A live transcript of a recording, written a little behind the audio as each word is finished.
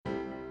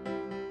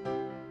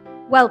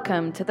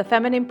Welcome to the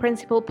Feminine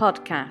Principle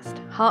podcast,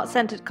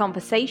 heart-centered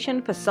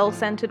conversation for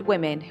soul-centered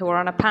women who are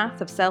on a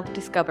path of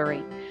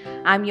self-discovery.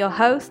 I'm your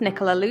host,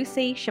 Nicola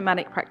Lucy,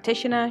 shamanic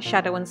practitioner,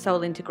 shadow and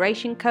soul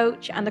integration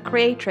coach, and the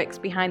creatrix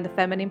behind the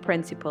Feminine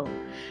Principle,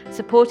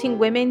 supporting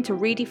women to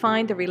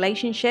redefine the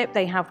relationship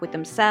they have with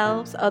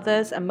themselves,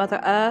 others, and Mother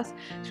Earth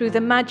through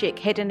the magic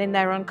hidden in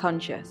their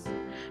unconscious.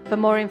 For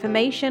more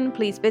information,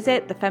 please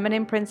visit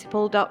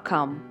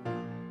thefeminineprinciple.com.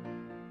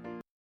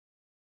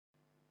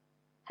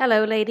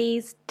 Hello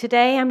ladies,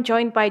 today I'm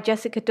joined by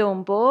Jessica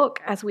Dornborg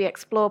as we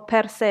explore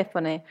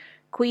Persephone,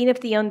 queen of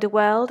the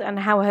underworld, and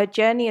how her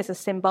journey is a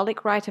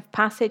symbolic rite of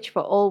passage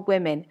for all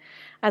women,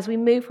 as we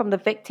move from the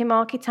victim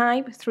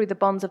archetype through the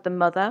bonds of the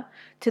mother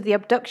to the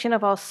abduction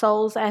of our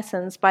soul's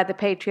essence by the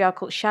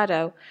patriarchal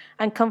shadow,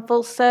 and come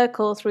full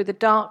circle through the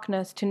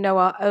darkness to know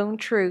our own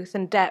truth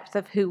and depth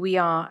of who we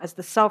are as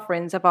the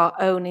sovereigns of our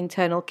own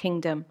internal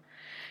kingdom.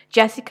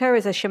 Jessica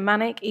is a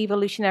shamanic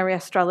evolutionary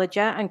astrologer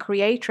and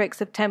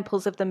creatrix of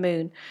Temples of the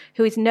Moon,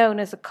 who is known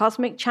as a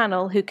cosmic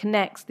channel who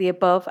connects the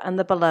above and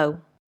the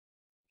below.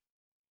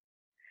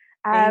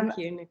 Thank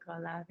you,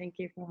 Nicola. Thank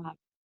you for having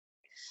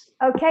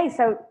me. Okay,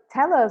 so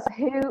tell us,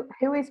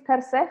 who is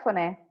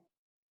Persephone?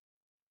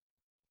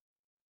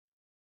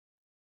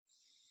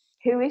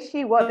 Who is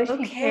she? What does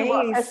she do?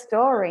 What's her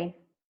story?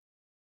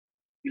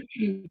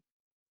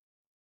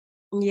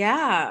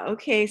 Yeah,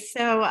 okay.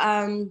 So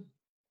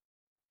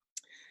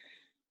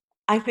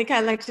I think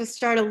I'd like to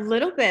start a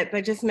little bit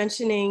by just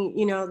mentioning,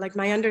 like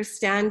my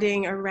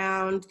understanding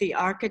around the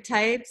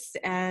archetypes,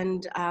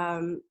 and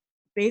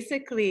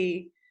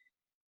basically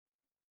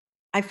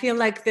I feel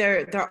like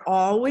they're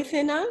all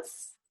within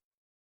us,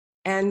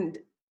 and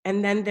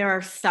then there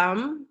are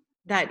some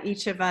that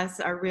each of us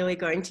are really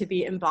going to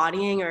be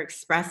embodying or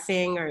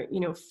expressing or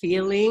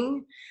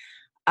feeling,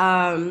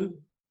 and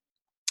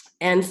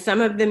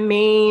some of the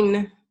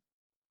main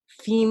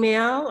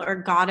female or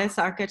goddess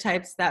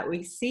archetypes that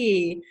we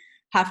see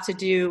have to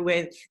do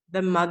with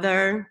the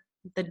mother,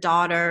 the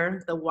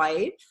daughter, the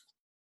wife,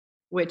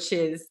 which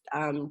is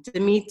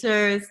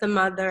Demeter is the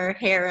mother,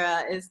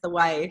 Hera is the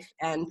wife,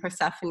 and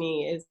Persephone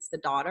is the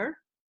daughter.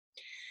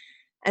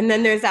 And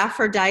then there's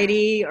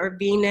Aphrodite or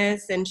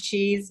Venus, and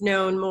she's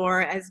known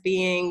more as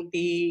being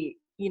the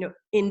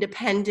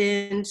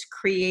independent,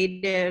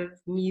 creative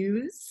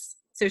muse.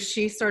 So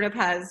she sort of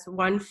has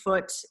one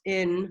foot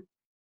in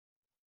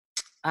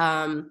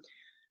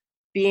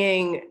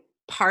being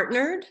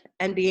partnered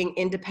and being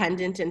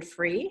independent and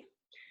free.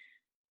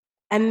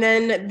 And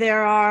then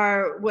there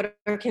are what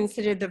are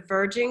considered the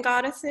virgin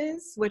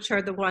goddesses, which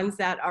are the ones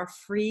that are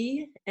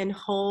free and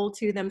whole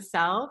to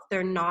themselves.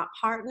 They're not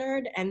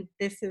partnered. And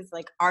this is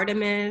like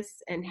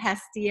Artemis and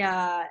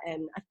Hestia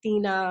and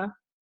Athena.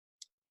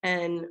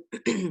 And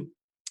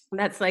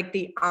that's like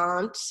the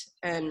aunt,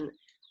 and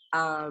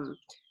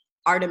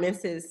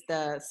Artemis is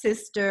the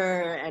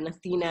sister, and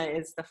Athena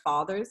is the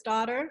father's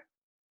daughter.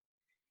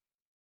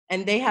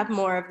 And they have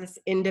more of this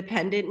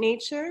independent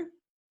nature.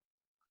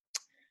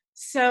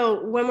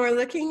 So when we're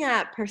looking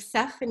at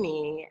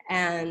Persephone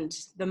and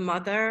the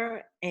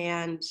mother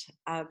and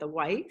the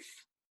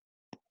wife,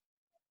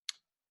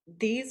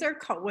 these are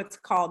what's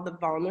called the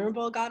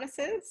vulnerable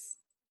goddesses,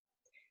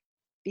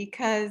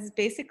 because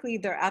basically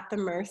they're at the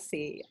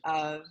mercy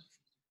of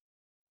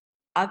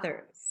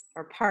others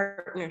or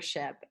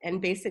partnership,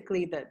 and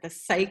basically the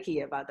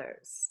psyche of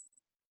others.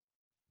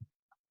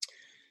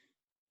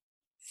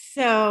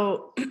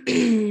 So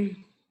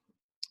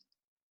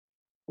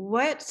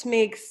what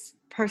makes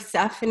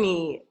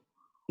Persephone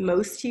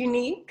most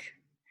unique,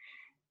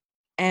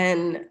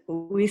 and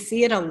we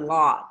see it a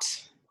lot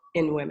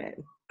in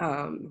women,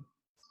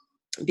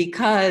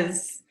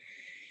 because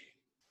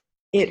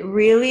it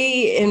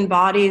really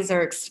embodies or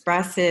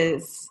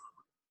expresses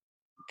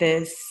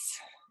this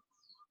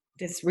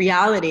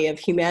reality of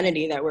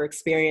humanity that we're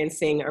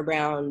experiencing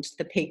around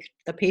the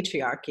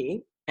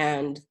patriarchy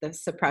and the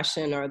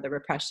suppression or the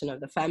repression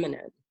of the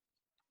feminine.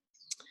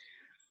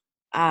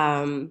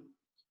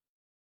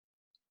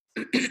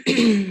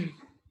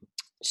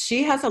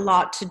 She has a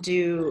lot to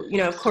do,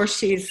 of course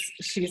she's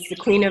the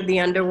queen of the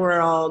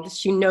underworld.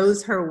 She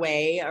knows her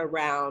way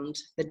around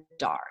the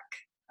dark,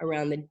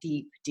 around the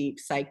deep, deep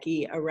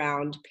psyche,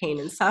 around pain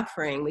and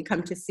suffering. We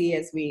come to see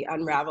as we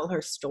unravel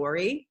her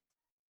story.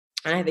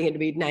 And I think it'd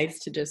be nice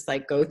to just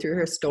like go through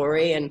her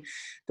story, and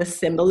the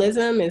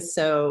symbolism is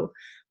so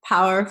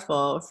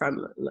powerful,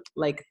 from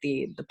like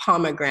the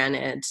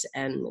pomegranate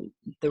and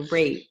the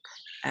rape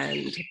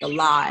and the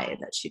lie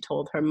that she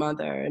told her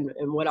mother,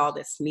 and what all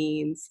this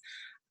means.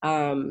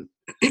 But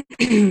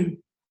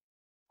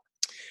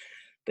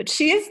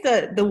she is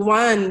the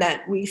one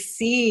that we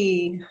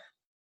see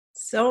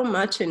so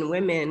much in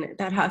women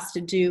that has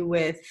to do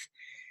with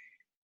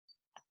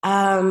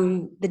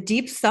the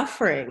deep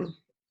suffering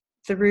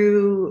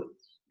through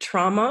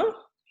trauma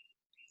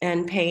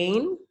and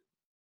pain.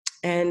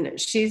 And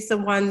she's the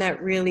one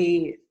that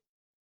really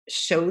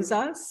shows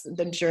us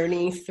the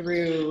journey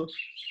through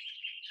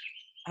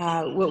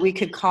what we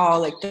could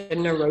call like the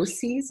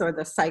neuroses or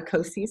the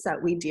psychoses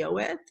that we deal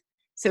with.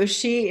 So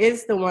she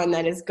is the one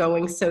that is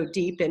going so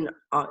deep, and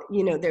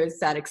there's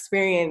that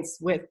experience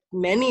with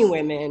many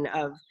women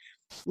of,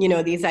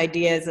 these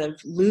ideas of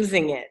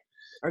losing it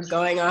or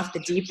going off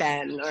the deep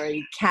end, or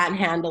you can't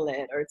handle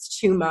it, or it's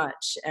too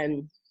much.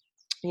 And,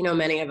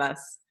 many of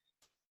us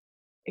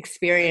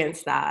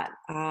experience that.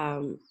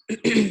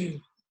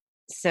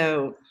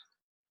 So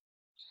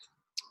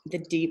the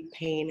deep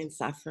pain and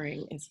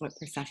suffering is what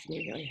Persephone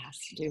really has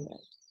to do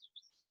with,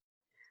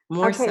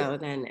 more so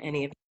than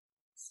any of.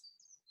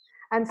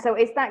 And so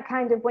is that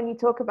kind of, when you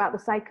talk about the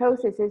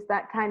psychosis, is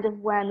that kind of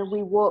when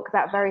we walk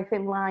that very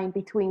thin line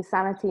between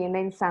sanity and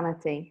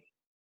insanity?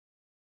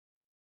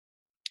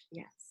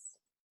 Yes.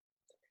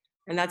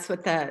 And that's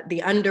what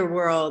the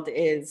underworld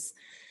is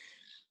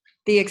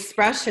the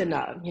expression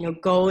of,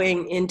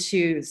 going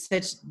into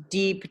such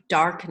deep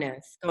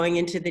darkness, going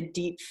into the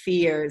deep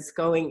fears,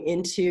 going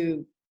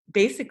into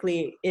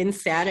basically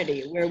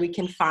insanity, where we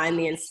can find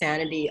the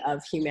insanity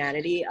of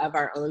humanity, of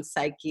our own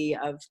psyche,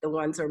 of the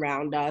ones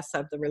around us,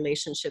 of the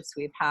relationships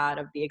we've had,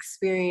 of the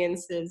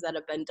experiences that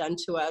have been done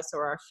to us,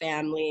 or our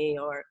family,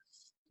 or,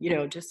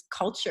 just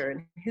culture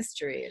and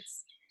history.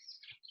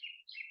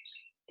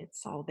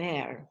 It's all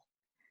there.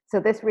 So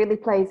this really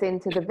plays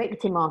into the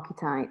victim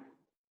archetype.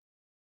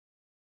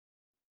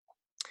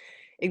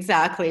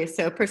 Exactly.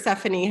 So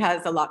Persephone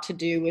has a lot to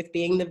do with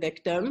being the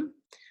victim,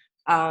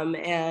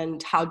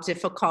 and how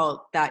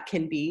difficult that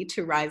can be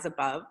to rise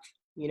above.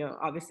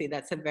 Obviously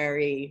that's a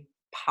very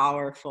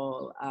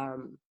powerful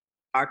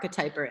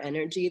archetype or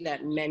energy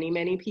that many,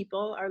 many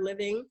people are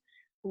living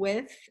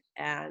with.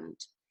 And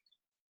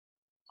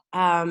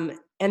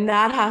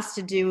that has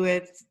to do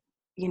with,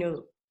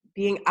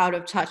 being out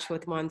of touch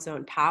with one's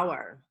own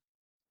power.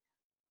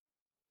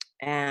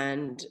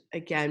 And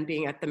again,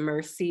 being at the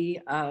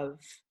mercy of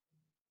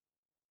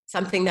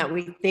something that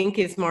we think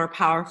is more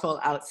powerful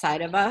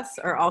outside of us,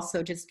 or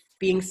also just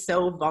being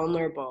so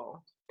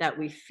vulnerable that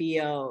we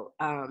feel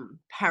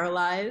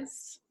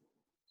paralyzed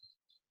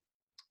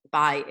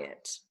by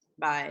it,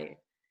 by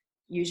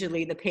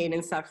usually the pain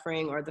and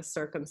suffering or the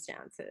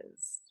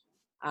circumstances.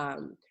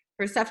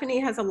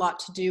 Persephone has a lot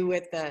to do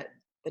with the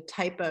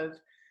type of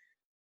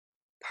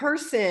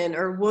person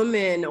or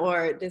woman,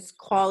 or this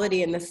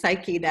quality in the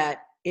psyche that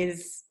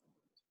is,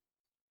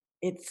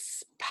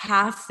 it's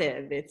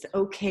passive. It's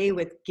okay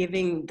with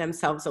giving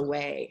themselves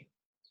away.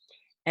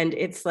 And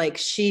it's like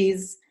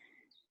she's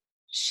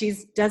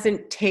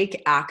doesn't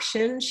take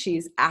action,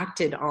 she's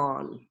acted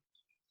on.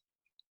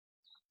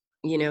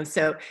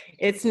 So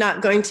it's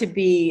not going to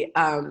be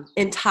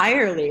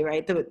entirely,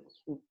 right?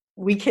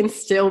 We can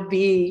still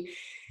be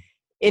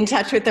in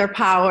touch with our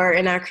power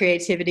and our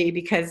creativity,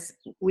 because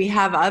we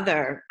have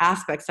other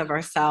aspects of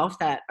ourselves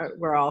that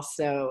we're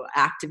also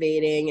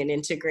activating and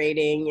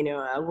integrating.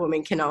 A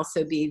woman can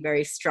also be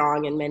very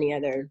strong in many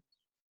other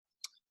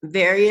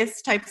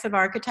various types of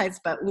archetypes,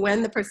 but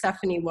when the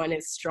Persephone one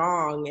is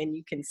strong and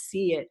you can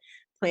see it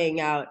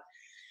playing out,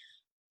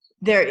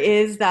 there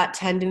is that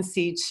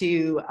tendency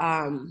to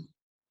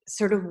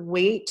sort of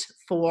wait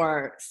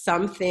for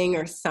something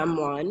or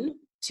someone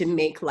to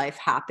make life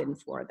happen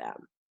for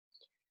them.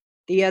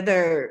 The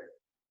other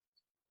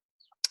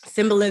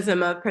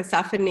symbolism of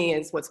Persephone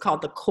is what's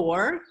called the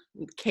core,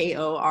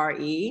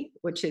 K-O-R-E,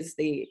 which is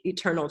the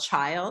eternal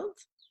child.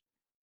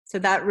 So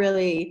that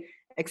really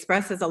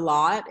expresses a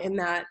lot in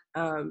that,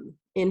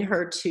 in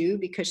her too,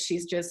 because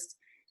she's just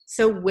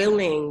so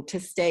willing to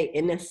stay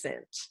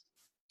innocent,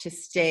 to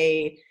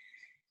stay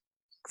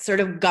sort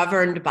of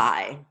governed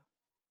by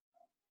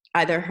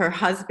either her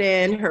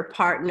husband, her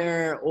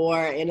partner,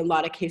 or in a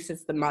lot of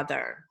cases, the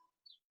mother.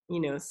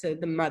 So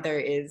the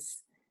mother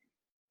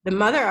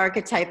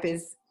archetype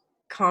is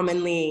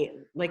commonly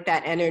like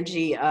that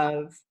energy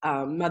of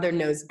mother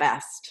knows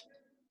best.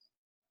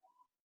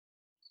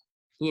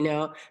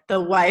 The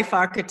wife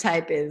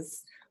archetype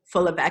is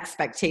full of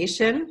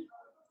expectation.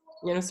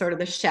 Sort of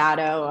the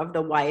shadow of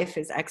the wife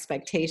is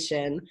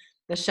expectation.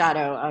 The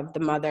shadow of the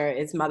mother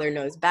is mother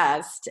knows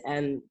best.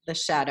 And the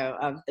shadow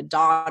of the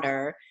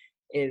daughter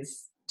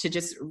is to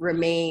just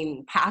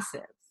remain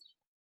passive.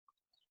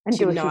 And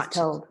do what she's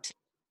told.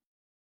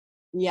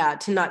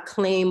 To not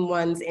claim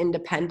one's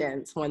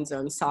independence, one's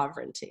own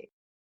sovereignty.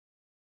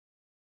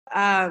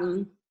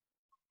 So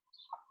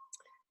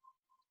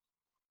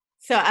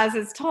as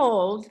it's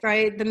told,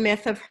 right, the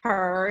myth of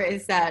her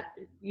is that,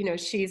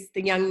 she's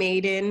the young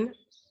maiden.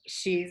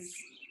 She's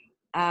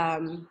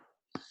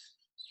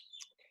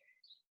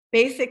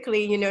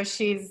basically,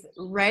 she's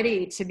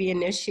ready to be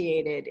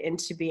initiated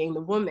into being the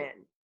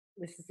woman.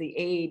 This is the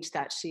age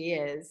that she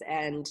is.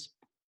 And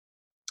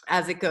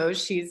as it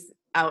goes, she's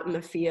out in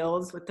the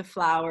fields with the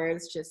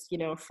flowers, just,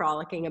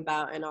 frolicking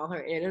about in all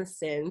her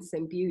innocence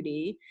and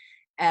beauty.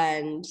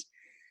 And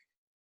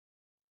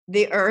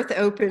the earth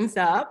opens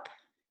up,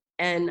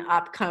 and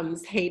up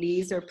comes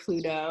Hades or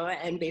Pluto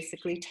and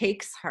basically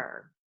takes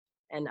her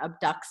and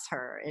abducts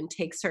her and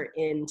takes her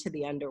into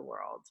the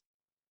underworld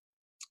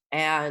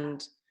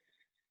and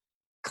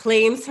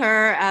claims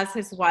her as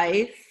his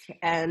wife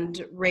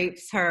and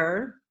rapes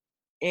her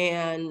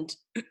and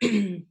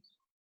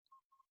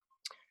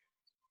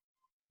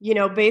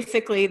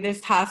basically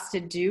this has to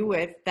do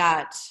with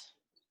that,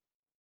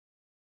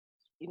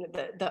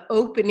 the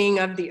opening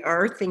of the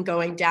earth and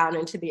going down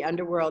into the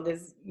underworld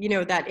is,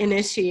 that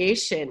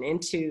initiation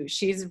into,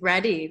 she's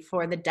ready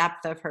for the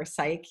depth of her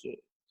psyche.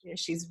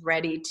 She's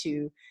ready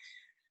to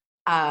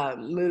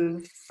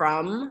move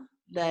from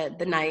the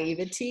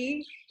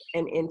naivety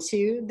and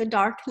into the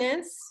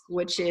darkness,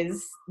 which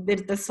is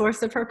the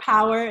source of her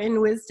power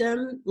and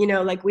wisdom.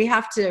 Like, we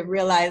have to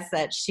realize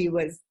that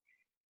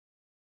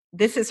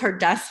this is her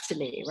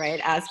destiny,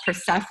 right? As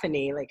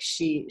Persephone, like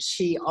she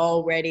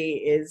already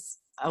is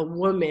a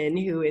woman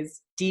who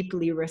is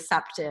deeply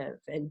receptive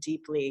and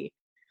deeply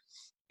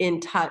in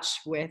touch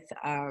with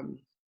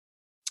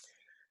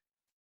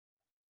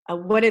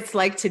what it's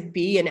like to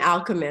be an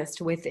alchemist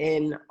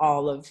within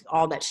all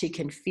that she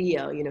can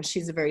feel.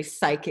 She's a very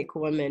psychic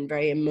woman,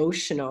 very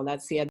emotional.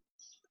 That's the other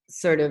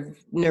sort of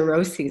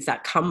neuroses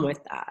that come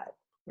with that,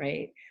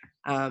 right?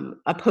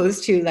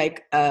 Opposed to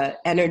like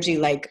energy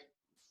like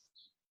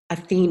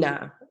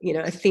Athena.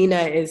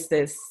 Athena is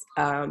this,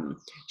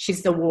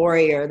 she's the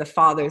warrior, the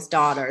father's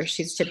daughter.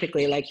 She's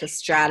typically like the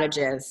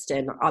strategist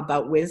and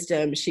about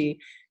wisdom. She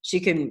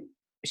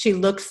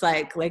looks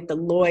like the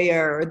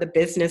lawyer or the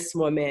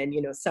businesswoman,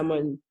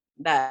 someone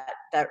that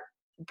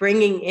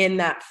bringing in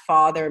that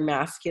father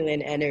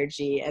masculine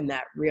energy and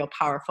that real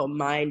powerful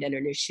mind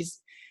energy.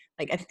 She's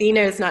like, Athena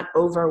is not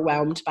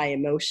overwhelmed by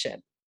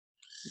emotion.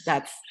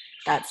 That's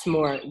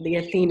more, the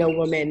Athena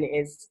woman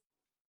is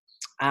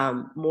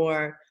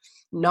more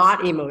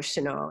not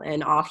emotional,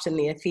 and often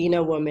the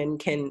Athena woman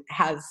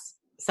has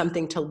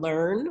something to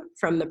learn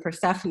from the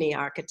Persephone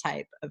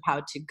archetype of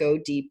how to go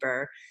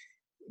deeper,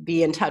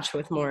 be in touch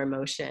with more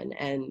emotion.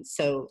 And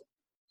so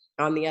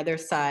on the other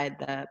side,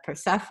 the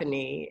Persephone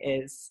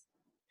is,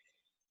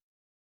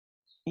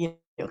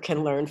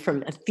 can learn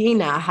from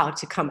Athena how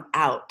to come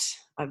out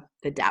of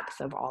the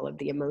depth of all of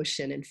the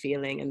emotion and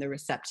feeling and the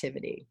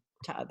receptivity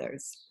to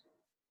others.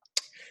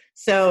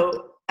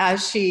 So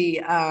as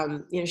she,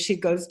 she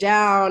goes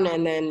down,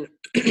 and then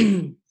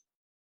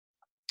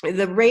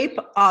the rape,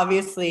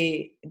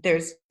 obviously,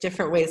 there's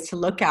different ways to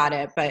look at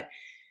it, but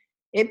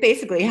it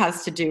basically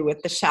has to do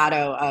with the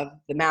shadow of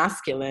the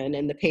masculine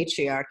and the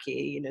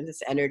patriarchy,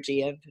 this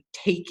energy of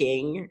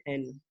taking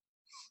and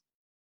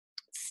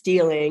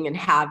stealing and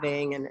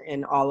having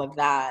and all of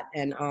that.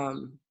 And,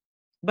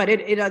 but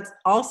it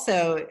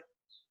also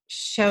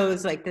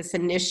shows like this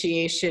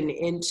initiation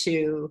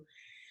into,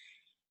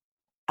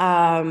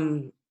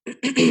 the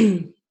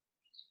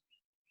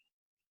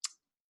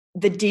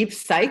deep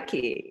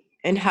psyche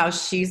and how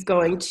she's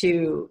going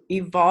to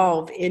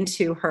evolve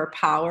into her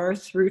power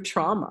through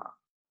trauma.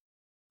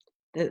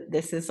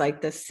 This is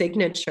like the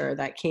signature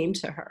that came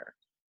to her.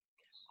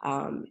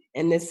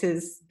 And this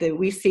is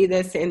we see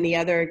this in the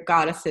other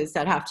goddesses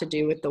that have to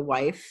do with the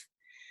wife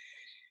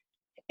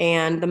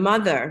and the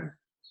mother.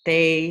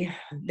 They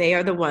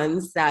are the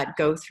ones that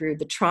go through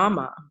the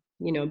trauma.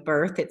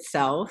 Birth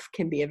itself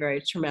can be a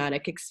very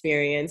traumatic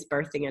experience,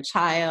 birthing a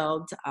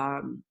child,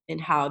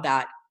 and how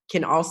that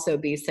can also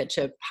be such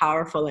a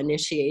powerful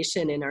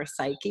initiation in our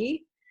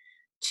psyche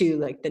to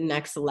like the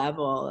next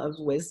level of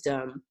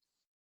wisdom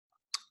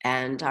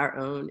and our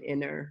own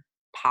inner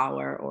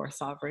power or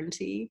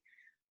sovereignty.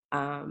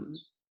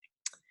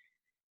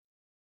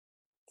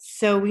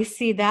 So we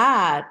see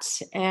that.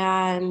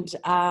 And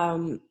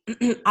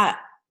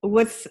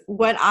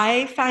what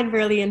I find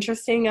really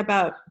interesting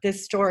about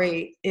this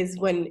story is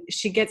when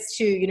she gets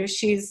to,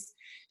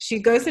 she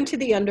goes into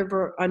the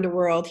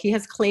underworld. He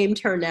has claimed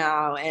her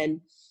now, and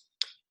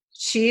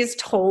she is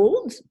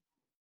told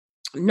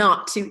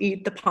not to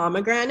eat the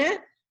pomegranate,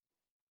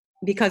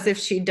 because if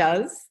she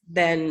does,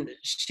 then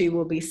she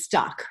will be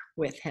stuck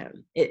with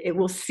him. It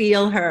will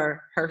seal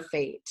her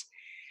fate.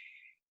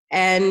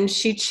 And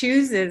she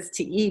chooses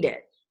to eat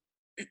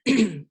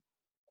it.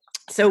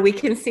 So we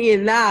can see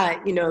in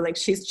that, like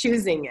she's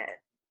choosing it.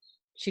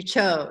 She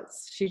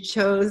chose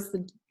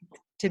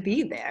to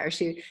be there.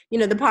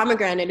 The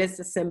pomegranate is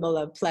a symbol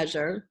of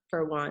pleasure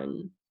for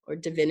one, or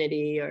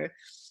divinity, or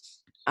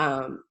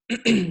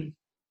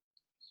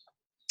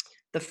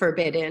the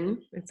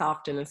forbidden. It's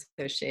often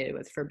associated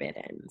with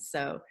forbidden.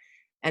 So,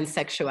 and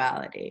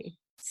sexuality.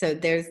 So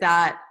there's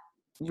that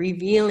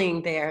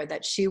revealing there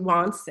that she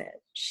wants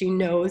it. She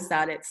knows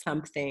that it's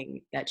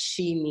something that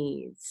she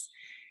needs.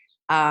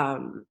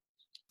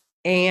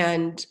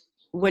 And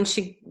when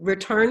she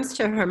returns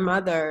to her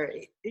mother,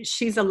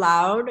 she's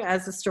allowed,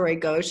 as the story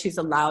goes, she's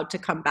allowed to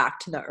come back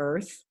to the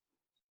earth,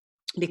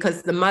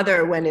 because the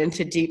mother went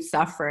into deep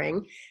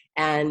suffering.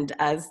 And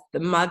as the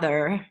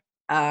mother,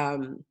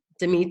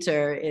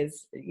 Demeter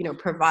is,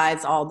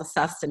 provides all the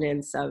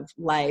sustenance of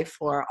life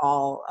for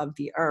all of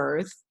the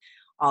earth,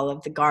 all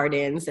of the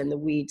gardens and the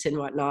wheat and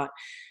whatnot.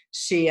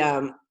 She,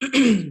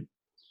 the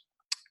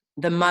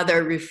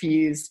mother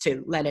refused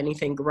to let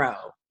anything grow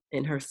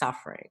in her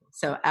suffering.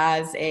 So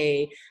as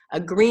a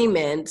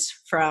agreement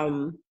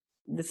from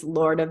this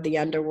lord of the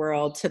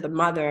underworld to the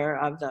mother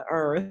of the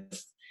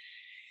earth,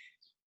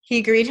 he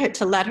agreed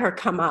to let her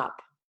come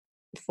up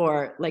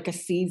for like a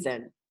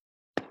season.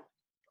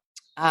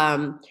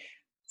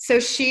 So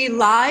she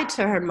lied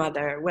to her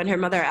mother when her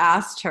mother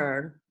asked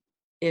her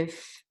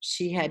if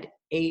she had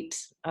ate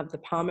of the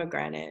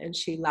pomegranate, and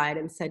she lied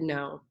and said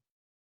no.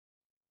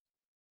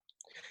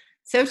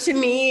 So to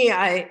me,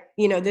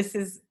 this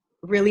is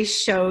really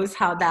shows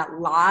how that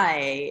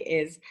lie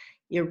is,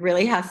 it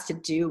really has to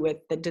do with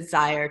the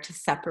desire to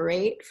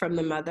separate from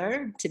the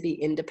mother, to be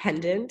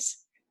independent,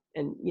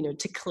 and,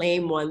 to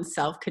claim one's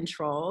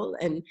self-control.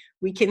 And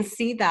we can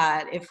see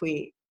that if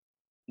we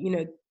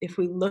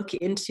look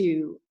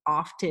into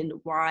often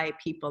why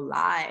people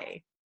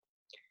lie,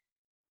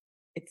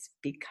 it's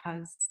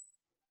because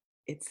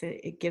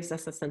it gives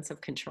us a sense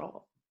of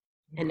control.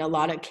 In a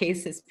lot of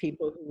cases,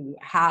 people who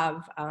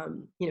have,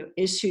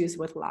 issues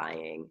with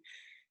lying,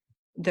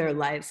 their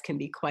lives can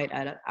be quite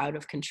out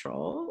of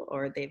control,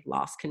 or they've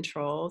lost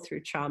control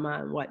through trauma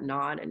and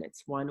whatnot. And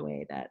it's one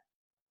way that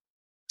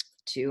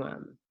to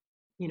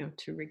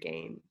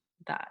regain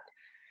that.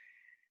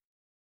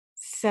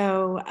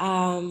 So,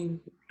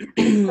 and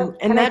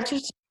that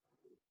just.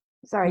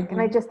 Sorry, can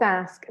I just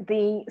ask,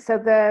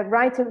 the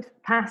rite of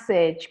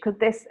passage, could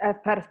this,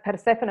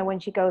 Persephone, when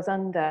she goes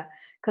under,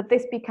 could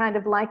this be kind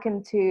of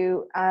likened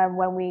to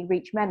when we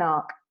reach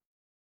menarche?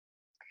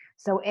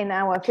 So in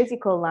our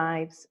physical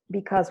lives,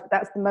 because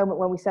that's the moment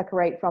when we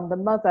separate from the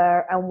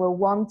mother and we're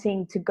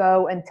wanting to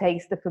go and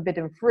taste the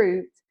forbidden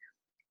fruit,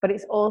 but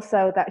it's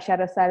also that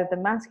shadow side of the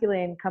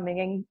masculine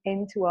coming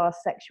into our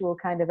sexual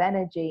kind of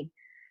energy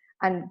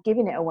and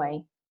giving it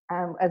away,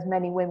 as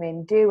many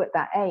women do at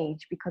that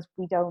age, because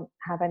we don't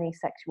have any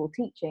sexual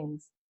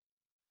teachings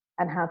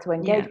and how to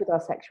engage with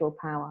our sexual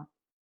power.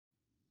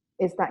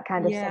 Is that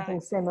kind of something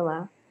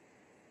similar?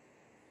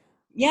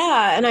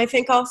 Yeah, and I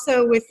think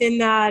also within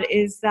that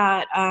is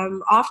that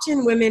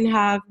often women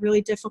have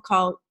really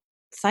difficult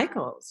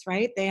cycles,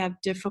 right? They have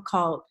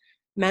difficult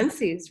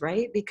menses,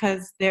 right?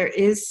 Because there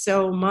is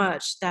so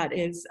much that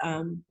is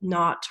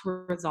not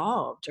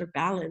resolved or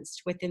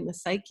balanced within the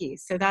psyche.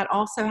 So that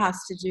also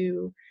has to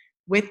do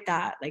with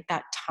that, like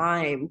that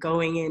time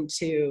going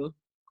into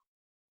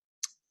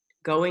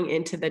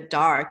the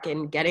dark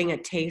and getting a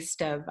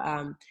taste of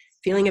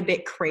feeling a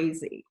bit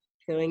crazy,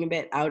 feeling a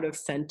bit out of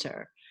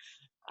center.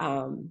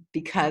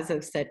 Because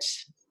of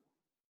such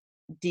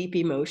deep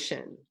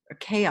emotion or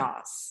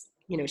chaos.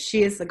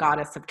 She is the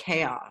goddess of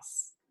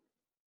chaos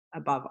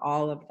above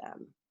all of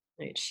them.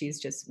 Right? She's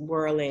just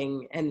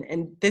whirling.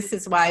 And this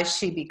is why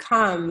she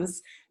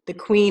becomes the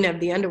queen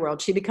of the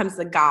underworld. She becomes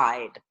the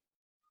guide.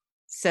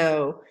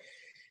 So,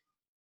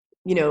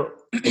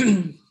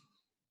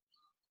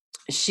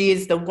 she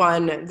is the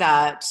one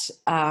that,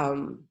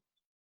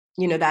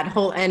 that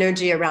whole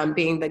energy around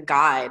being the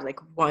guide, like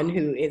one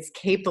who is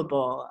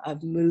capable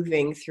of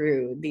moving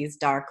through these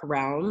dark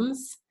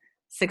realms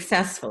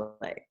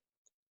successfully.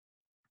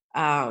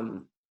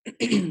 And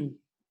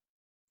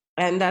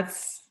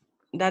that's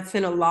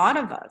in a lot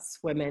of us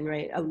women,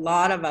 right? A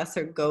lot of us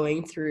are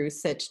going through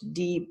such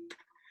deep,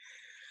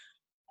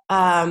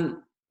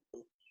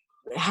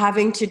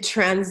 having to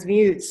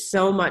transmute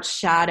so much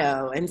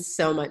shadow and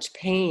so much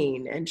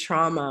pain and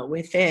trauma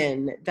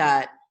within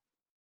that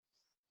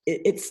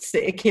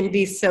it can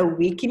be so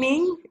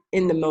weakening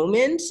in the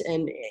moment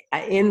and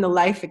in the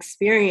life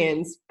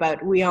experience,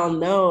 but we all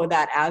know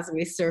that as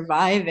we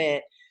survive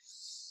it,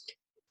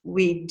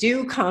 we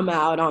do come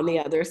out on the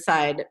other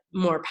side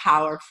more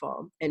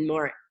powerful and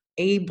more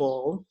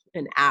able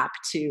and apt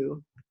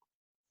to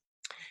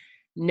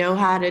know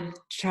how to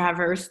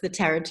traverse the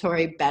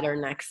territory better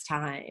next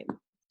time,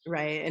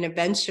 right? And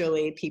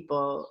eventually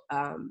people,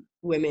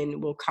 women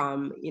will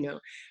come,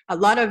 a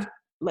lot of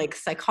like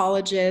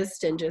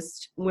psychologists and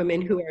just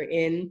women who are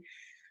in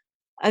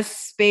a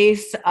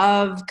space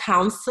of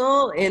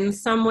counsel in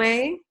some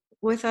way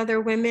with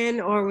other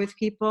women or with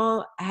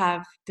people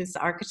have this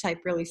archetype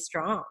really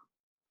strong,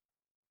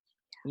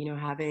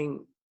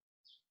 having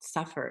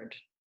suffered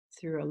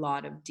through a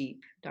lot of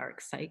deep, dark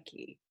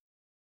psyche.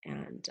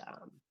 And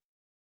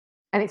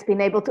it's been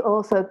able to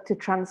also to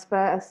transfer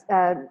us,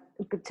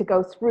 to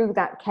go through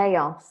that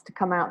chaos, to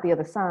come out the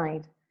other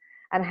side,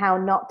 and how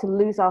not to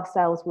lose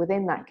ourselves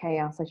within that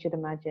chaos, I should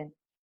imagine.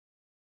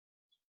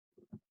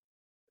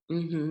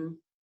 Mm-hmm.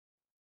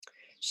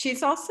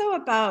 She's also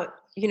about,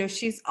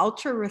 she's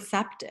ultra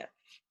receptive.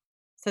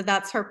 So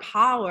that's her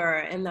power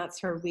and that's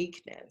her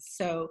weakness.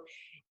 So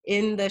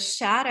in the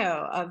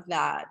shadow of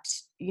that,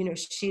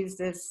 she's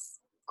this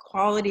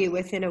quality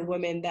within a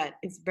woman that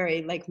is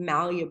very like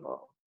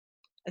malleable,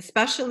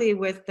 especially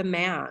with the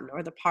man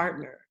or the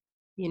partner,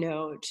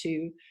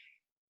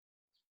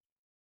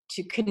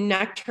 to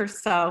connect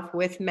herself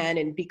with men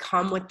and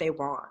become what they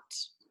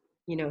want.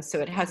 So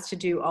it has to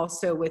do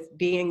also with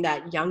being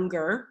that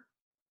younger,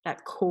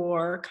 that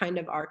core kind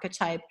of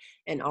archetype,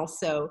 and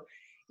also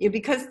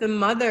because the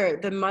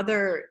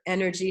mother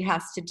energy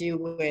has to do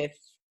with,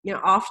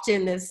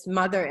 often this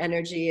mother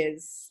energy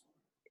is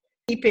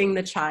keeping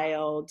the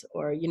child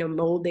or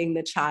molding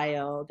the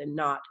child and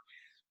not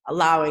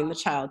allowing the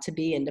child to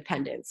be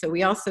independent. So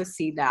we also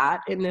see that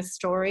in this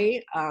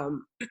story.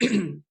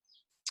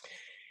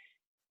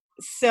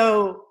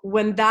 So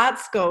when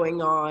that's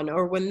going on,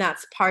 or when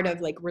that's part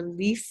of like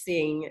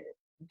releasing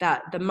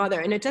that the mother,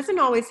 and it doesn't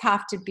always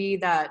have to be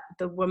that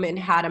the woman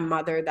had a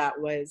mother that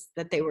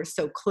they were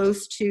so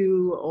close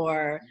to,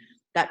 or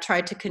that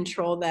tried to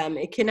control them.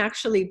 It can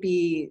actually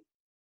be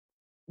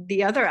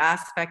the other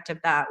aspect of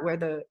that, where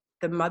the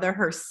mother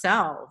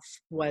herself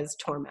was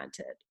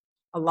tormented.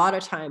 A lot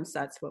of times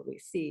that's what we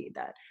see,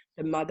 that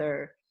the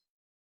mother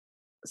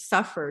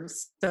suffered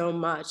so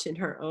much in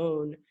her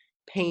own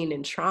pain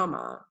and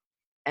trauma,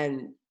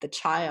 and the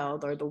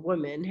child or the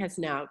woman has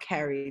now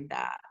carried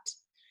that.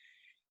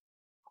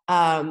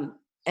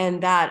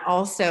 And that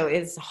also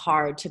is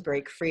hard to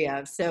break free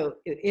of. So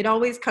it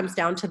always comes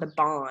down to the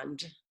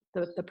bond.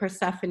 The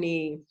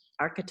Persephone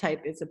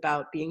archetype is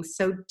about being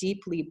so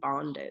deeply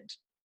bonded,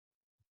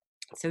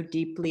 so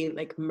deeply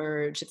like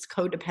merged. It's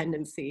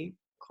codependency,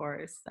 of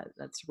course.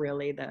 That's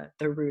really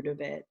the root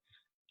of it.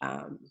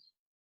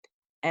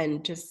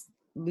 And just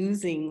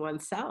losing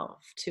oneself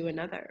to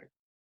another.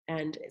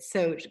 And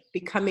so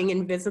becoming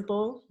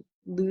invisible,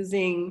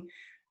 losing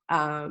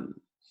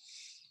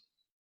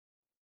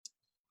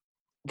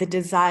the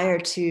desire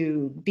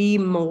to be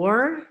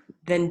more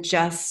than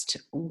just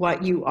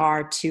what you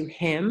are to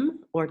him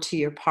or to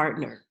your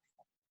partner.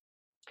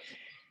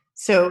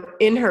 So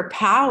in her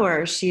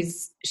power,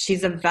 she's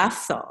a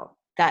vessel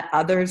that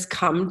others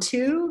come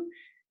to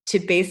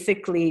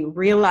basically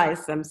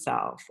realize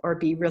themselves, or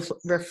be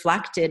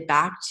reflected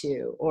back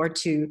to, or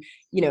to,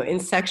 in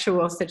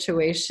sexual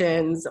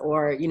situations,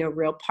 or,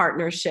 real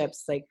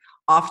partnerships. Like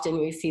often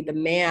we see the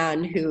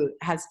man who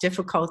has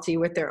difficulty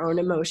with their own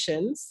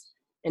emotions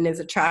and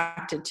is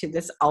attracted to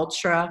this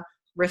ultra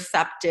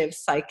receptive,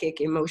 psychic,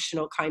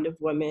 emotional kind of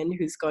woman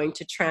who's going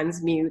to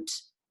transmute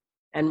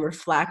and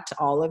reflect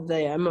all of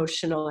the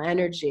emotional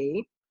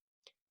energy.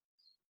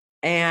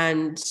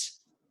 And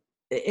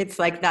it's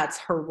like that's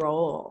her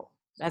role.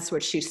 That's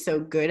what she's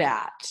so good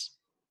at.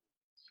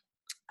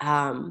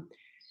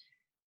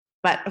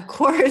 But of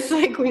course,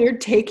 like when you're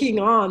taking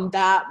on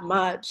that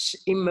much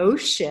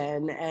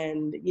emotion,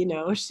 and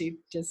she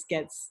just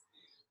gets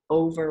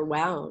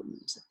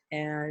overwhelmed.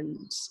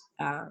 And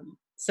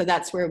so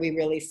that's where we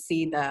really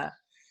see the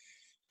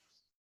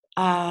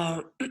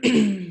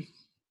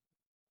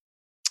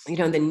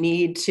the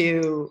need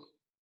to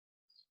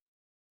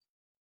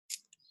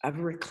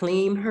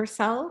reclaim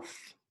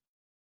herself,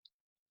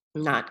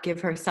 not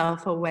give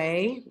herself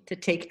away, to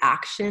take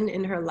action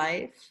in her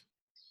life,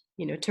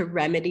 to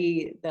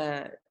remedy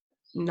the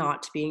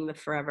not being the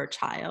forever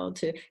child,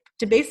 to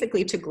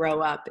basically to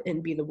grow up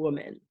and be the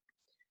woman.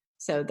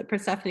 So the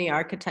Persephone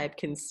archetype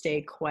can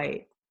stay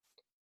quite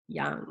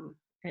young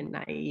and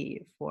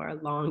naive for a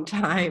long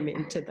time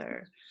into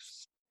their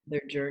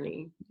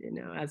journey,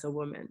 as a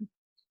woman.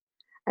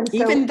 And so,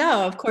 even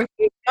though, of course,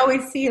 we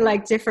always see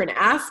like different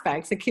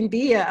aspects, it can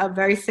be a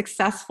very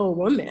successful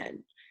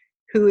woman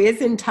who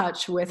is in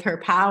touch with her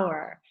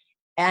power.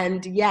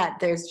 And yet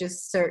there's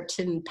just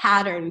certain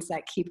patterns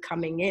that keep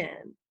coming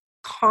in.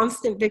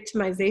 Constant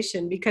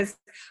victimization, because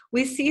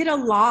we see it a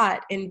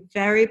lot in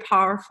very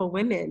powerful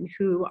women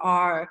who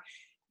are,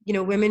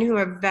 women who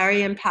are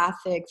very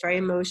empathic, very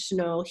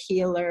emotional,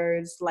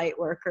 healers, light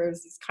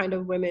workers, these kind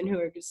of women who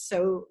are just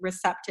so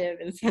receptive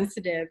and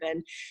sensitive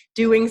and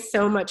doing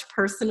so much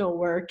personal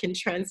work and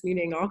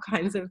transmuting all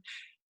kinds of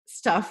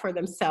stuff for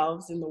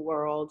themselves in the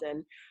world.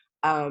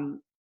 And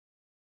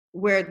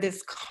where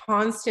this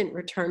constant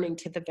returning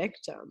to the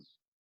victim.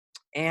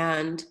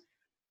 And,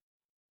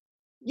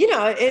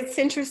 it's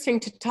interesting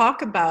to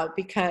talk about,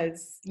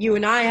 because you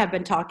and I have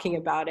been talking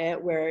about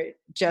it, where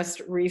just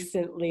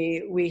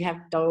recently we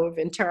have dove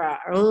into our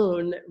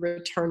own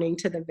returning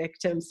to the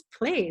victim's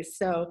place.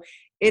 So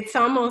it's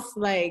almost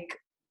like,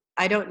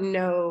 I don't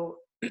know,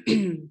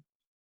 it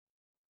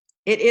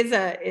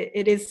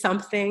is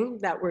something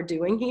that we're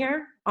doing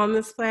here on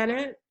this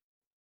planet.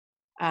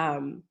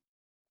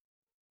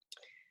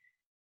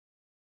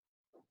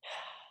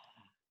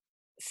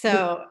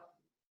 So,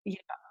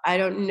 I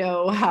don't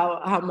know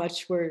how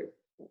much we're,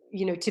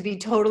 to be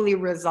totally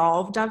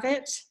resolved of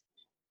it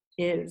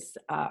is,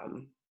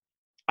 I'm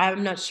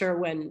not sure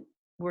when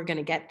we're going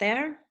to get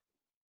there.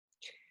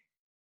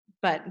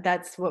 But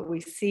that's what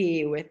we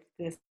see with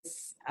this,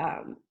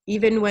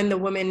 even when the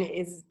woman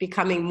is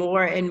becoming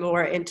more and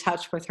more in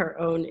touch with her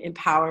own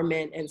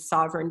empowerment and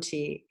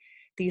sovereignty,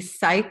 these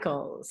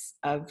cycles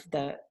of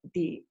the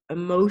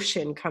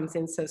emotion comes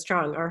in so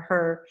strong, or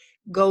her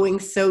going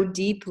so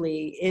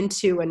deeply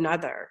into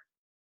another.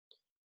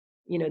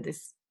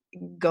 This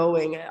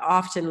going,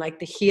 often like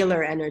the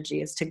healer energy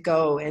is to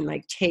go and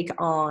like take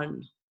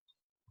on,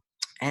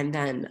 and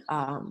then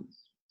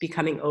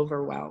becoming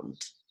overwhelmed.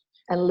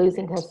 And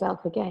losing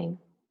herself again.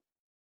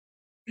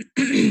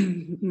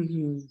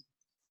 Mm-hmm.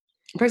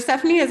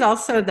 Persephone is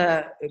also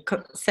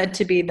said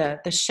to be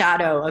the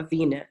shadow of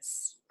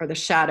Venus, or the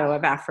shadow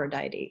of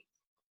Aphrodite.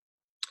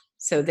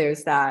 So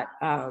there's that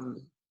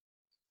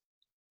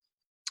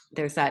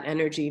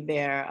energy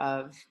there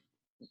of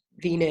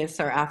Venus,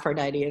 or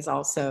Aphrodite is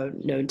also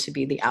known to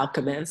be the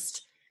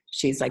alchemist.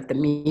 She's like the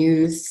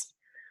muse.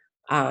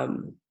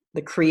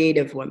 the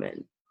creative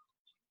woman.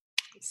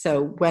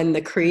 So when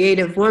the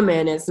creative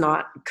woman is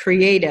not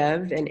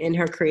creative and in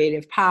her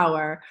creative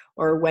power,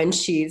 or when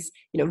she's,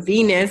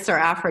 Venus or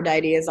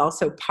Aphrodite is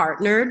also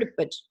partnered,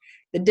 but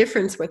the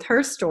difference with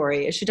her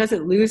story is she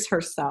doesn't lose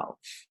herself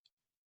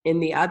in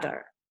the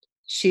other.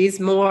 She's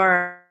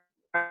more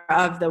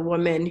of the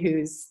woman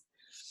who's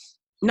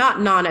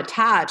not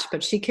non-attached,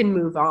 but she can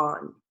move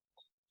on.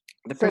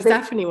 The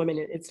Persephone woman,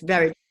 it's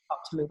very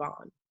difficult to move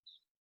on.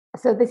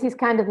 So this is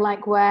kind of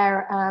like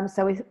where,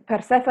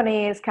 Persephone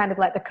is kind of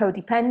like the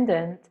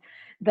codependent,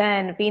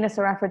 then Venus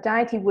or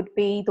Aphrodite would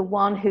be the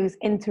one who's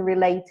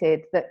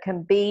interrelated, that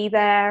can be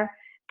there,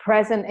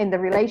 present in the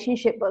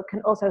relationship, but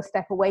can also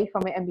step away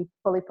from it and be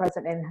fully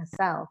present in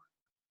herself.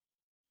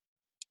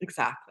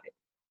 Exactly.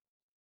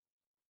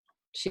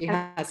 She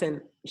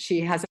hasn't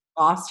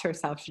lost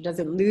herself. She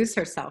doesn't lose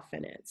herself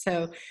in it.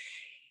 So,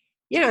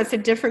 it's a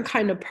different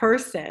kind of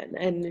person,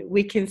 and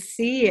we can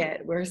see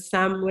it where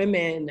some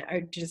women are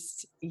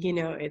just,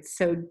 it's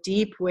so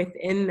deep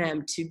within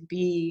them to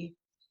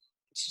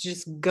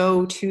just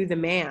go to the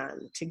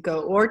man,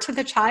 or to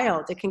the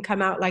child. It can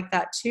come out like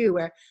that too,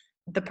 where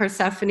the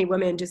Persephone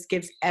woman just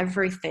gives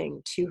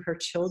everything to her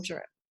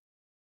children,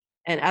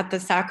 and at the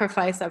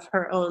sacrifice of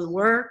her own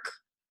work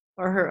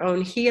or her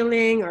own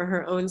healing or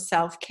her own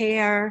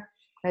self-care,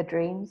 her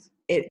dreams.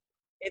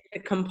 It's a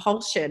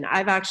compulsion.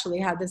 I've actually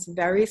had this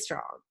very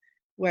strong,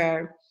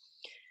 where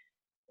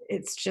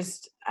it's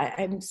just,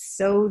 I'm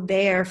so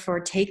there for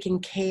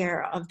taking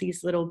care of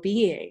these little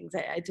beings.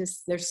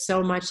 There's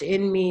so much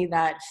in me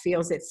that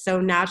feels it's so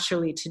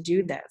naturally to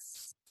do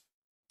this.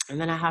 And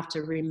then I have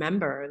to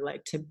remember,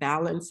 like, to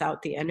balance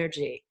out the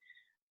energy.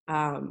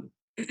 So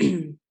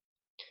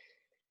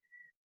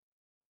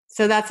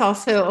that's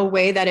also a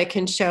way that it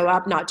can show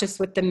up, not just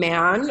with the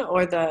man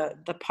or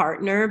the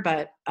partner,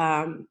 but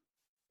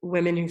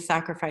women who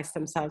sacrifice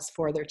themselves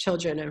for their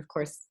children. And of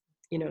course,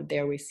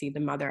 there we see the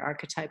mother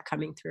archetype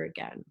coming through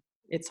again.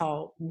 It's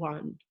all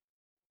one.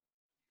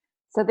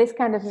 So this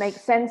kind of makes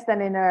sense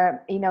then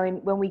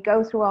when we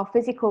go through our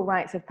physical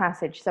rites of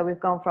passage. So we've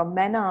gone from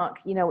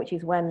menarche, which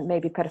is when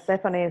maybe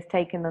Persephone is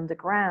taken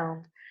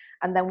underground,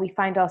 and then we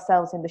find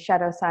ourselves in the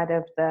shadow side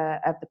of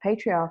the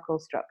patriarchal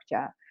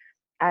structure,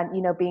 and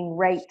being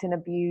raped and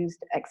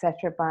abused,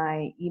 etc.,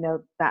 by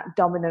that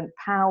dominant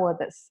power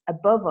that's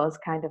above us,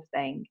 kind of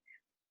thing.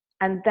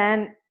 And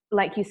then,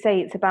 like you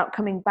say, it's about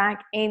coming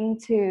back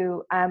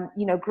into,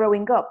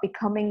 growing up,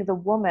 becoming the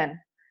woman.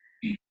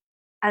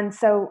 And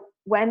so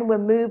when we're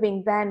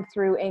moving then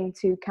through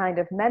into kind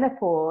of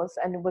menopause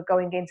and we're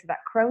going into that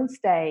crone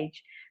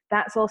stage,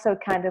 that's also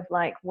kind of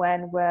like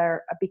when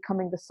we're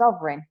becoming the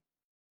sovereign,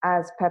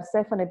 as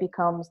Persephone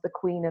becomes the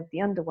queen of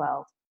the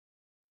underworld.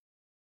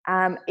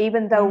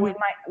 Even though we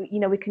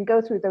might, we can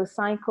go through those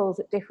cycles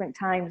at different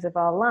times of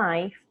our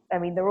life. I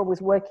mean, they're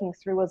always working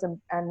through us and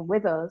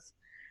with us.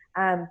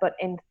 But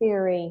in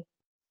theory,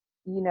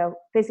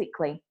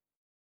 physically,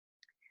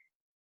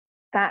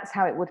 that's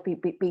how it would be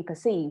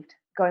perceived,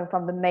 going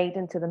from the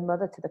maiden to the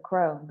mother to the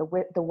crone,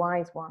 the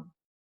wise one.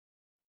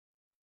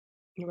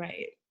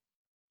 Right.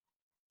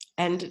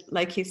 And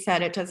like you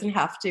said, it doesn't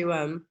have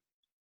to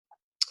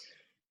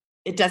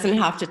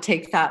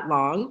take that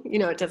long.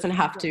 It doesn't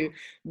have to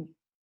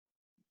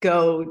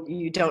go.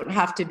 You don't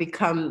have to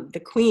become the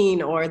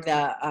queen or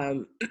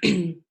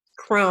the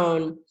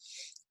crone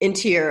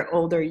into your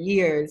older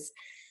years.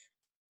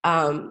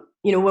 When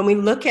we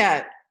look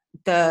at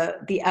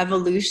the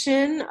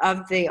evolution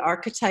of the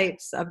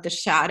archetypes of the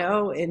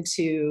shadow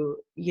into,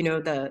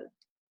 the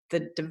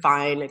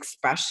divine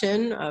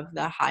expression of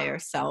the higher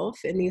self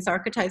in these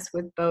archetypes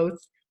with both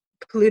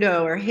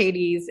Pluto or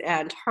Hades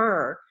and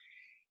her,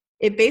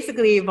 it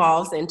basically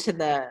evolves into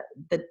the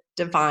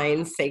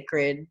divine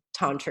sacred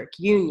tantric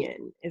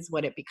union is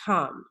what it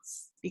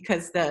becomes,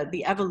 because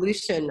the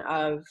evolution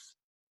of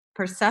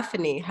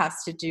Persephone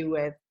has to do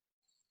with,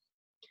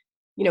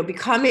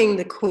 becoming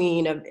the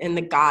queen and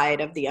the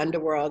guide of the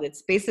underworld.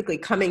 It's basically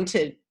coming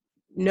to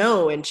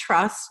know and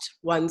trust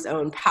one's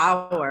own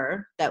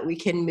power, that we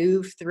can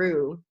move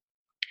through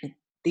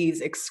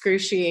these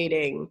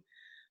excruciating,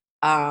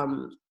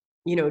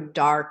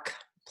 dark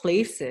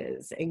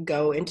places and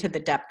go into the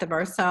depth of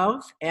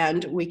ourselves.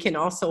 And we can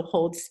also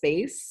hold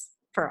space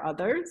for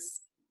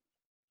others,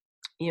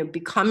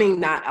 becoming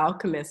that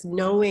alchemist,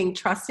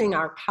 trusting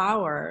our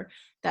power,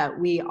 that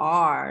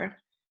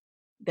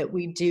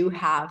we do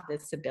have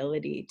this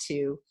ability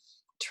to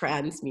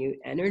transmute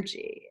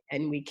energy,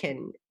 and we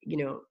can,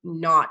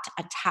 not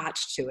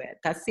attach to it.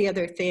 That's the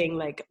other thing,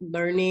 like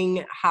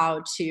learning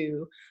how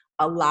to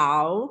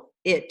allow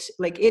it,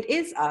 like it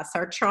is us.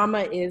 Our trauma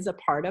is a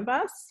part of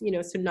us,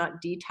 so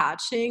not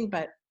detaching,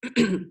 but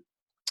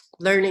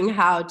learning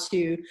how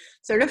to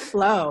sort of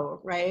flow,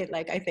 right?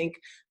 Like I think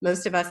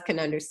most of us can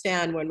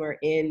understand when we're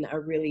in a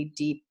really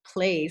deep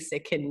place,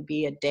 it can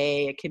be a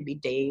day, it can be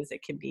days,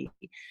 it can be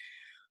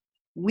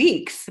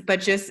weeks, but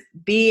just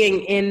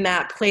being in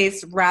that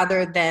place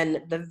rather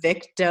than the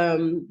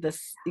victim,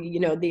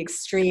 the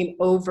extreme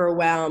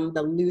overwhelm,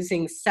 the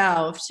losing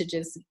self, to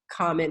just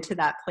come into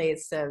that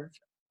place of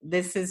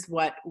this is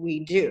what we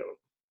do.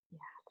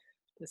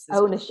 This is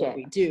Ownership. what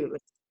we do.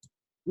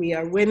 We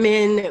are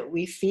women,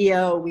 we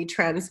feel, we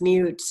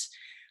transmute,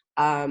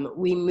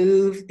 we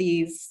move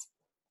these,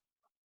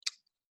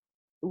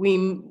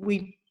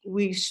 we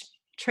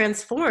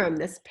transform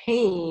this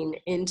pain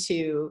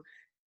into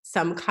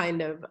some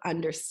kind of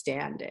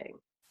understanding.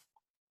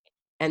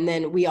 And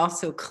then we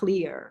also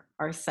clear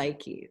our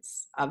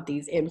psyches of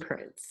these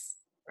imprints,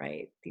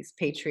 right? These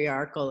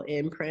patriarchal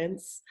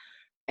imprints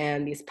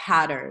and these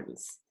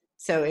patterns.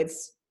 So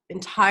it's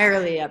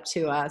entirely up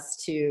to us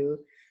to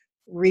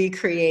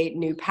recreate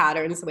new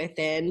patterns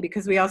within,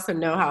 because we also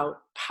know how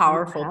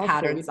powerful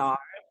patterns are.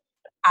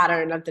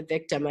 Pattern of the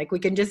victim, like we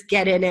can just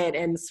get in it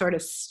and sort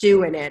of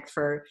stew in it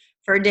for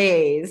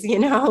days, you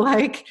know,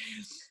 like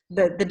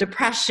the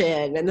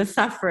depression and the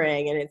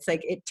suffering, and it's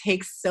like it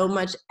takes so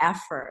much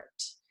effort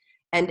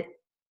and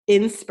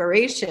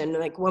inspiration.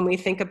 Like when we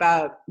think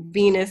about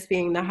Venus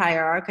being the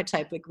higher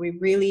archetype, like we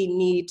really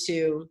need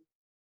to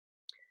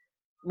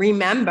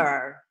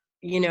remember,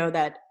 you know,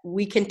 that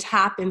we can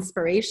tap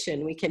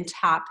inspiration, we can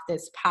tap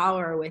this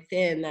power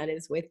within that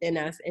is within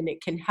us, and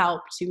it can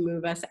help to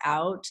move us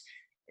out,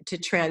 to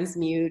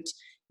transmute,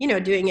 you know,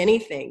 doing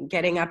anything,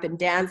 getting up and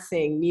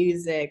dancing,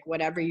 music,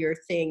 whatever your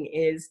thing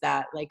is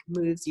that like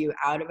moves you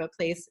out of a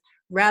place,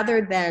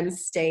 rather than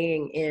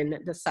staying in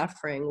the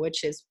suffering,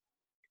 which is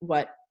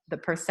what the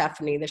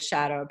Persephone, the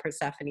shadow of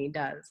Persephone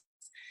does.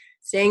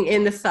 Staying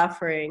in the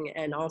suffering,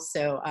 and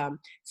also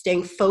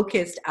staying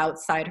focused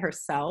outside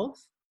herself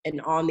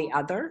and on the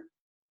other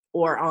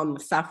or on the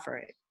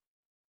suffering,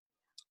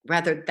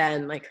 rather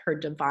than like her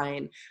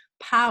divine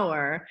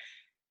power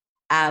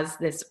as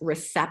this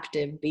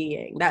receptive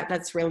being.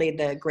 That's really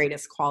the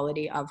greatest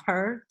quality of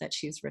her, that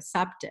she's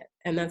receptive.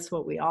 And that's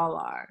what we all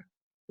are.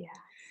 Yeah.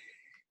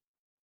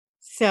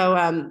 So,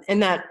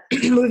 and that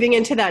moving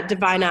into that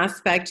divine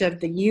aspect of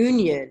the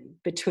union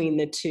between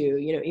the two,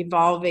 you know,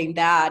 evolving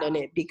that, and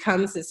it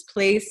becomes this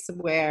place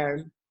where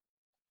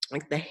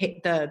like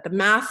the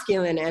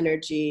masculine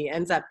energy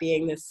ends up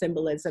being this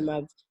symbolism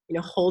of, you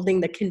know,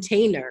 holding the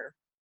container,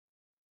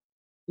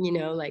 you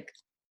know, like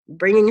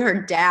bringing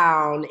her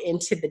down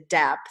into the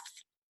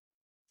depth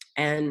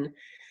and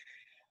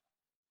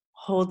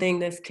holding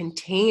this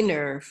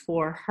container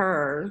for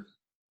her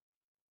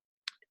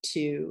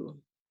to,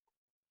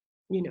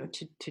 you know,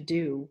 to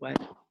do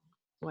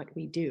what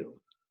we do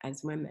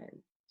as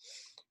women.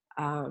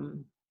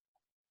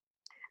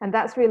 And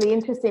that's really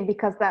interesting,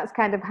 because that's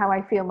kind of how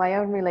I feel my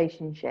own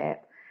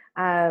relationship.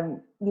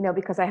 You know,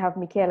 because I have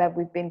Michele,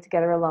 we've been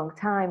together a long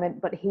time,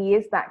 but he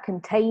is that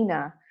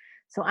container.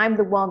 So I'm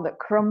the one that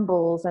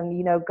crumbles and,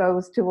 you know,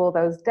 goes to all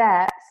those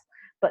depths,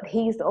 but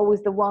he's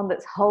always the one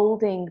that's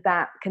holding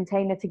that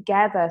container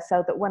together,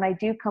 so that when I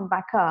do come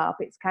back up,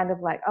 it's kind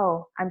of like,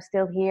 oh, I'm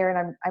still here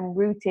and I'm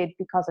rooted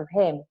because of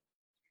him.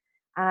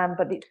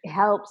 But it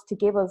helps to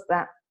give us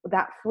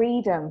that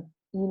freedom,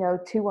 you know,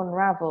 to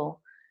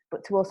unravel,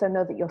 but to also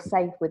know that you're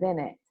safe within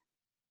it.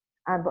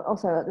 But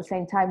also at the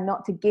same time,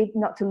 not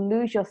to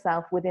lose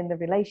yourself within the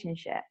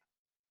relationship.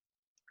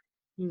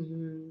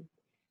 Mm-hmm.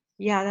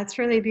 Yeah, that's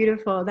really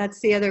beautiful.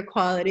 That's the other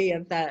quality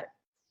of that,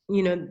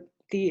 you know,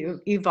 the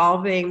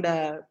evolving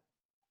that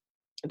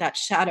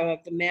shadow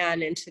of the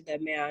man into the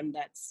man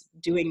that's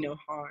doing no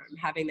harm,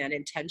 having that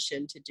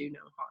intention to do no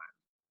harm.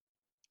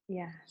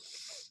 Yeah.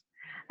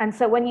 And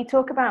so when you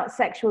talk about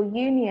sexual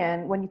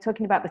union, when you're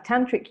talking about the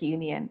tantric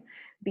union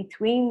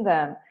between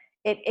them,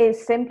 it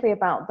is simply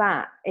about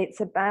that. It's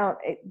about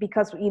it,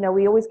 because, you know,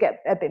 we always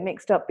get a bit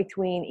mixed up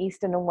between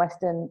Eastern and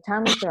Western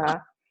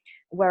Tantra,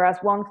 whereas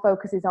one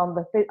focuses on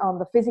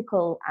the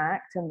physical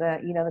act and the,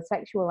 you know, the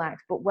sexual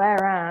act, but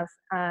whereas,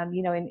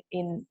 you know,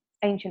 in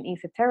ancient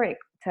esoteric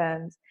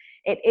terms,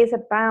 it is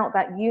about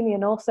that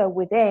union also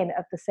within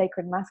of the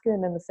sacred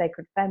masculine and the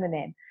sacred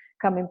feminine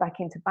coming back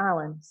into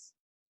balance.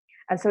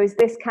 And so is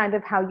this kind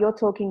of how you're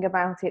talking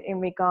about it in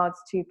regards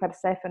to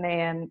Persephone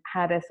and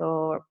Hades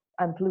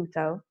and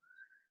Pluto?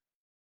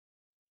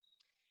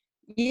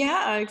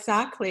 Yeah,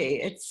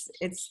 exactly.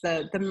 It's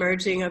the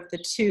merging of the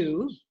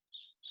two,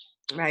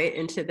 right,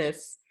 into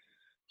this,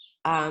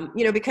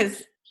 you know,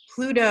 because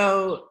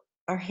Pluto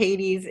or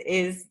Hades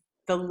is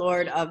the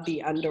lord of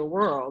the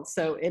underworld.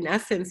 So in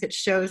essence, it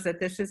shows that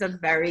this is a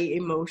very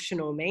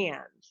emotional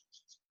man,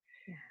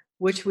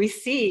 which we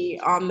see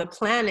on the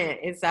planet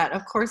is that,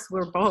 of course,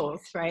 we're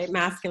both, right?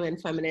 Masculine,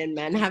 feminine,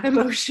 men have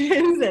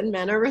emotions and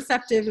men are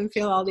receptive and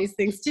feel all these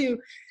things too.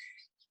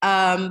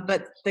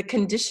 But the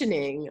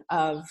conditioning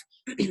of,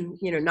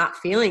 you know, not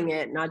feeling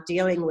it, not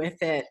dealing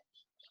with it,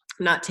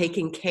 not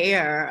taking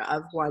care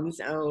of one's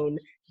own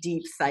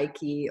deep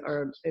psyche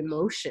or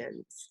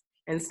emotions.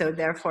 And so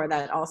therefore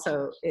that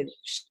also, it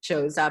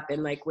shows up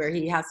in like where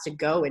he has to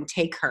go and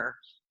take her,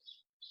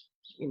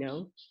 you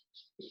know,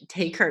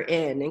 take her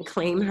in and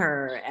claim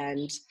her.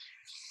 And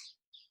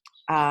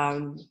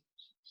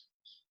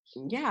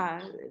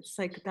yeah, it's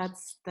like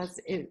that's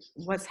it,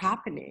 what's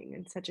happening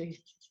in such a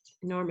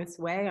enormous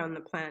way on the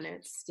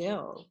planet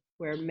still,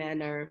 where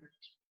men are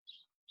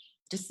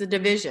just the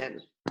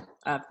division,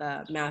 of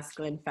the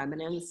masculine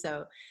feminine.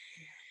 So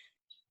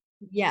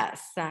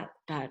yes, that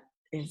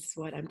is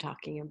what I'm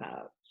talking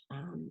about.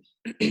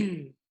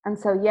 And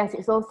so, yes,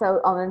 it's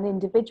also on an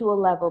individual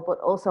level, but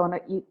also on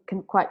you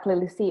can quite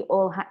clearly see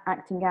all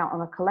acting out on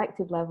a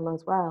collective level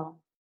as well.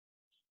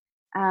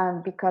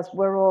 Because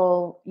we're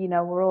all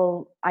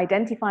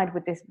identified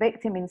with this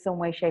victim in some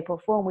way, shape, or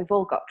form. We've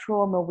all got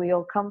trauma. We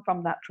all come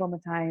from that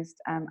traumatized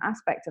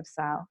aspect of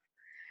self.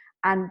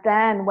 And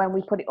then when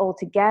we put it all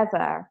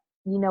together,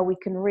 we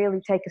can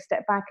really take a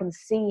step back and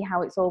see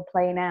how it's all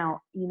playing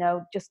out,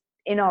 just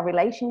in our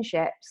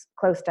relationships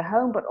close to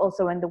home, but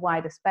also in the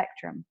wider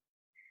spectrum.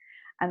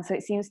 And so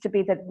it seems to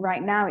be that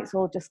right now it's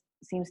all just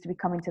seems to be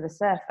coming to the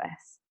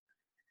surface,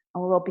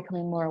 and we're all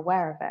becoming more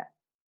aware of it.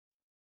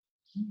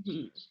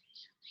 Mm-hmm.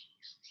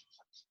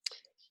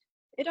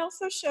 It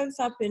also shows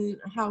up in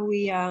how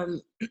we,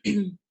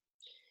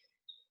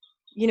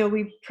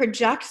 we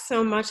project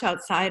so much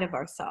outside of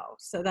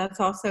ourselves. So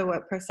that's also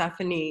what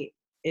Persephone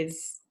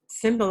is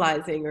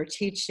symbolizing or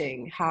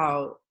teaching,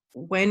 how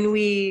when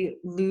we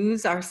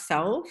lose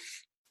ourself,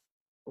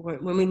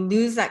 when we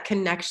lose that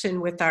connection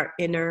with our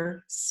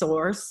inner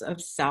source of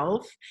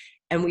self,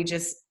 and we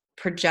just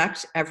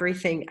project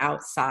everything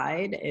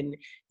outside and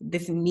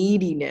this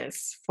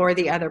neediness for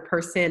the other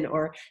person,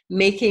 or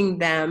making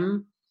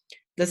them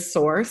the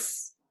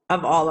source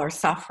of all our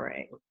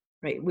suffering,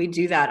 right? We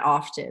do that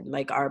often,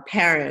 like our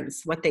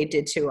parents, what they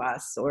did to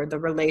us, or the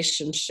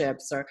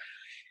relationships, or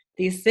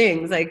these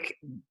things, like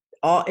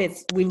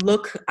we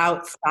look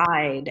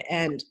outside.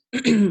 And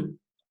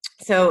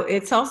so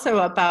it's also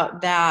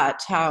about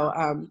that,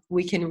 how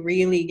we can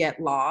really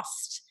get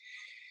lost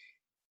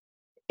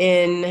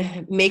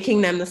in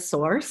making them the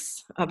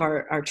source of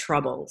our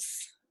troubles.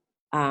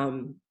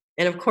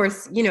 And of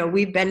course,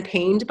 we've been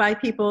pained by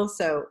people,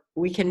 so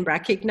we can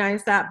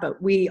recognize that,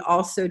 but we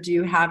also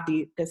do have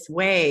this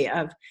way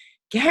of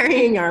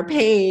carrying our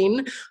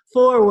pain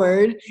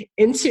forward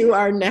into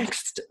our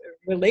next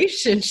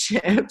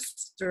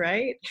relationships,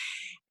 right?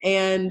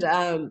 And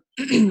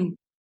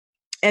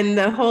and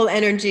the whole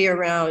energy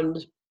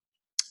around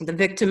the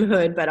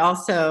victimhood, but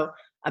also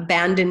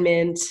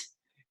abandonment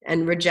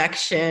and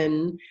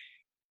rejection,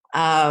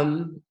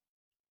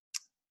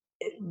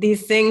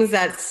 these things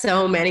that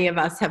so many of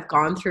us have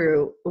gone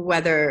through,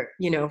 whether,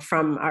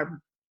 from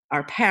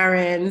our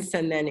parents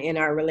and then in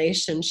our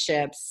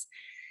relationships,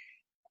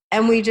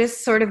 and we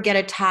just sort of get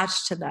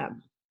attached to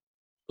them.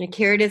 Like,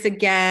 here it is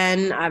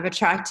again, I've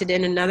attracted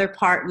in another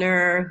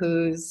partner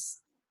who's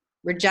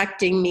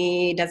rejecting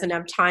me, doesn't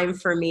have time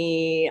for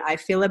me, I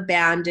feel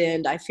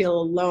abandoned, I feel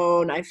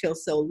alone, I feel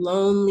so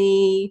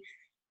lonely.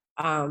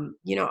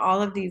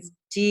 All of these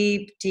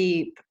deep,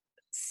 deep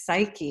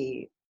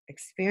psyche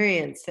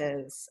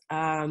experiences.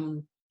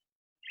 And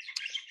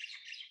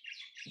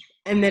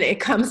then it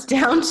comes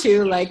down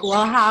to like,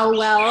 well, how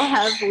well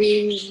have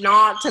we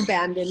not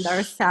abandoned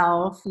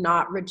ourselves,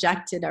 not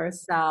rejected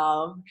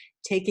ourselves,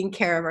 taking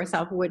care of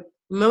ourselves? What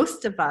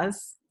most of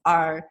us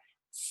are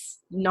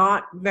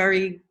not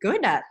very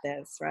good at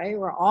this, right?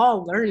 We're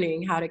all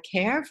learning how to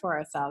care for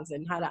ourselves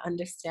and how to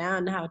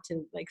understand how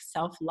to like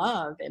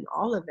self-love and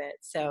all of it.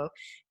 So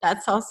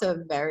that's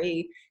also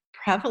very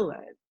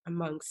prevalent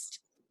amongst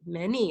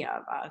many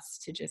of us,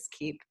 to just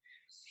keep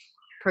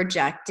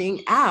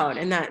projecting out.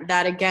 And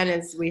that again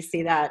is, we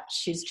see that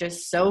she's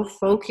just so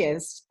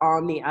focused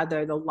on the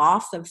other, the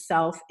loss of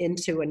self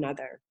into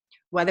another,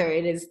 whether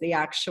it is the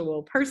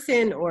actual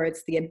person or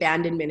it's the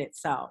abandonment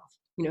itself.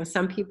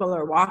 Some people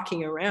are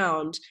walking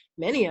around,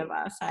 many of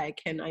us, I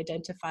can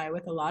identify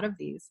with a lot of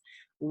these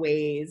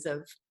ways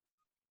of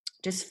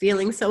just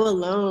feeling so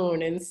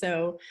alone and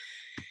so,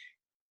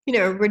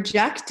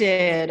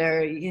 rejected,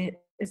 or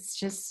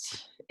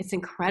it's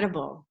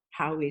incredible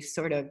how we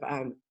sort of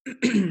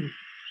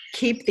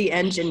keep the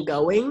engine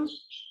going.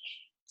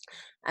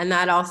 And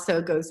that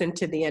also goes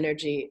into the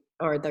energy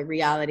or the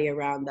reality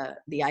around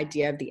the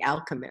idea of the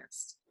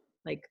alchemist.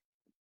 Like,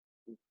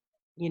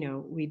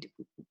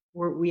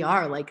 we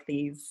are like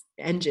these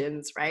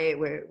engines, right?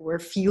 We're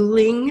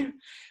fueling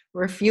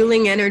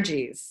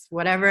energies,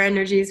 whatever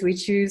energies we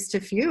choose to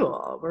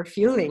fuel, we're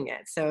fueling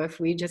it. So if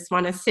we just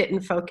want to sit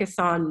and focus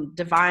on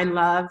divine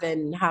love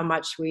and how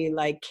much we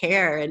like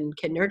care and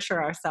can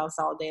nurture ourselves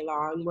all day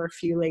long, we're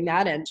fueling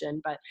that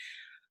engine. But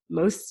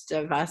most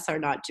of us are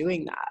not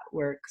doing that.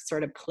 We're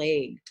sort of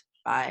plagued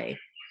by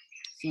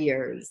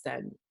fears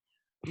and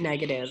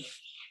negative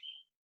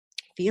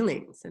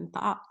feelings and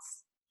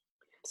thoughts.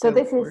 So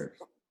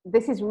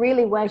this is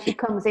really where she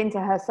comes into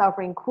her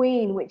sovereign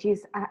queen, which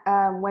is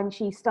when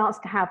she starts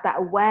to have that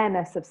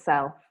awareness of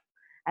self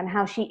and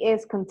how she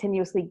is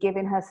continuously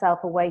giving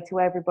herself away to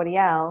everybody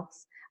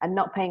else and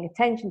not paying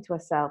attention to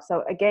herself.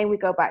 So again, we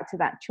go back to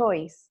that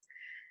choice.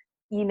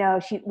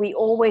 We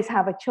always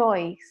have a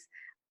choice.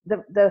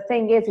 The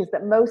thing is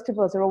that most of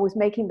us are always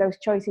making those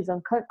choices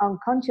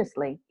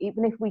unconsciously.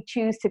 Even if we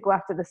choose to go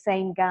after the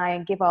same guy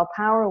and give our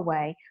power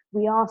away,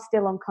 we are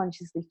still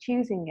unconsciously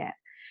choosing it.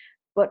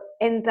 But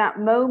in that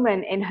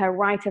moment, in her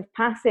rite of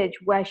passage,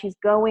 where she's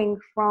going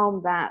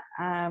from that,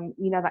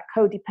 that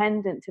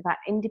codependent to that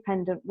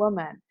independent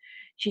woman,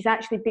 she's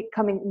actually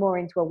becoming more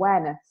into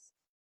awareness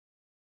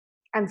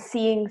and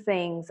seeing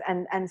things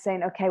and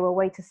saying, okay, well,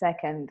 wait a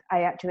second,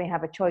 I actually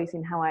have a choice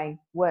in how I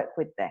work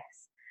with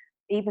this.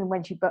 Even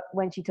when she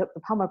took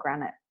the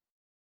pomegranate.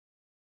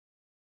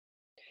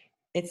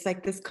 It's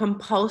like this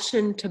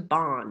compulsion to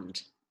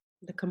bond,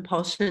 the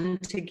compulsion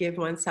to give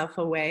oneself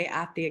away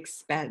at the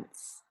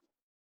expense.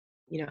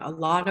 A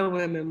lot of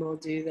women will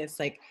do this,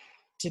 like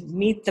to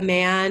meet the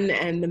man,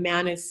 and the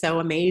man is so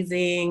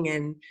amazing,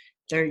 and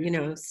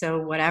they're, so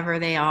whatever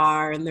they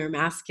are, and their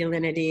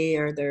masculinity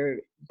or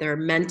their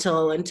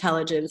mental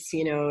intelligence,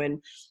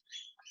 and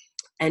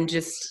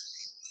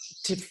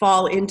just to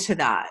fall into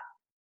that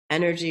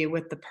energy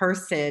with the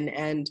person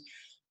and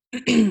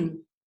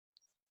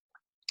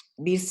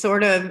be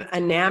sort of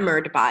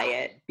enamored by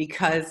it,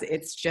 because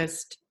it's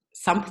just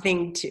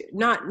something to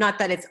not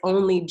that it's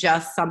only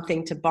just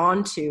something to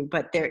bond to,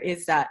 but there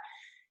is that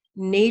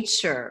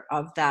nature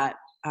of that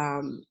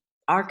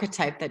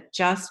archetype that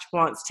just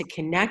wants to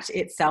connect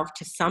itself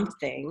to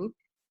something,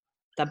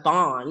 the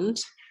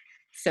bond,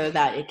 so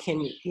that it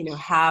can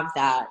have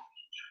that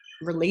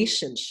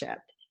relationship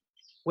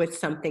with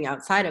something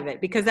outside of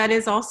it, because that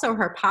is also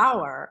her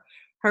power.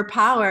 Her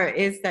power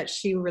is that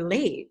she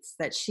relates,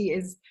 that she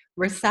is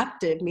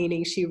receptive,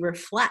 meaning she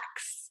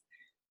reflects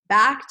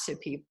back to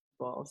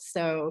people.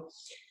 So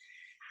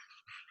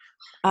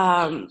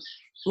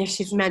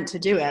she's meant to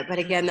do it. But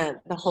again,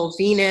 the whole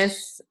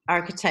Venus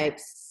archetype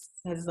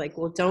says, like,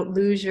 well, don't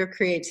lose your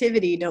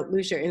creativity, don't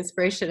lose your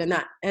inspiration. And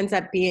that ends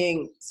up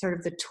being sort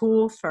of the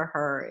tool for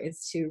her,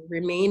 is to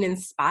remain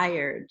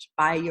inspired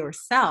by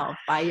yourself,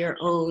 by your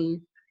own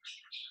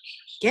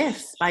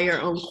gifts, by your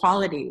own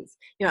qualities.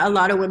 A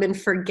lot of women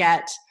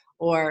forget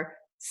or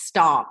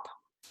stop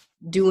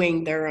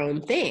doing their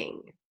own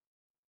thing,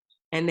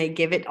 and they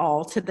give it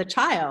all to the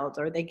child,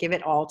 or they give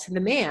it all to the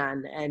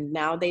man, and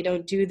now they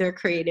don't do their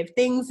creative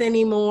things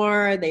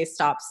anymore. They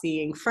stop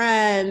seeing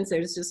friends.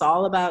 It's just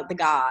all about the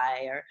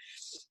guy or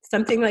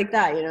something like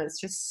that.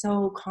 It's just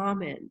so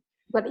common.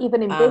 But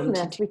even in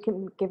business, we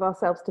can give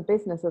ourselves to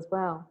business as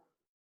well.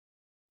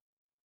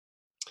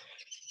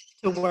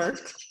 To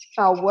work.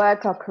 Our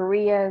work, our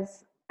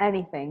careers,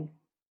 anything.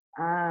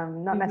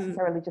 Not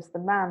necessarily just the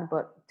man,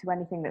 but to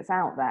anything that's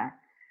out there.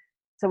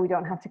 So we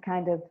don't have to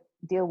kind of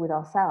deal with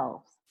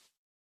ourselves.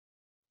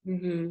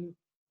 The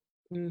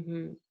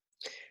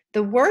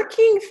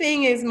working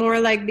thing is more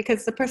like,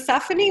 because the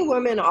Persephone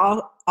woman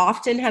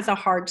often has a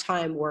hard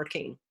time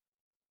working,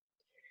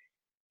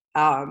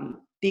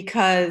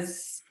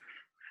 because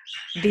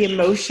the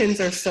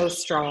emotions are so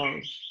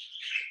strong.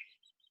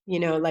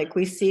 Like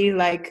we see,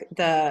 like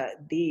the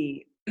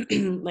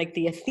like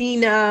the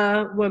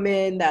Athena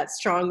woman, that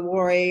strong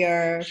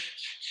warrior,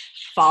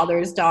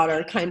 father's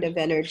daughter kind of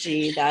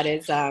energy, that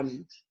is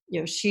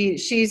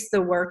she's the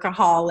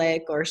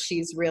workaholic, or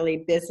she's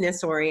really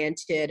business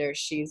oriented, or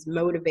she's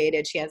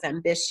motivated, she has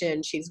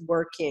ambition, she's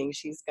working,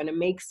 she's going to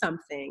make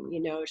something,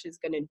 she's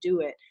going to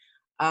do it.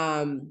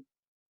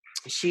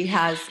 She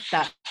has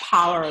that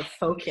power of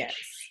focus.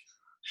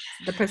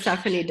 The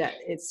Persephone,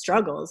 it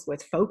struggles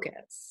with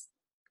focus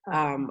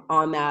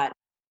on that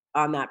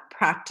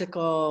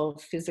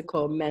practical,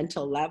 physical,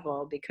 mental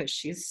level, because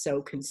she's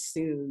so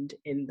consumed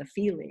in the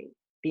feeling,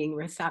 being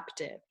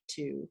receptive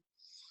to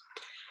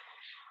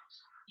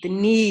the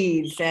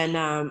needs. And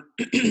a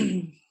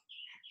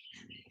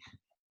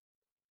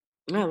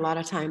lot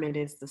of time it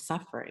is the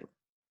suffering.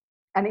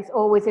 And it's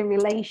always in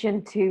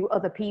relation to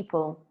other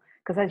people,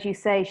 because as you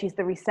say, she's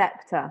the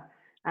receptor,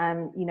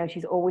 and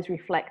she's always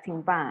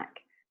reflecting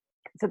back.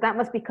 So that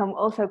must become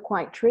also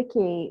quite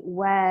tricky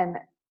when,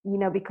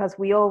 because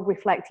we all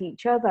reflect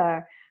each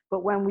other,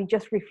 but when we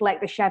just reflect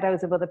the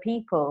shadows of other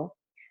people,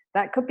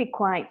 that could be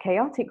quite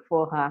chaotic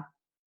for her.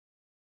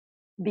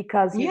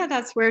 Because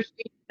that's where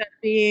she's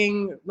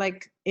being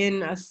like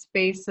in a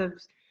space of,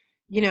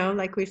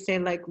 like we say,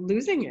 like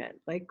losing it,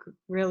 like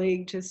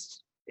really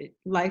just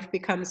life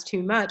becomes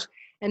too much.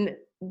 And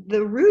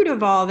the root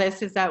of all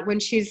this is that when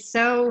she's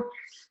so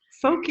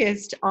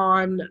focused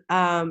on,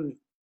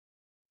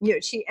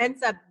 she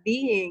ends up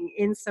being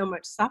in so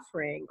much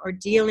suffering or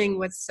dealing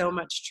with so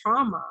much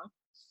trauma,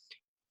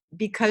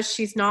 because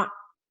she's not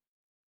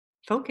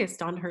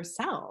focused on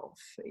herself.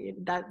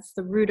 That's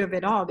the root of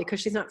it all, because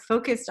she's not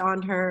focused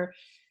on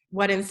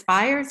what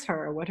inspires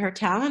her, what her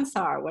talents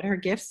are, what her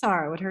gifts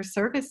are, what her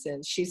service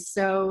is. She's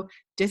so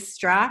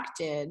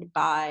distracted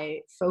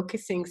by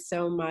focusing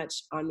so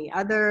much on the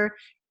other,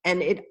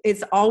 and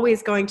it's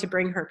always going to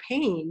bring her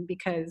pain,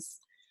 because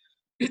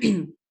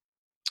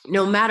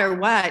no matter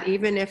what,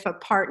 even if a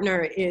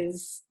partner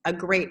is a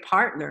great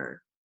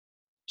partner,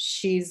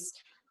 she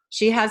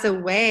has a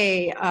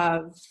way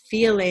of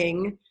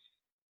feeling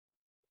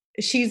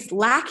she's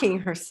lacking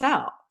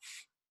herself.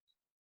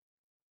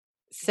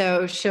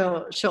 So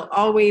she'll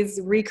always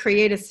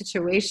recreate a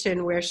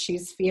situation where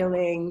she's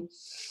feeling,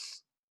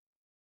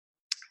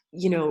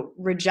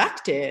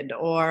 rejected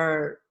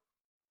or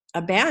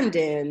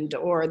abandoned,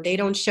 or they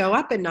don't show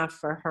up enough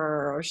for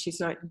her, or she's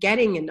not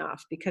getting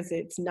enough, because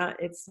it's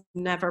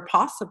never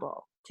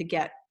possible to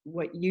get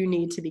what you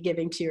need to be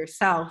giving to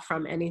yourself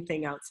from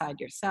anything outside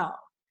yourself.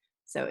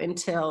 So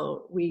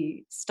until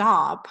we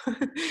stop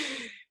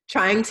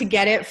trying to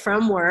get it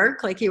from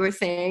work, like you were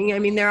saying, I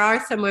mean, there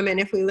are some women,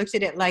 if we looked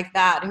at it like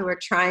that, who are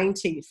trying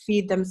to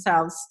feed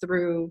themselves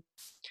through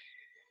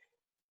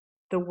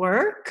the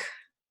work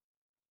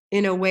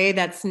in a way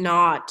that's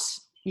not,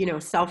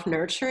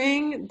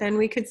 self-nurturing, then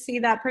we could see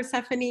that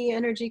Persephone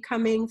energy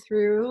coming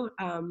through.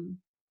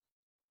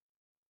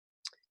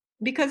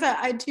 Because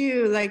I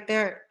do, like,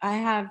 there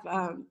are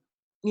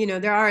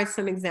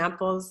some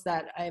examples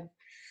that I've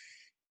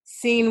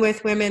seen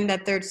with women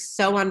that they're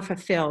so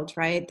unfulfilled,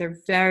 right? They're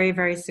very,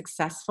 very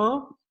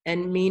successful,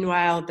 and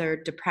meanwhile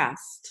they're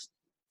depressed,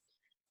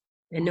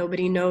 and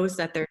nobody knows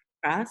that they're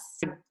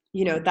depressed.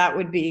 That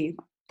would be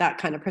that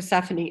kind of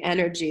Persephone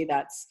energy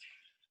that's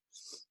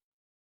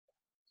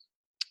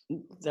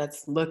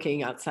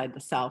looking outside the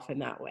self in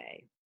that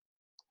way.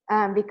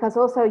 Because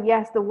also,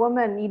 yes, the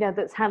woman,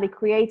 that's highly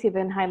creative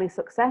and highly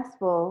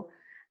successful,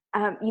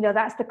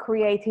 that's the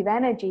creative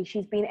energy.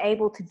 She's been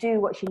able to do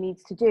what she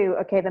needs to do.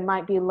 Okay, there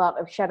might be a lot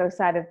of shadow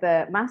side of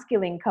the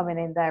masculine coming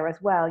in there as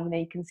well.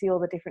 You can see all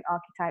the different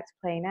archetypes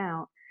playing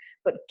out,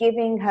 but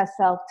giving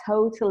herself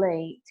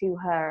totally to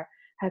her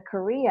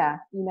career,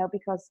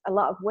 because a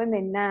lot of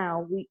women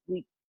now, we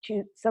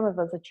choose, some of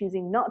us are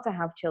choosing not to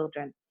have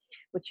children.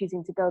 We're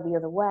choosing to go the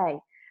other way.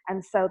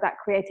 And so that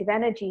creative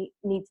energy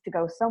needs to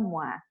go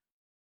somewhere.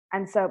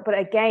 And so, but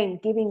again,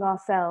 giving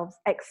ourselves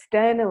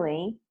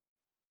externally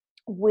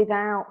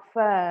without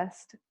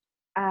first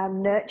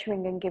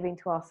nurturing and giving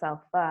to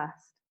ourselves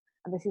first.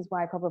 And this is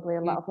why probably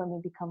a lot of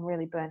women become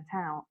really burnt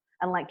out.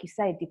 And like you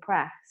say,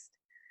 depressed,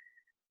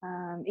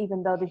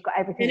 even though they've got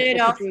everything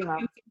that they could dream of.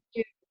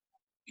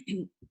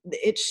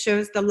 It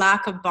shows the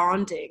lack of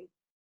bonding.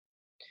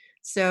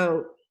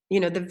 So,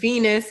 the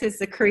Venus is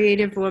the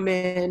creative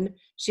woman.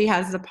 She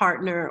has the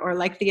partner, or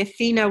like the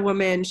Athena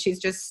woman, she's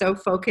just so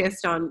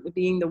focused on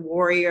being the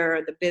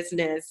warrior, the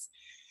business,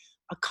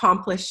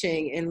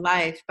 accomplishing in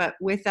life, but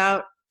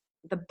without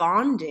the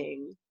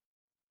bonding,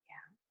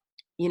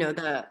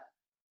 the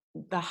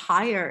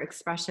higher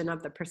expression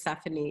of the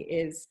Persephone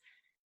is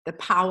the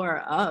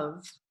power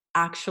of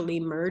actually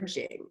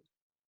merging.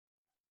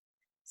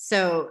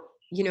 So,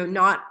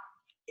 not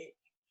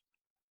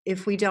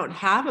if we don't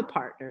have a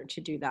partner to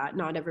do that,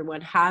 not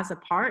everyone has a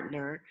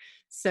partner.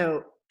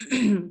 So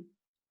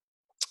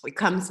it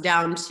comes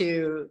down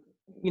to,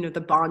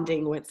 the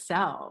bonding with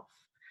self.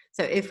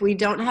 So if we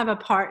don't have a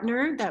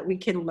partner that we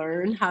can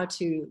learn how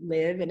to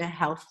live in a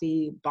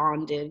healthy,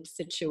 bonded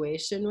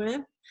situation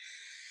with,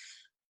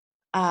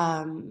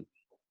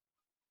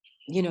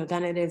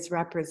 then it is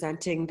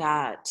representing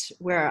that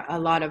where a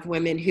lot of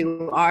women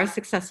who are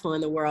successful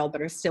in the world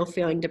but are still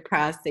feeling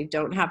depressed, they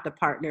don't have the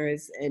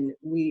partners, and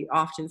we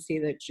often see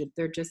that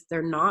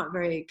they're not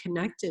very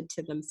connected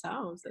to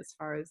themselves as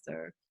far as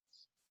their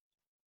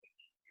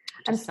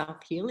just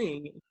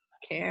self-healing,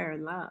 care,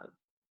 and love.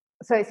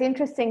 So it's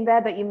interesting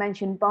there that you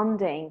mentioned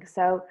bonding.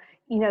 So,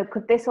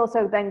 could this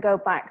also then go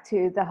back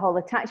to the whole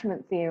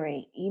attachment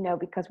theory,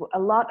 because a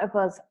lot of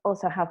us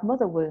also have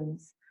mother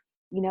wounds,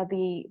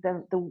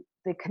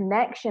 the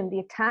connection, the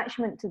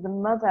attachment to the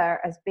mother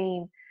as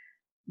being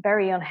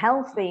very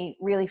unhealthy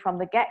really from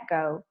the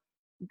get-go,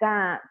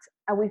 that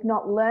we've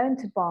not learned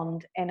to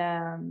bond in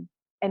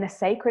a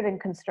sacred and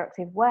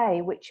constructive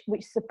way, which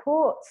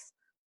supports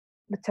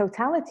the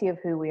totality of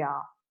who we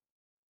are.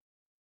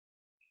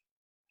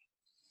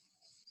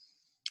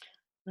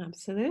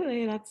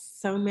 Absolutely. That's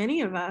so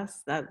many of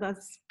us.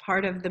 That's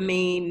part of the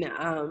main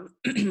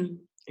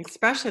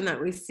expression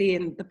that we see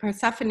in the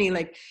Persephone.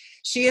 Like,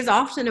 she is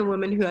often a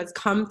woman who has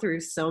come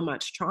through so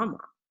much trauma.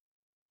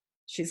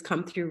 She's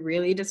come through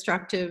really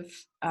destructive,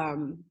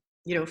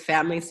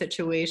 family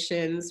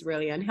situations,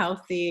 really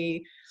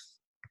unhealthy,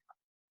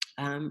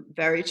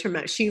 very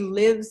traumatic. She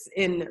lives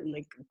in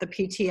like the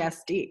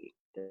PTSD.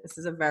 This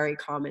is a very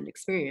common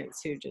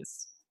experience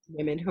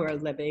women who are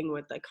living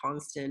with a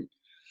constant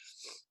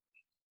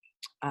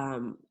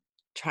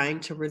trying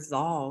to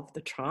resolve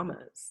the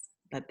traumas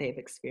that they've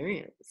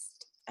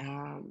experienced.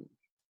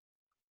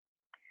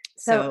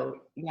 So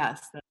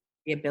yes,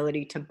 the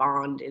ability to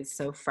bond is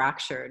so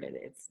fractured, and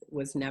it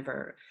was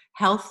never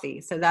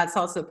healthy. So that's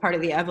also part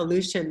of the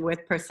evolution with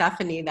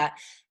Persephone, that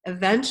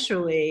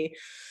eventually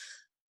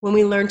when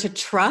we learn to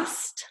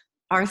trust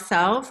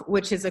ourselves,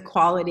 which is a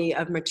quality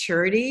of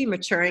maturity,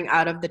 maturing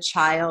out of the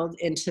child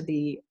into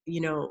the,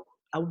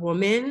 a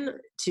woman,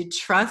 to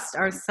trust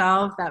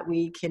ourselves that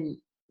we can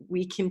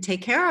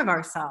take care of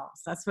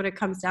ourselves. That's what it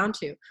comes down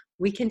to.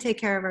 We can take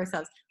care of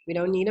ourselves. We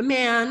don't need a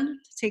man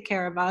to take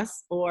care of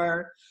us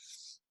or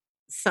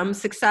some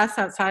success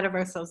outside of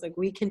ourselves. Like,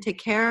 we can take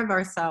care of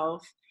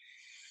ourselves.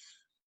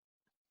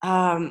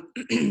 That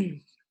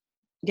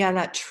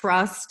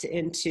trust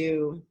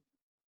into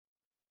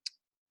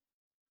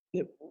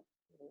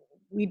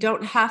we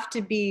don't have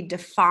to be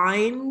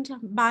defined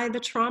by the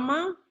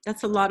trauma.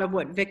 That's a lot of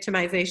what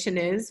victimization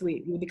is.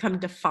 We become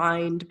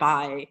defined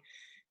by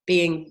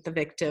being the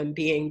victim,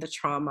 being the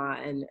trauma.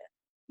 And,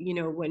 you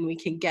know, when we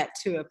can get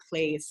to a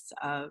place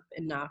of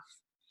enough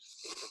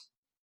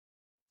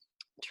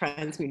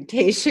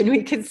transmutation,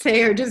 we could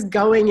say, or just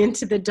going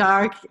into the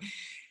dark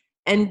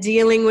and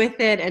dealing with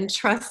it and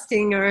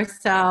trusting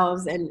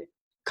ourselves and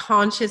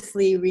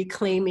consciously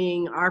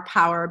reclaiming our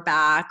power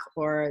back,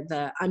 or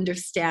the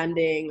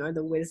understanding or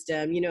the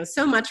wisdom. You know,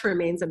 so much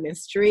remains a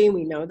mystery.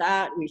 We know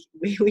that. We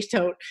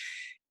don't,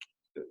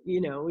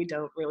 you know, we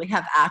don't really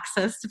have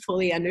access to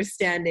fully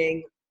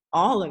understanding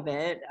all of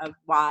it, of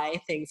why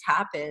things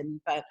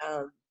happen. But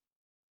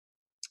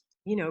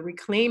you know,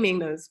 reclaiming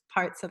those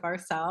parts of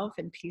ourself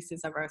and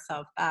pieces of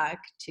ourself back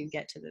to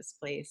get to this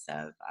place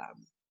of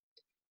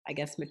I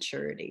guess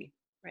maturity,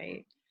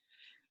 right?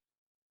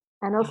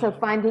 And also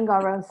finding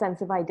our own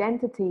sense of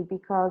identity,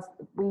 because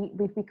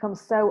we've become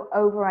so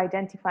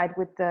over-identified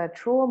with the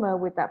trauma,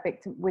 with that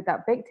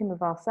victim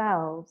of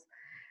ourselves,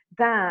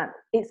 that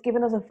it's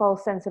given us a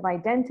false sense of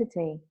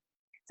identity.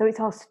 So it's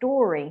our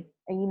story,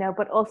 you know,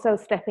 but also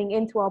stepping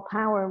into our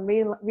power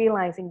and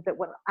realizing that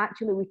when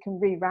actually we can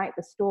rewrite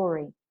the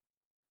story.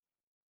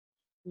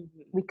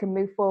 Mm-hmm. We can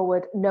move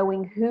forward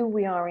knowing who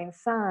we are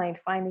inside,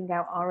 finding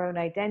out our own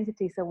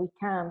identity, so we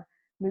can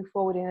move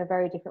forward in a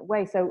very different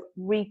way. So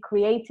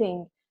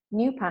recreating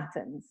new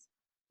patterns,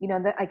 you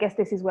know, I guess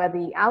this is where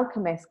the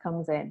alchemist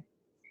comes in.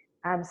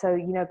 So,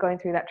 you know, going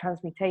through that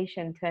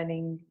transmutation,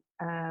 turning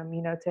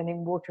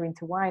water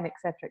into wine,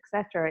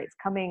 etc. It's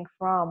coming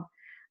from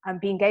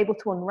being able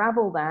to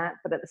unravel that,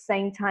 but at the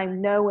same time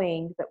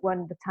knowing that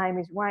when the time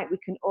is right, we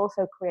can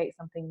also create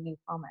something new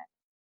from it.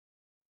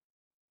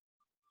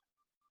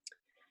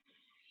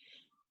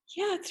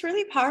 Yeah, it's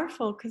really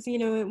powerful, because, you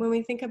know, when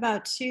we think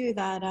about too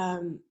that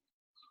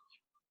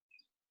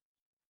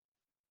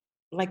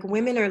like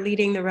women are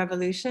leading the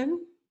revolution,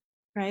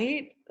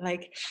 right?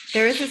 Like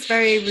there is this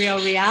very real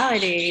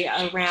reality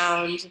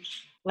around,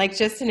 like,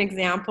 just an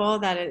example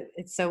that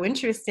it's so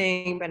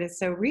interesting, but it's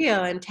so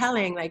real and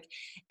telling, like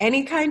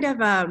any kind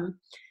of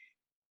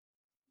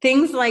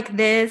things like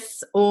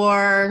this,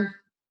 or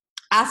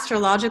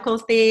astrological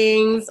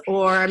things,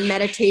 or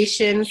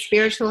meditation,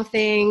 spiritual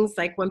things,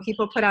 like when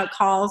people put out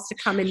calls to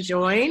come and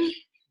join,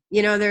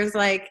 you know, there's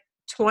like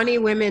 20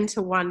 women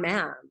to one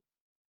man.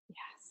 Yes.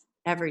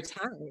 Every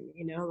time,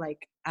 you know,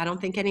 like I don't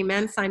think any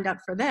men signed up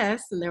for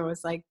this, and there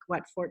was like,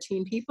 what,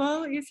 14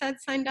 people you said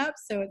signed up?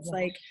 So it's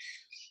like,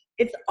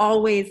 it's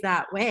always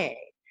that way.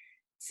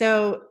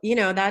 So, you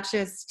know, that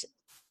just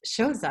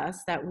shows us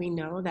that we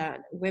know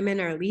that women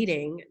are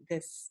leading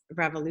this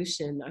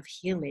revolution of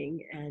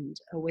healing and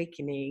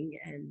awakening.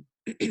 And,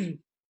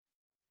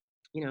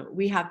 you know,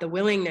 we have the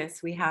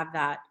willingness, we have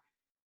that.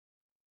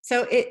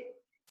 So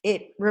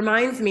it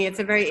reminds me, it's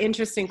a very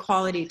interesting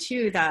quality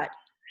too, that,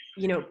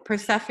 you know,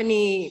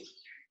 Persephone,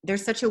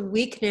 there's such a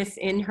weakness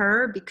in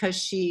her because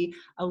she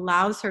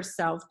allows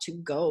herself to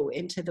go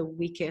into the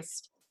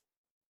weakest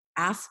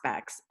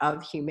aspects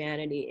of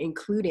humanity,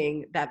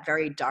 including that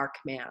very dark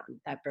man,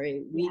 that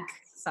very weak,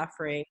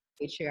 suffering,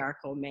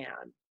 patriarchal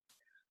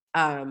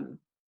man.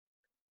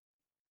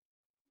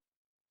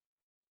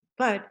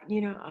 But, you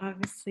know,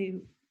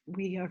 obviously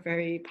we are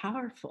very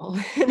powerful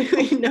and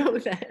we know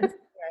this,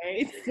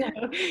 right? So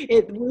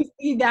we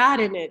see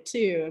that in it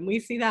too. And we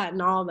see that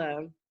in all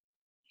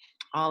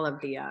of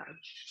the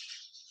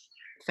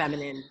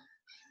feminine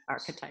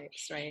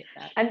archetypes, right?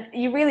 And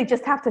you really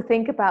just have to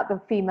think about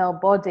the female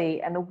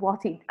body and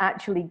what it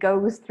actually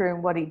goes through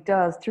and what it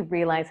does to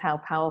realize how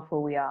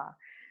powerful we are.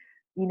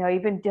 You know,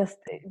 even just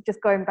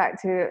going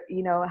back to,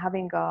 you know,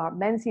 having our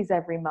menses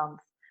every month,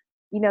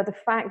 you know, the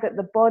fact that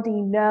the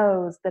body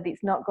knows that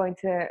it's not going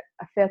to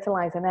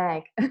fertilize an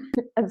egg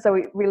and so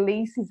it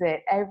releases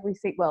it every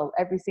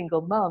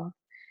single month.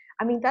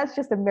 I mean, that's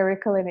just a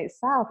miracle in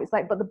itself. It's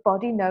like, but the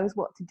body knows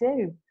what to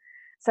do.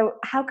 So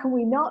how can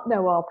we not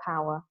know our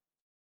power?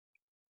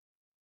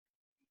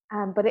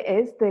 But it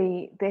is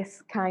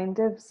this kind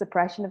of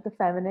suppression of the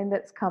feminine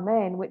that's come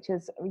in, which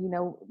is, you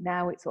know,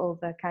 now it's all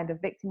the kind of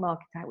victim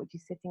archetype, which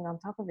is sitting on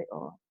top of it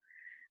all.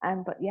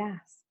 But yes,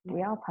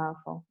 we are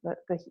powerful.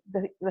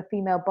 The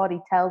female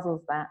body tells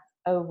us that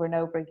over and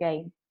over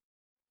again.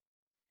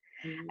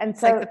 And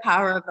it's so, like the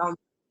power of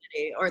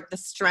vulnerability, or the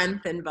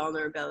strength in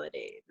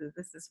vulnerability.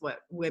 This is what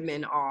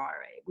women are,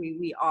 right?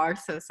 We are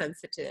so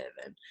sensitive,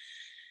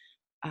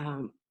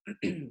 and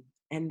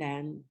and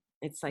then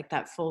it's like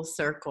that full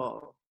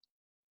circle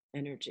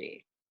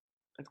energy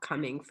of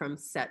coming from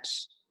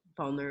such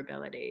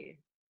vulnerability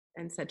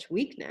and such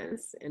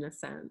weakness, in a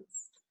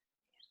sense,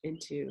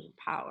 into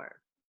power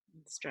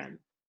and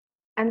strength.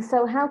 And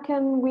so how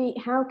can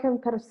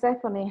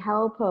Persephone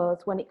help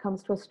us when it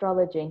comes to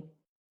astrology?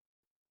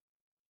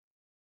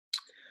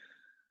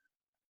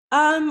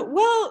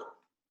 Well,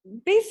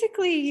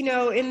 basically, you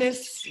know, in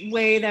this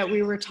way that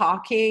we were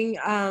talking,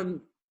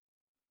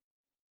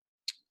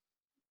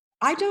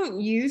 I don't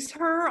use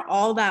her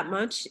all that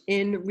much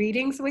in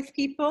readings with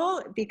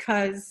people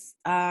because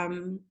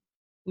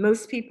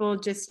most people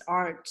just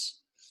aren't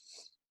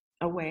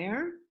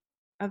aware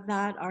of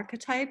that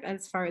archetype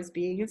as far as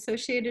being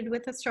associated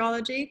with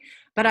astrology,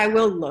 but I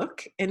will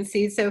look and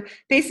see. So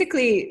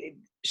basically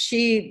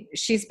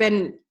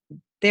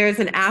there's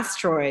an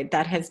asteroid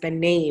that has been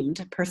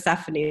named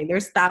Persephone.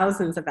 There's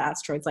thousands of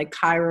asteroids like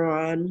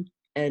Chiron,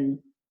 and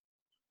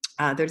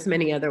there's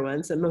many other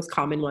ones. The most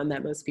common one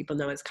that most people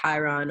know is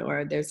Chiron,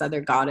 or there's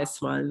other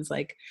goddess ones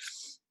like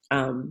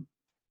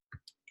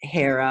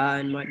Hera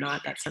and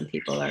whatnot that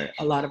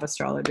a lot of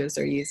astrologers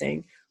are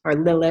using, or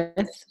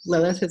Lilith.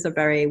 Lilith is a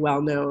very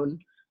well-known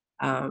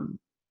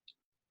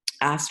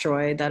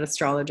asteroid that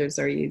astrologers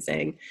are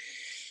using.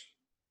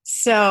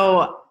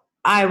 So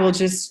I will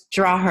just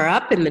draw her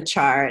up in the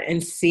chart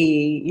and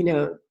see,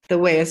 the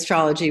way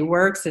astrology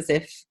works is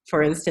if,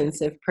 for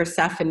instance, if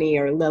Persephone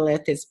or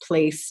Lilith is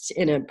placed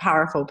in a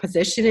powerful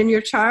position in your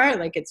chart,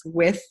 like it's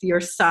with your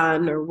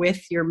sun or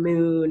with your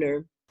moon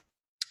or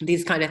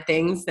these kind of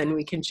things, then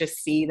we can just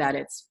see that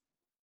it's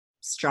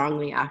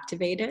strongly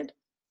activated,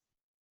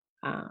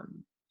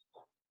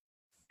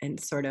 and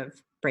sort of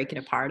break it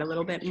apart a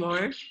little bit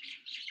more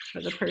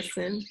for the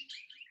person.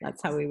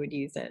 That's how we would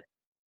use it.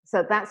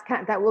 So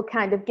that will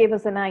kind of give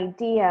us an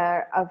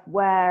idea of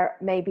where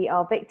maybe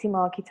our victim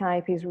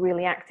archetype is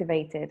really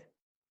activated.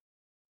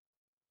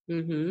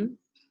 Mm-hmm.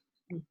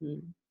 Mm-hmm.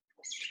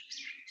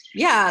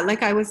 Yeah,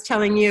 like I was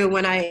telling you,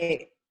 when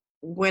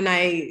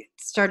I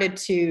started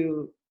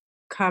to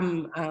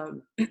come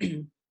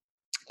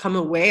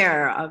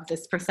aware of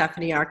this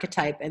Persephone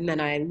archetype, and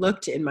then I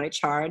looked in my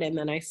chart, and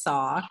then I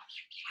saw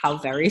how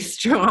very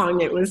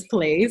strong it was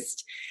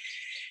placed.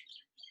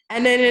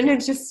 And then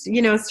it just,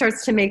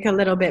 starts to make a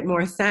little bit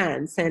more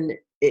sense. And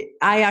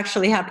I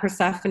actually have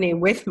Persephone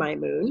with my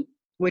moon,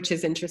 which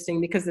is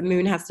interesting because the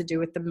moon has to do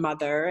with the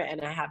mother.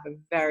 And I have a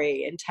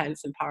very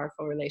intense and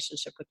powerful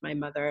relationship with my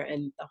mother,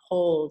 and the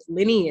whole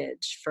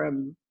lineage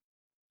from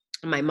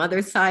my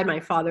mother's side,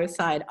 my father's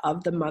side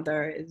of the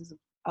mother is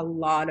a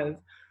lot of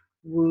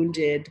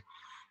wounded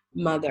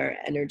mother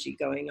energy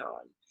going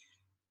on.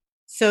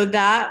 So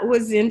that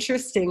was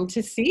interesting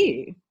to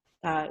see.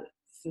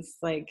 It's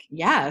like,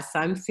 yes,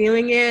 I'm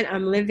feeling it,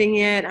 I'm living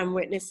it, I'm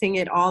witnessing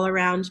it all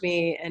around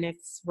me, and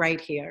it's right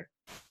here.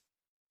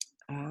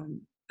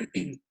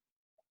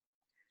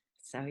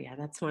 So yeah,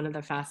 that's one of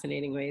the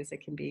fascinating ways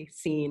it can be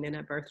seen in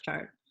a birth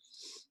chart.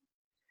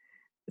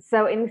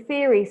 So in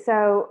theory,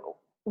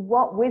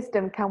 what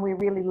wisdom can we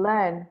really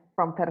learn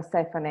from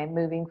Persephone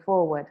moving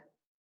forward?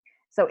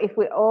 So if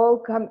we all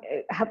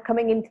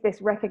coming into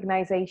this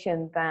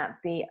recognition that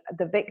the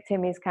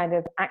victim is kind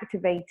of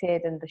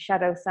activated, and the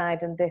shadow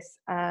side, and this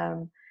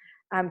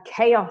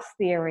chaos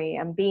theory,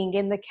 and being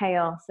in the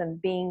chaos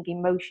and being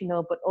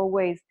emotional, but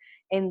always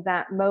in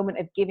that moment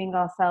of giving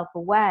ourselves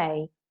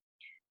away.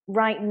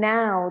 Right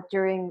now,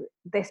 during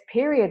this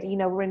period,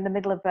 we're in the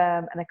middle of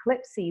an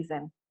eclipse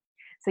season.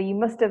 So you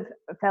must have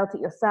felt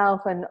it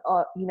yourself, and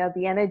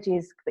the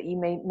energies that you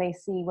may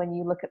see when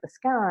you look at the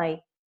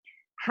sky.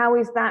 How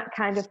is that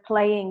kind of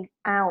playing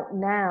out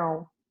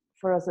now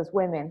for us as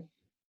women?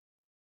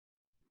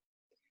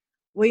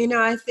 Well,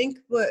 I think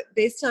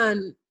based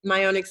on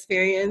my own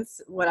experience,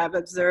 what I've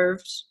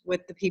observed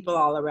with the people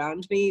all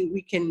around me,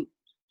 we can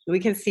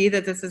see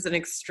that this is an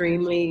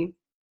extremely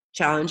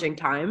challenging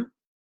time.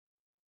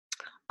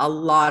 A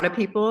lot of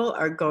people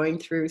are going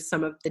through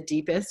some of the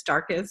deepest,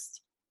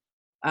 darkest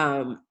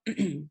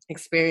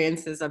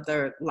experiences of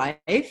their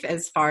life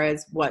as far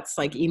as what's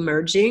like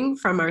emerging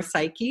from our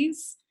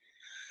psyches.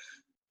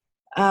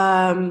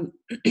 So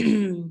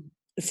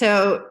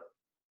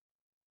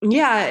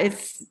yeah,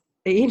 it's,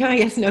 I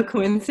guess no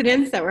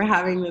coincidence that we're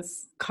having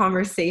this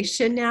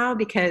conversation now,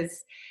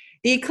 because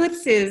the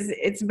eclipse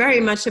it's very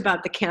much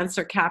about the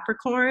Cancer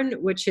Capricorn,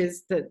 which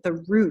is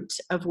the root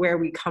of where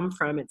we come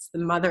from. It's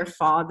the mother,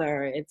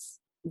 father, it's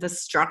the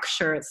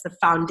structure, it's the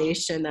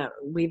foundation that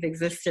we've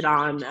existed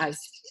on as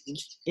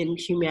in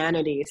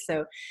humanity.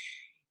 So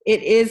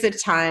it is a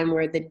time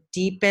where the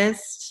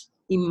deepest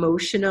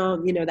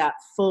emotional, that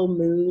full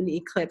moon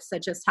eclipse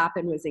that just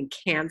happened was in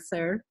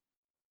Cancer.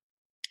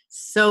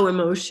 So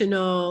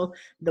emotional,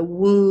 the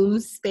womb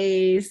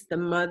space, the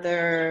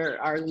mother,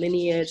 our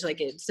lineage, like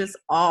it's just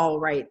all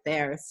right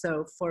there.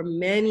 So for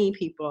many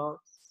people,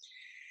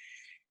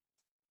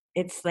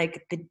 it's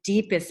like the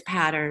deepest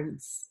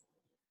patterns,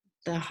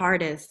 the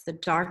hardest, the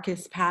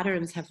darkest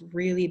patterns have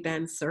really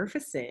been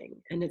surfacing,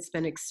 and it's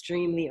been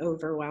extremely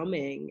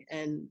overwhelming.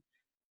 And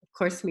of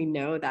course, we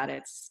know that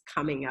it's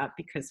coming up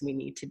because we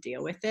need to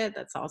deal with it.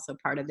 That's also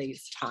part of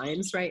these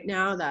times right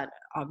now that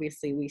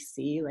obviously we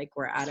see like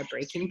we're at a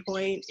breaking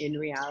point in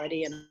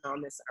reality and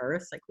on this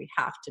earth. Like we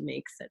have to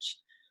make such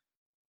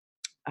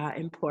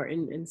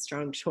important and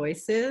strong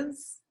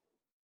choices.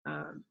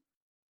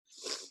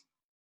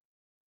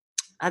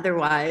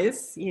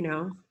 Otherwise,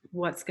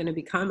 what's going to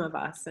become of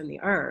us and the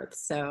earth?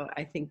 So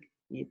I think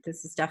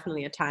this is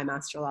definitely a time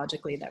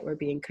astrologically that we're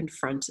being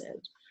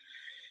confronted.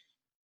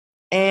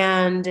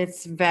 And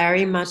it's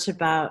very much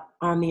about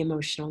on the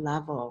emotional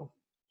level.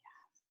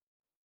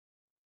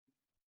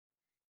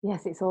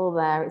 Yes, it's all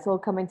there. It's all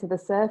coming to the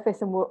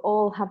surface and we're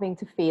all having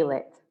to feel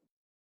it.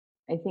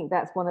 I think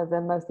that's one of the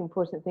most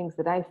important things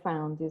that I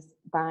found is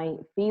by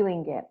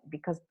feeling it,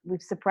 because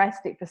we've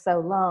suppressed it for so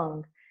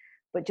long,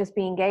 but just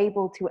being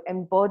able to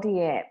embody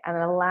it and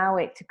allow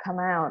it to come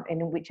out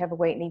in whichever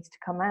way it needs to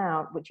come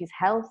out, which is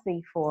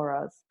healthy for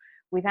us,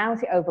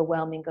 without it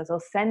overwhelming us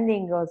or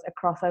sending us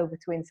across over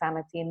to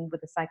insanity and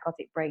with a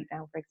psychotic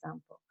breakdown, for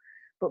example.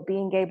 But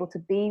being able to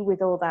be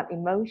with all that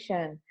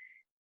emotion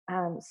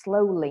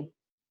slowly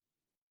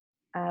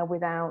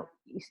without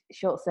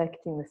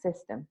short-circuiting the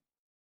system.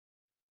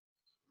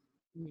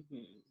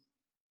 Mm-hmm.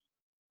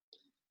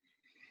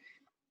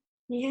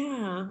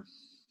 Yeah.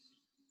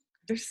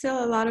 There's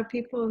still a lot of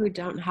people who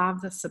don't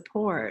have the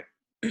support,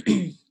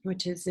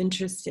 which is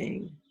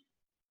interesting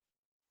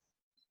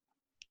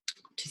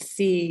to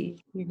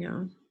see, you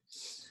know.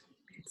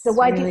 It's So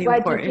really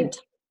important.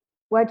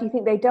 why do you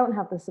think they don't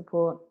have the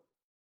support?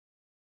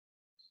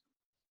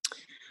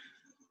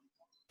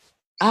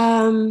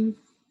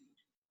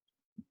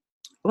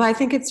 Well, I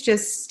think it's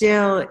just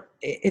still,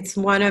 it's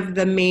one of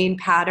the main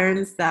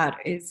patterns that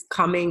is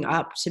coming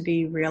up to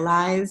be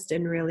realized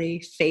and really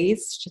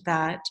faced,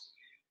 that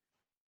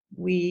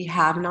we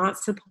have not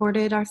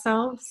supported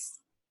ourselves.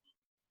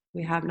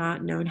 We have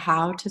not known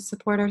how to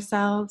support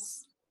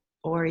ourselves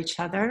or each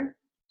other.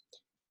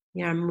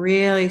 You know, I'm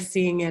really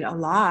seeing it a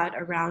lot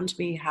around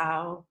me,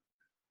 how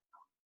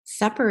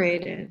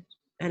separated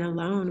and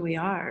alone we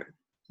are.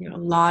 You know, a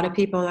lot of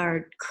people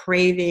are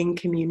craving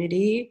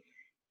community,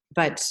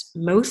 but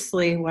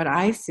mostly what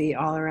I see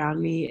all around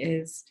me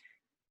is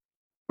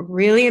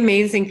really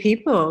amazing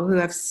people who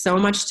have so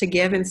much to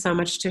give and so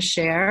much to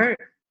share,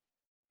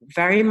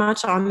 very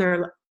much on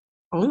their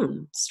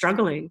own,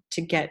 struggling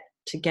to get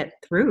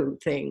through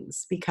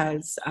things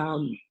because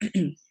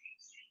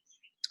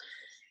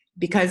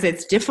because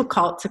it's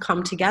difficult to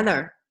come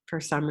together for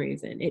some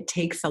reason. It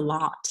takes a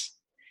lot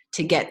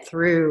to get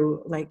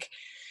through, like,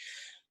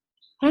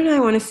 I don't know, I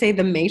want to say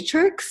the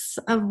matrix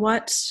of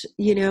what,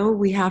 you know,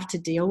 we have to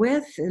deal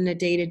with in the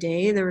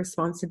day-to-day, the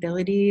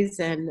responsibilities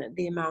and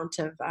the amount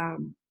of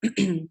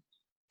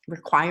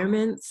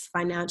requirements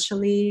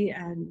financially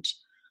and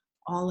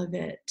all of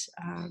it.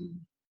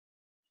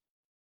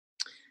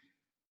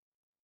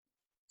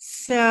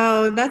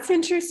 So that's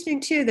interesting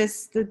too,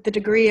 the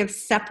degree of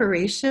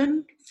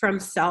separation from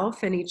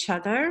self and each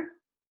other,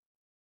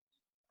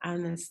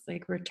 and this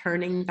like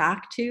returning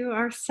back to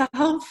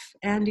ourself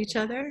and each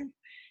other.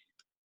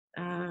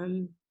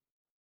 And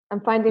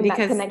finding that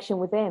connection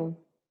within.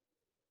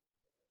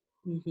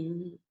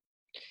 Mm-hmm.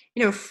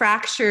 You know,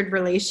 fractured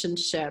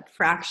relationship,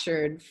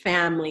 fractured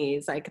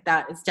families, like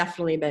that has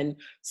definitely been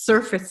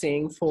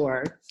surfacing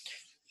for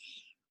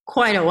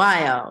quite a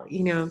while,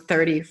 you know,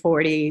 30,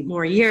 40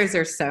 more years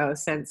or so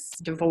since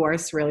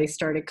divorce really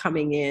started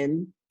coming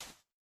in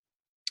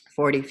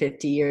 40,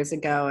 50 years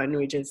ago. And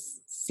we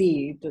just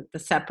see the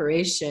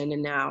separation.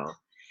 And now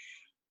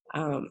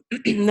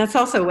that's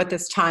also what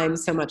this time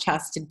so much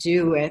has to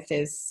do with,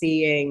 is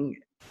seeing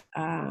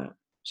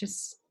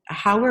just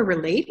how we're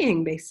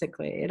relating,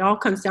 basically. It all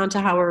comes down to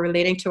how we're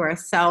relating to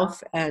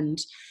ourselves and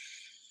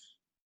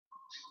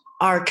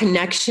our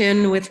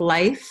connection with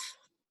life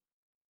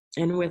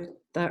and with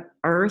the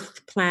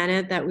earth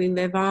planet that we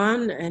live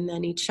on, and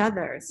then each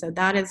other. So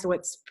that is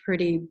what's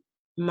pretty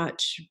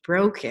much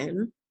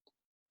broken,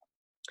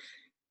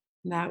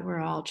 that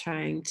we're all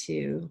trying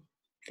to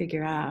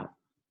figure out.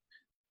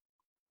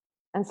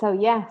 And so,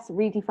 yes,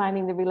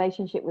 redefining the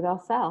relationship with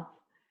ourselves,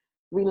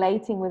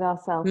 relating with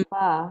ourselves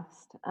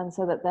first, and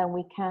so that then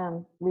we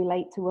can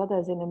relate to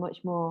others in a much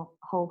more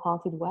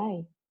wholehearted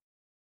way.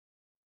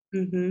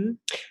 Mm-hmm.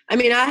 I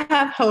mean, I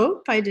have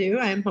hope. I do.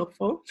 I am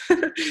hopeful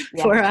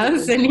for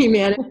us and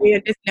humanity,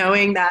 and just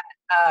knowing that,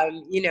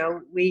 you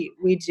know,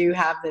 we do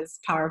have this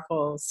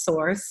powerful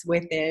source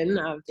within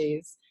of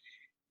these,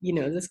 you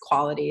know, this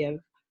quality of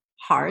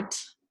heart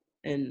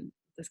and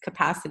this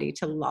capacity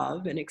to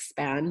love and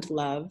expand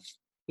love,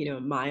 you know,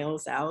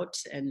 miles out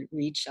and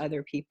reach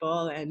other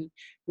people and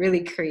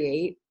really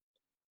create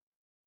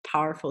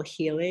powerful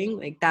healing.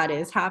 Like that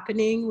is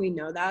happening. We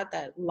know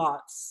that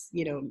lots,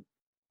 you know,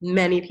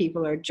 many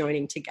people are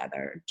joining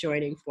together,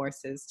 joining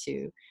forces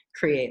to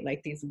create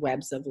like these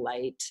webs of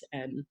light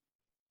and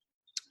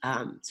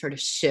sort of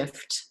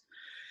shift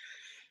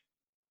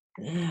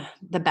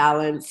the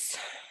balance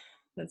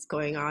that's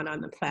going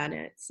on the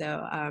planet.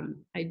 So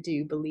I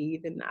do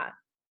believe in that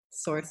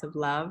source of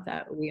love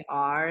that we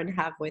are and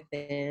have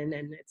within,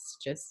 and it's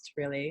just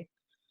really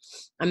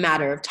a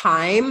matter of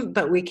time.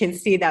 But we can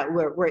see that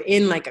we're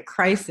in like a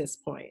crisis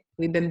point.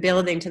 We've been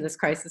building to this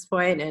crisis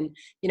point, and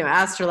you know,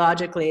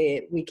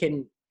 astrologically,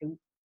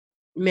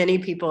 many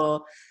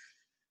people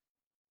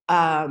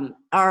are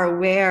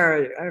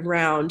aware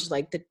around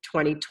like the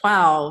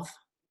 2012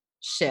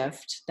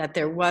 shift, that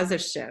there was a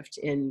shift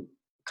in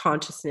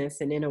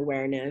consciousness and in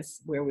awareness,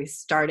 where we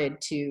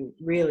started to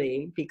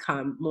really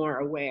become more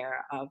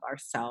aware of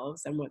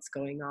ourselves and what's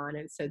going on.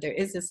 And so there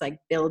is this like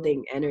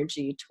building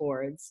energy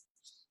towards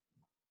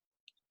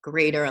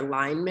greater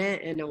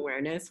alignment and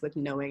awareness with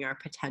knowing our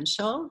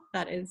potential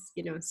that is,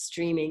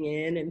 streaming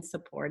in and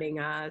supporting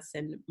us,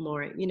 and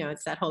more,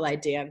 it's that whole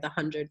idea of the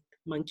 100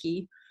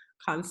 monkey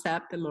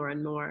concept. The more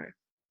and more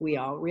we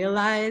all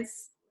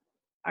realize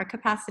our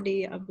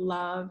capacity of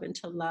love and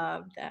to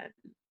love, that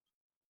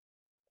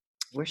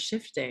we're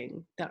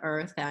shifting the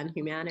earth and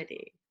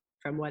humanity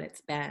from what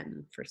it's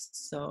been for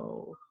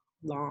so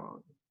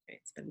long.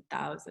 It's been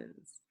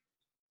thousands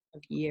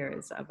of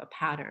years of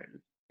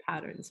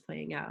patterns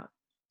playing out.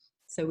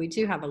 So we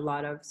do have a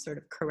lot of sort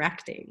of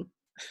correcting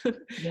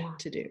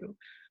to do.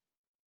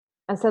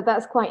 And so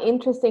that's quite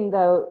interesting,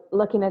 though,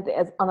 looking at it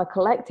as on a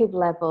collective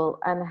level,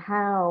 and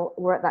how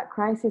we're at that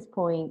crisis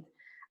point,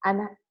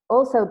 and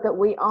also that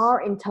we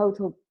are in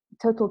total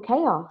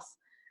chaos.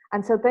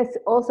 And so this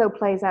also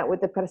plays out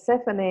with the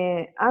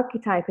Persephone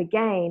archetype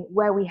again,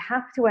 where we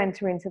have to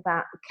enter into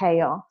that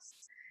chaos,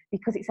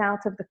 because it's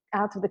out of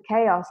the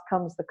chaos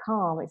comes the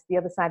calm. It's the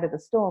other side of the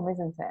storm,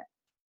 isn't it?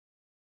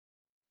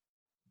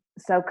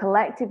 So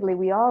collectively,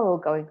 we are all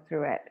going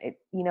through it.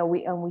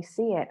 We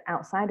see it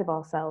outside of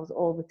ourselves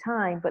all the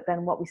time. But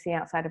then what we see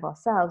outside of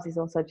ourselves is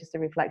also just a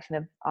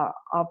reflection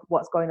of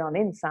what's going on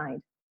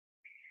inside.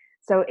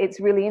 So it's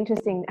really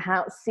interesting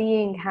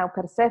seeing how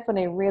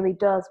Persephone really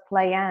does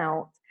play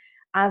out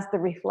as the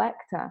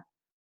reflector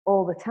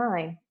all the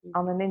time,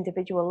 on an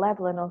individual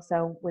level and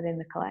also within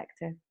the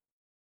collective.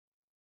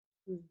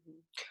 Mm-hmm.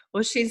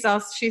 Well, she's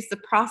the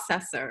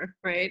processor,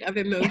 right, of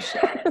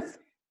emotion.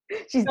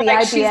 She's the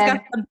IBM. She's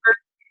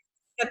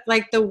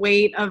got the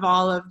weight of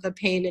all of the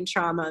pain and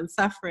trauma and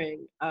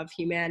suffering of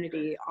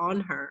humanity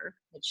on her,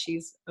 that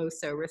she's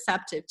also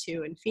receptive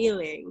to and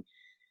feeling.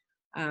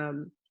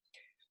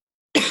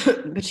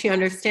 But she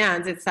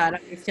understands, it's that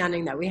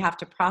understanding that we have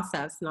to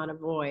process, not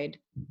avoid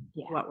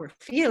what we're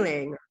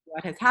feeling, or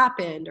what has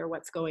happened, or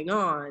what's going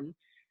on.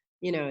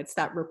 It's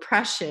that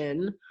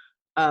repression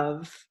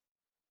of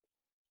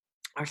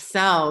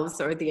ourselves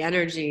or the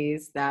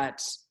energies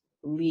that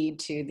lead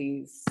to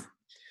these,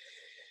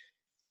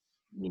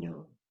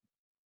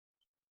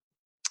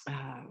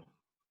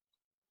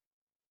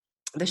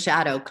 the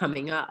shadow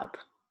coming up,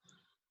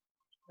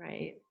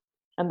 right?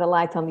 And the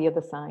light on the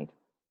other side.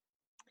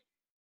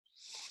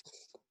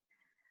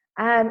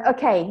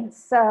 Okay,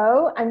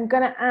 so I'm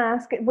going to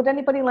ask, would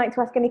anybody like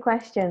to ask any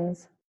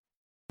questions?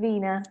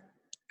 Veena.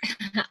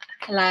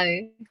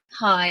 Hello.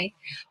 Hi.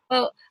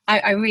 Well,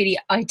 I really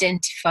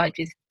identified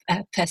with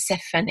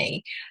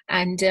Persephone,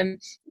 and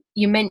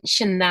you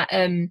mentioned that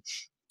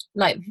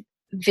like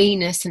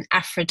Venus and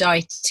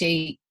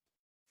Aphrodite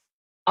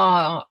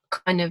are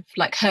kind of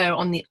like her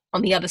on the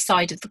other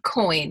side of the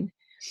coin.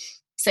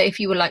 So if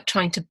you were like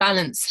trying to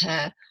balance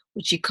her,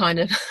 would you kind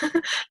of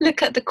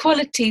look at the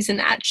qualities and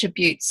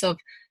attributes of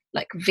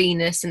like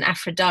Venus and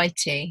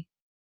Aphrodite,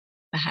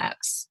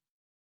 perhaps?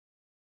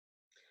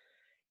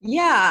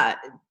 Yeah,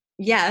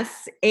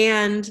 yes.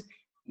 And,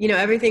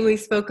 everything we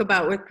spoke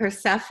about with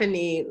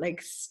Persephone,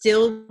 like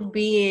still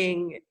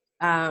being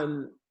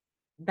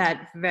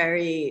that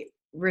very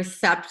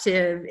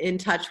receptive, in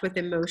touch with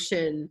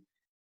emotion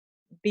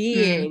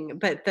being.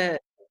 But the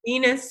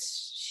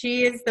Venus,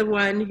 she is the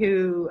one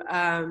who,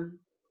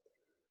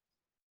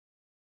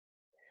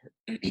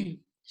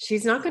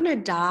 she's not going to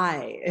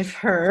die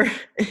if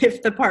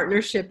the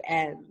partnership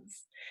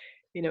ends.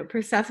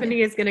 Persephone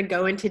is going to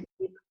go into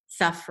deep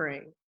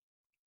suffering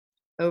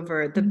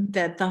over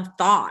the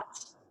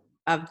thought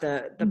of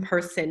the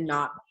person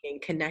not being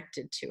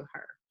connected to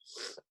her.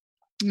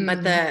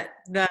 But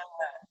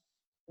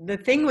the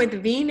thing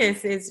with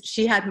Venus is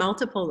she had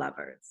multiple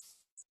lovers,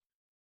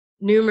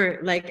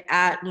 like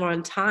at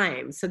one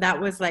time. So that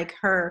was like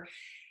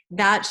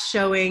that's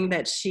showing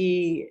that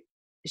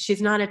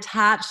she's not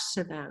attached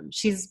to them.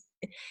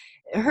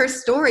 Her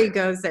story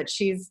goes that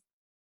she's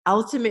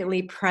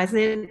ultimately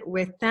present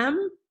with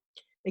them.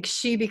 Like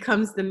she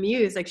becomes the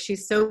muse. Like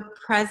she's so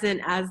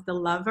present as the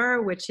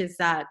lover, which is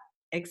that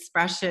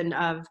expression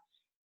of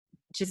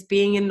just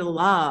being in the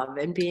love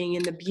and being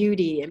in the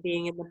beauty and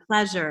being in the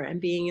pleasure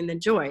and being in the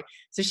joy.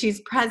 So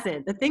she's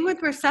present. The thing with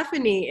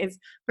Persephone is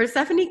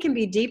Persephone can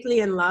be deeply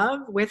in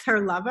love with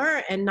her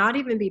lover and not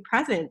even be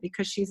present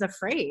because she's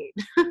afraid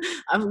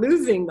of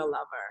losing the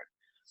lover.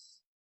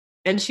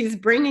 And she's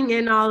bringing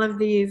in all of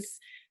these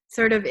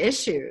sort of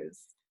issues.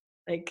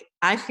 Like,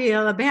 I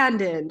feel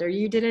abandoned, or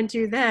you didn't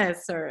do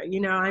this, or,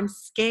 I'm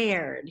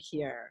scared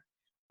here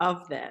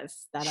of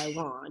this that I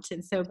want.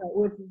 And so, but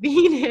with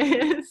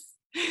Venus,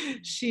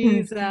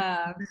 she's,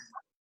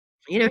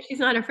 she's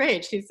not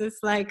afraid. She's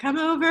just like, come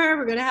over,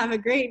 we're going to have a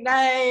great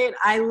night.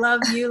 I love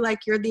you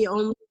like you're the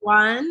only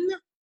one.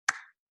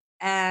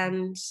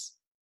 And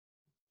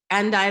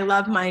I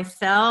love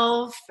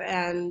myself,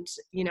 and,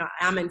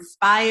 I'm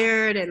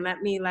inspired, and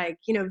let me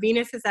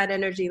Venus is that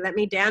energy. Let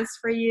me dance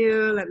for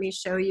you. Let me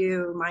show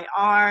you my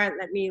art.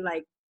 Let me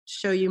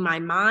show you my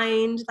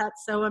mind.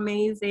 That's so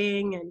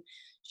amazing. And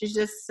she's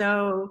just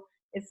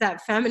it's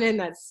that feminine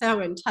that's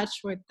so in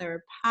touch with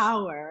their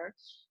power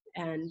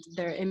and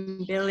their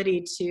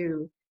ability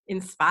to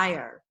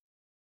inspire.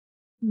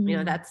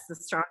 That's the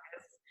strongest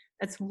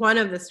That's one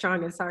of the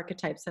strongest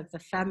archetypes of the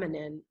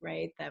feminine,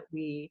 right? That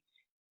we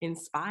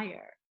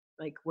inspire.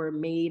 Like we're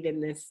made in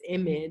this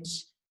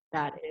image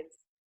that is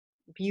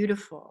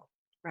beautiful,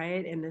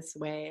 right? In this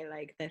way,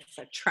 like this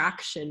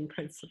attraction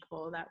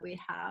principle that we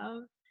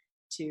have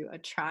to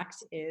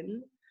attract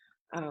in.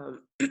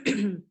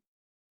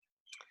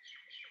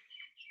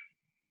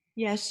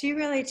 Yeah, she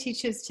really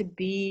teaches to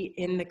be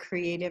in the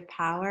creative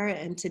power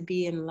and to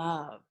be in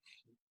love.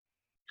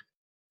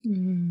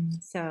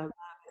 So love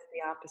is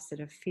the opposite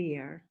of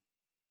fear.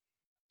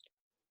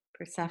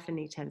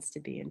 Persephone tends to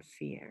be in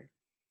fear.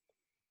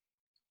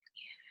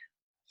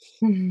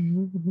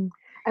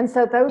 And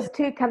so those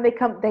two,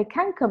 they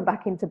can come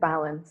back into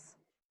balance,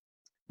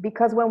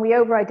 because when we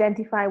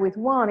over-identify with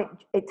one,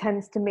 it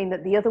tends to mean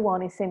that the other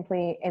one is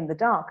simply in the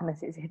dark,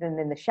 unless it's hidden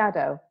in the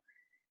shadow.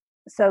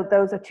 So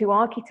those are two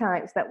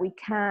archetypes that we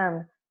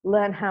can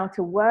learn how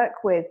to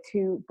work with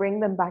to bring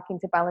them back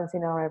into balance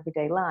in our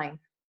everyday life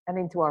and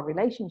into our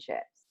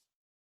relationships.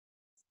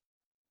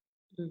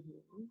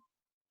 Mm-hmm.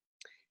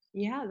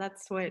 Yeah,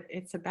 that's what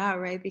it's about,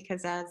 right?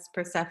 Because as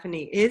Persephone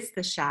is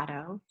the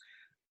shadow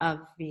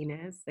of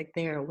Venus, like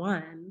they are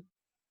one.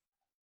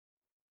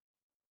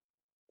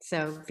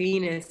 So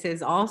Venus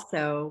is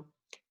also,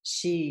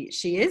 she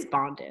is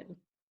bonded.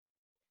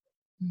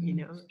 You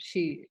know,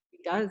 she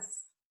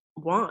does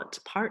want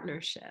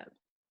partnership.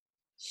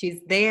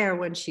 She's there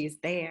when she's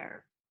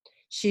there.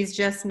 She's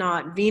just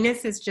not,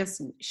 Venus is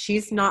just,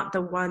 she's not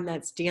the one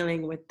that's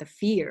dealing with the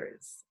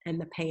fears and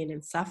the pain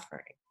and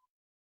suffering.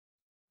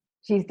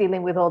 She's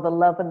dealing with all the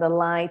love and the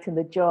light and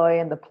the joy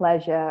and the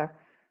pleasure,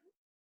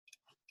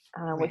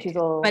 which is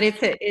all. But it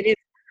is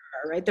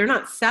her, right? They're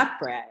not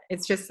separate.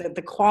 It's just that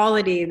the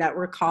quality that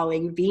we're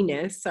calling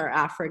Venus or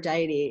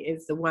Aphrodite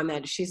is the one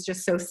that she's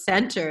just so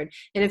centered.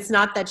 And it's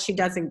not that she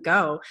doesn't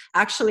go.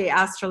 Actually,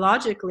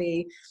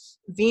 astrologically,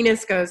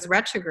 Venus goes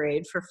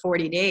retrograde for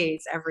 40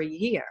 days every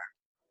year.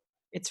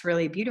 It's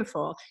really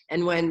beautiful.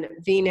 And when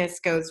Venus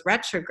goes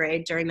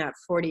retrograde during that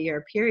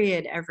 40-year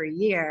period every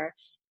year,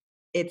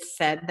 it's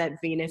said that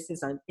Venus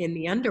is in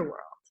the underworld.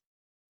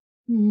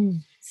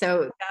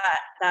 So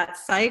that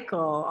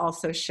cycle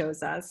also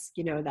shows us,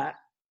 you know, that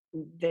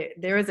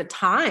there is a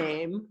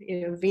time,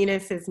 you know,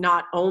 Venus is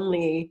not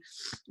only,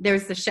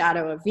 there's the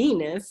shadow of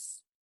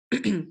Venus,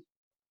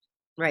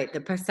 right, the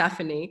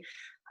Persephone,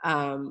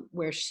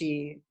 where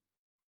she,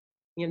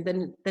 you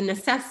know, the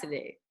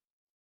necessity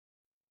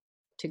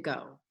to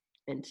go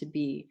and to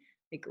be,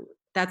 like,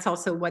 that's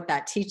also what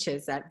that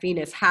teaches, that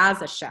Venus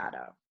has a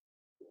shadow,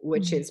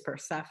 which is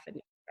Persephone,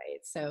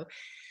 right? So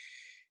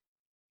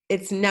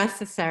it's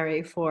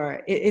necessary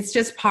for, it's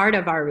just part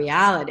of our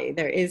reality.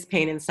 There is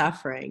pain and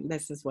suffering.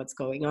 This is what's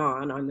going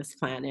on this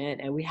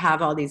planet. And we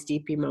have all these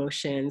deep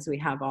emotions. We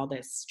have all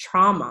this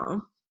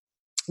trauma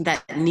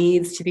that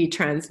needs to be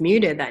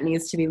transmuted, that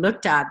needs to be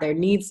looked at. There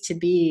needs to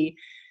be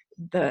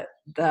the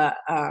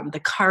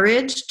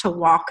courage to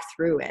walk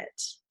through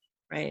it,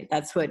 right?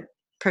 That's what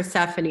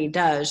Persephone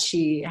does.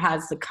 She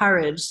has the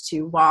courage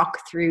to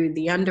walk through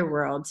the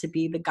underworld, to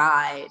be the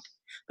guide.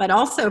 But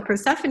also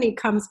Persephone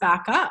comes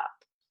back up.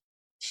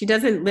 She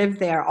doesn't live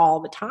there all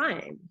the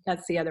time.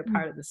 That's the other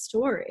part of the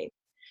story.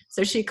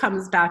 So she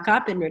comes back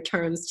up and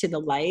returns to the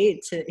light,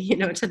 to, you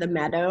know, to the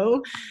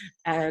meadow,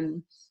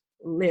 and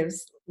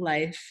lives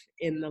life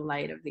in the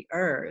light of the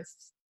earth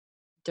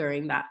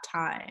during that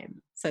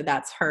time. So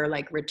that's her,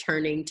 like,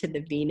 returning to the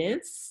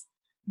Venus,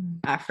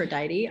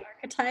 Aphrodite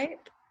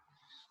archetype.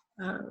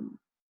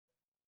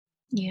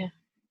 Yeah.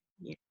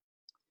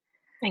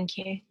 Thank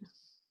you.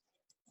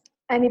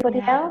 Anybody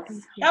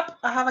else? Yep,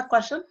 I have a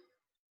question.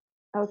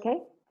 Okay,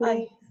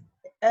 please.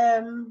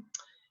 Thank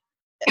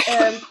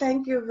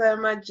you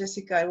very much,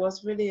 Jessica. It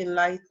was really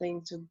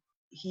enlightening to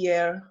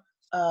hear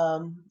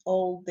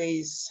all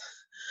these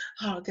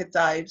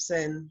archetypes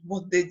and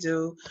what they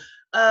do.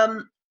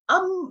 I'm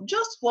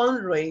just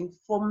wondering,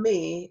 for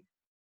me,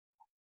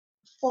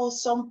 for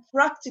some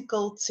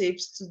practical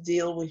tips to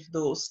deal with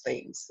those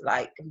things,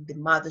 like the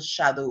mother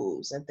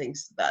shadows and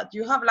things like that.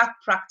 You have like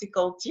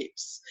practical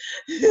tips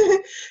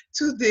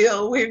to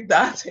deal with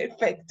that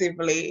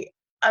effectively.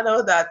 I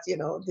know that, you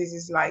know, this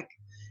is like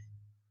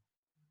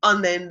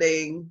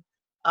unending,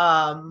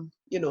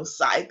 you know,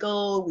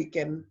 cycle. We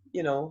can,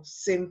 you know,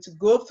 seem to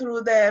go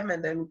through them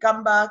and then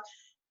come back.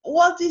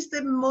 What is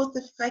the most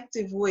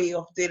effective way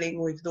of dealing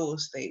with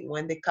those things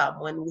when they come,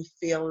 when we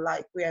feel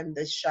like we're in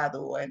the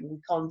shadow and we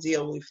can't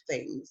deal with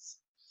things?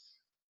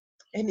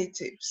 Any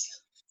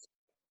tips?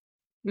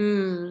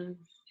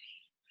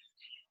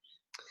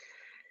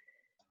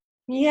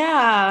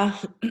 Yeah.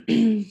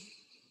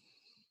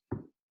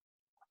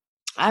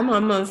 I'm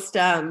almost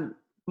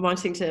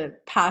wanting to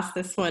pass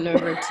this one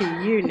over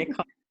to you,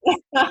 Nicole.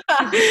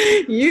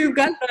 You've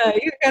got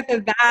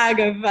the bag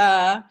of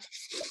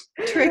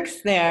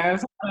tricks there,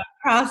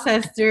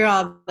 process through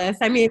all this.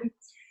 I mean,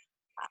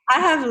 I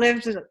have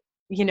lived,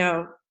 you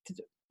know,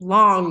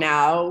 long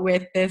now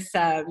with this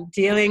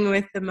dealing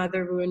with the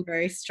mother wound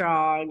very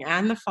strong,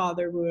 and the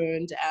father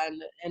wound,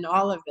 and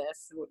all of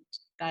this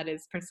that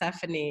is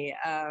Persephone.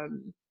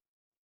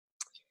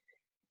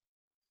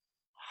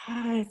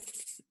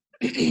 It's,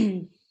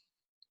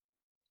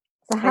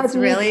 So how it's do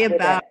you really deal with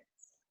about, it?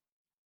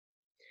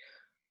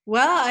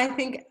 well, I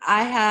think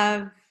I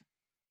have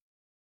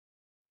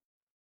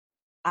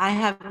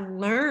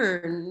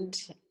learned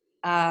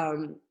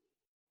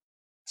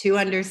to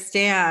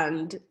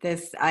understand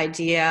this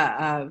idea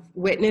of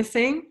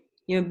witnessing,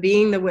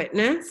 being the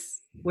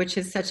witness, which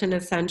is such an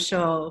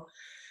essential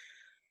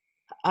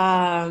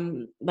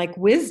like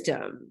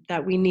wisdom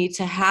that we need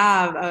to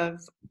have of,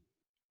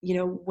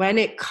 when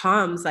it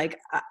comes, like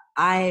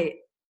I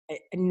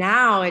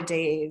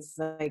nowadays,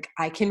 like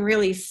I can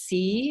really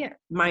see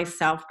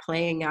myself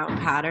playing out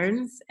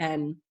patterns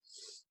and,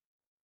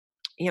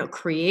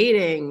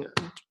 creating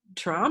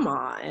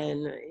trauma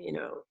and,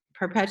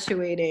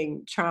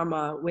 perpetuating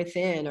trauma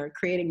within, or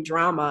creating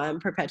drama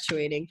and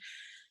perpetuating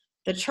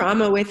the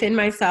trauma within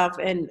myself,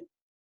 and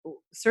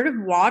sort of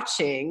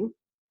watching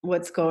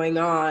what's going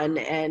on.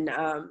 And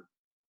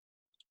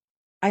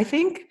I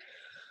think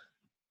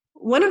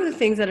one of the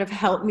things that have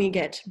helped me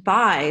get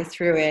by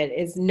through it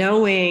is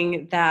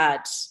knowing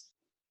that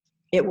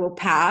it will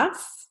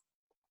pass.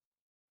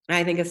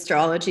 I think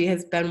astrology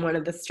has been one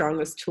of the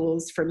strongest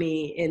tools for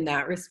me in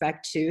that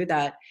respect too,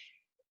 that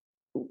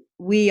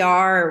we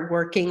are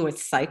working with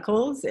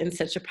cycles in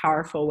such a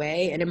powerful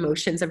way, and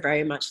emotions are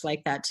very much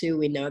like that too.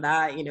 We know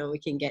that, we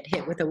can get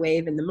hit with a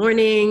wave in the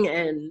morning,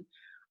 and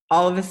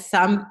all of a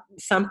sudden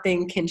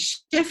something can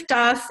shift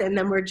us, and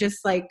then we're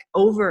just like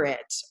over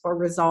it or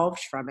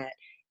resolved from it.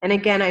 And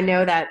again, I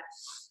know that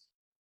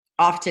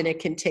often it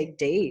can take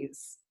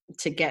days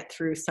to get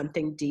through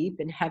something deep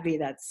and heavy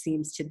that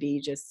seems to be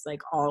just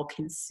like all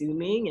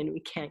consuming and we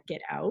can't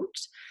get out.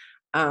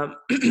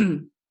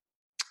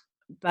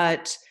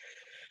 But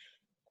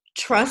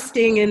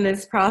trusting in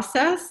this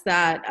process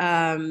that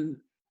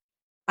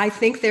I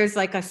think there's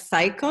like a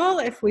cycle,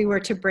 if we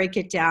were to break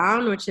it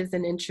down, which is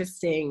an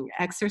interesting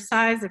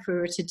exercise if we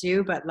were to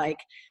do, but like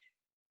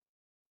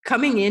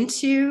coming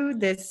into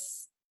this,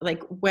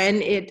 like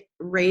when it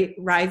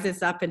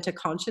rises up into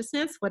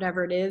consciousness,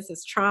 whatever it is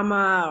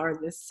trauma or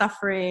this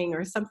suffering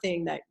or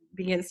something that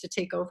begins to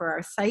take over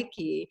our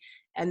psyche,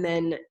 and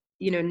then,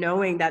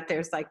 knowing that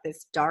there's like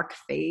this dark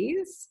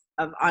phase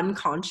of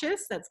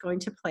unconscious that's going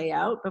to play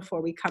out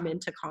before we come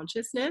into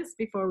consciousness,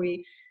 before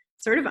we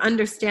sort of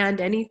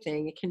understand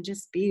anything. It can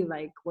just be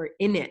like we're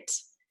in it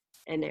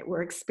and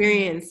we're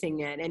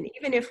experiencing it. And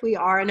even if we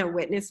are in a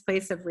witness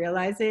place of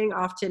realizing,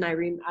 often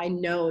I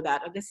know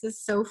that this is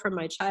so from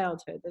my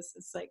childhood. This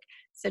is like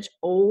such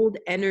old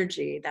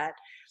energy that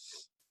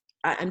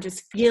I'm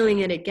just feeling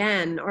it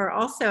again. Or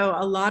also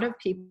a lot of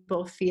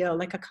people feel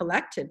like a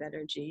collective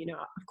energy.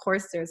 Of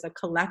course, there's a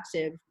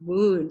collective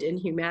wound in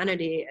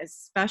humanity,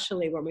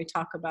 especially when we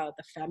talk about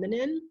the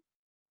feminine,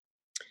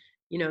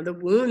 the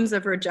wounds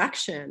of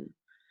rejection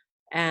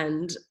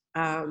and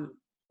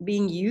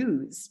being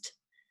used,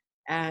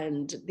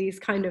 and these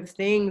kind of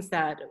things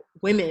that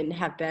women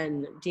have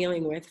been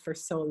dealing with for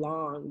so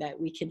long, that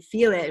we can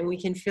feel it, and we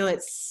can feel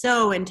it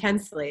so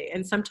intensely.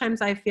 And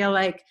sometimes I feel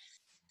like,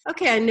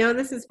 okay, I know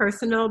this is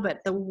personal, but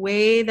the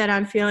way that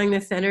I'm feeling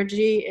this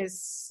energy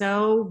is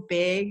so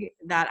big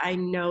that I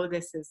know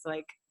this is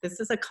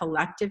a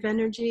collective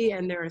energy,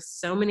 and there are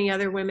so many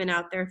other women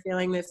out there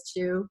feeling this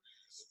too,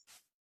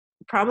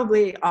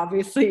 probably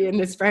obviously in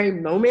this very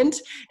moment,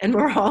 and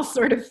we're all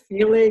sort of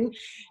feeling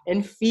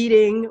and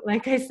feeding,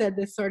 like I said,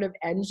 this sort of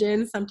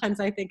engine. Sometimes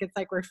I think it's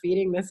like we're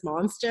feeding this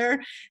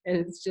monster, and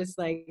it's just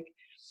like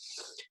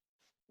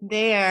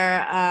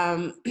there.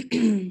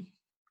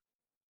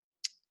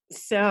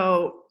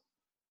 So,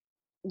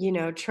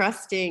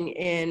 trusting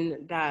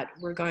in that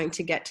we're going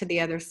to get to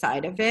the other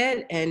side of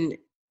it, and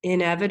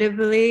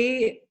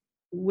inevitably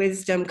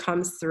wisdom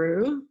comes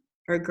through,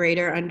 or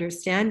greater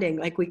understanding.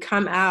 Like we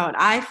come out,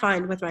 I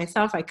find with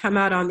myself, I come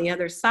out on the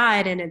other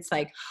side, and it's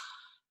like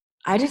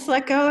I just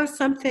let go of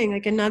something,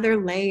 like another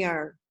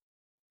layer.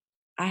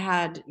 I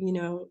had,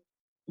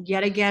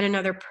 yet again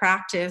another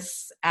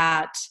practice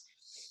at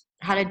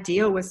how to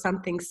deal with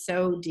something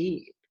so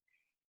deep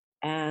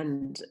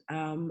and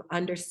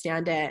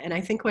understand it. And I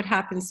think what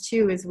happens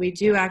too is we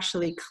do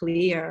actually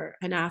clear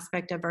an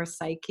aspect of our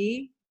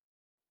psyche,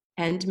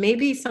 and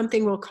maybe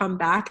something will come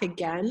back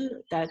again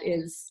that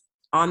is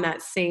on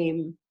that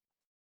same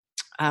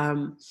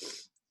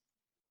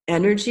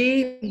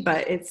energy,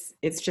 but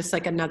it's just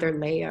like another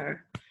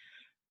layer.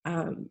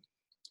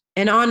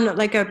 And on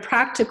like a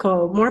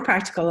more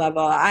practical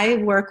level, I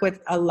work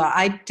with a lot.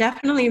 I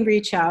definitely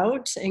reach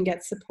out and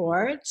get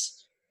support.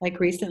 Like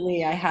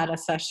recently I had a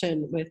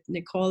session with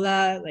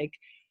Nicola, like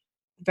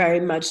very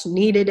much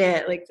needed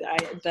it. Like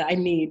I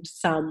need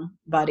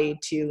somebody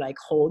to like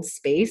hold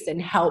space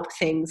and help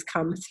things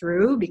come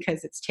through,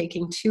 because it's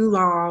taking too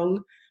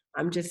long.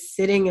 I'm just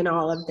sitting in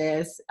all of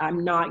this.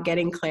 I'm not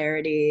getting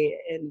clarity,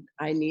 and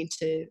I need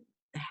to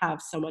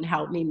have someone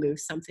help me move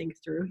something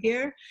through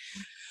here.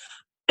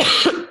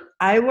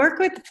 I work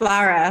with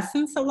flower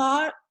essence a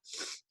lot.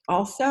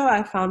 Also,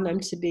 I found them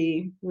to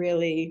be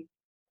really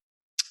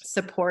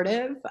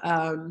supportive.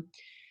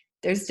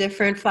 there's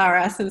different flower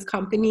essence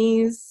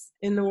companies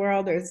in the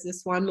world. There's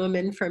this one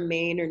woman from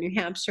Maine or New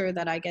Hampshire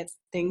that I get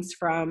things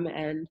from,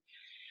 and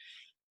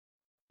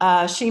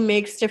she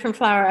makes different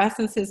flower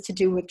essences to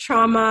do with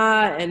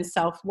trauma and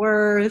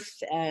self-worth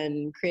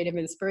and creative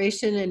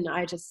inspiration, and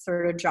I just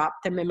sort of drop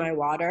them in my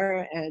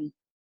water. And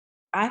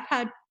I've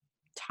had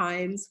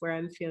times where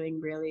I'm feeling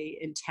really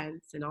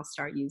intense, and I'll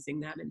start using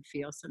them and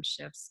feel some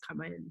shifts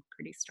come in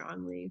pretty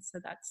strongly. So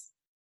that's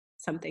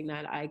something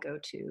that I go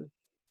to.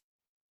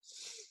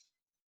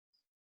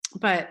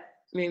 But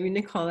maybe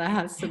Nicola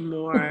has some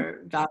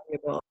more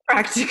valuable,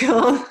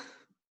 practical.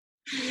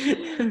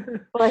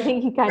 Well, I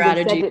think you kind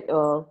of said it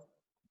all.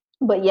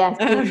 But yes,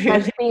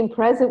 being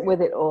present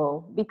with it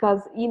all,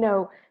 because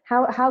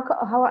how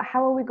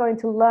are we going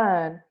to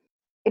learn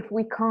if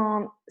we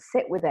can't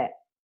sit with it?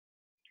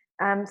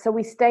 So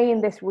we stay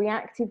in this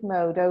reactive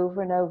mode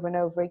over and over and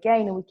over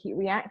again, and we keep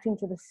reacting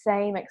to the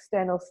same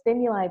external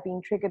stimuli,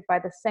 being triggered by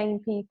the same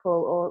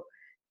people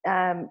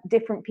or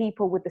different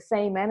people with the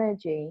same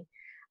energy.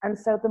 And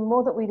so the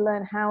more that we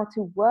learn how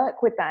to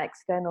work with that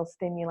external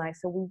stimuli,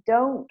 so we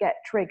don't get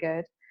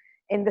triggered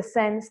in the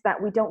sense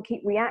that we don't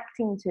keep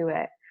reacting to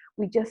it,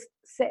 we just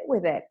sit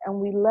with it and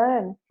we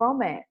learn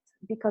from it,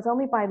 because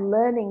only by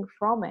learning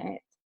from it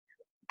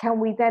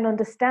can we then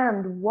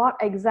understand what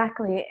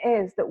exactly it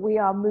is that we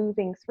are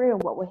moving through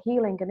and what we're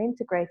healing and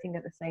integrating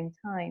at the same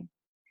time.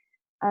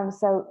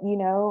 So,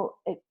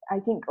 I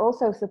think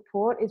also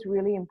support is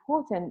really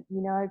important.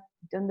 I've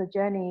done the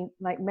journey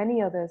like many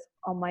others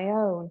on my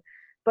own,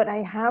 but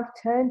I have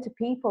turned to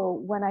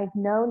people when I've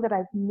known that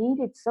I've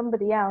needed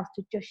somebody else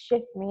to just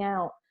shift me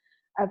out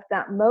of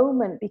that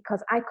moment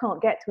because I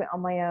can't get to it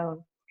on my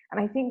own. And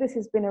I think this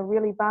has been a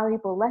really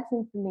valuable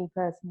lesson for me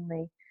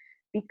personally,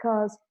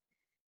 because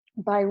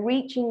by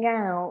reaching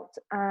out,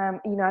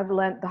 I've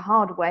learned the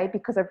hard way,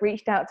 because I've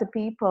reached out to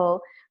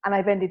people and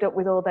I've ended up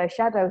with all their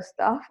shadow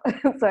stuff.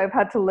 So I've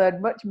had to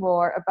learn much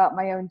more about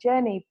my own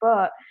journey.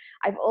 But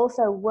I've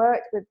also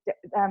worked with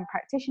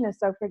practitioners.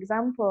 So for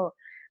example,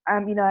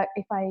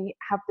 if I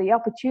have the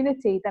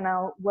opportunity, then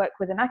I'll work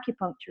with an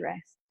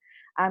acupuncturist.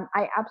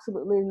 I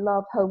absolutely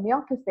love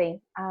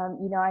homeopathy.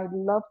 I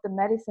love the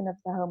medicine of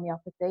the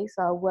homeopathy,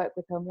 so I'll work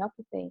with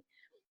homeopathy.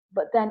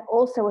 But then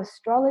also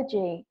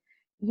astrology.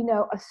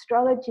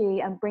 Astrology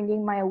and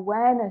bringing my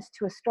awareness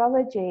to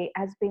astrology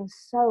has been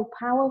so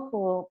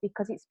powerful,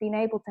 because it's been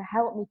able to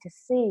help me to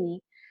see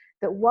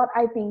that what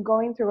I've been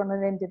going through on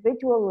an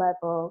individual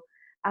level,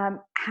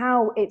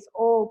 how it's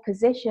all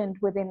positioned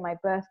within my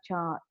birth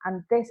chart.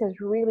 And this has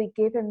really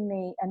given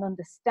me an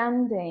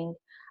understanding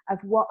of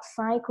what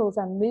cycles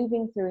I'm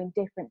moving through in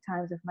different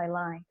times of my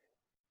life.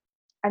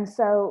 And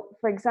so,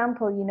 for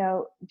example,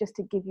 just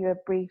to give you a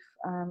brief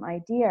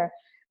idea,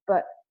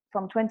 but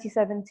from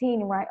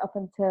 2017 right up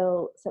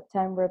until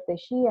September of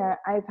this year,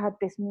 I've had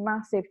this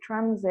massive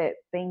transit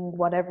thing,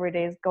 whatever it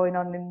is, going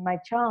on in my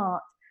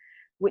chart,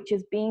 which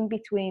has been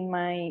between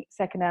my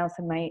second house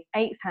and my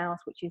 8th house,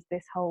 which is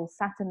this whole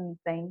Saturn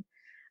thing.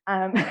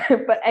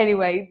 But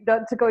anyway,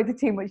 not to go into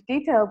too much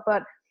detail,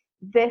 but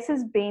this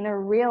has been a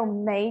real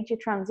major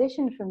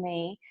transition for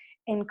me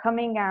in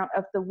coming out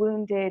of the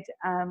wounded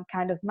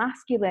kind of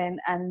masculine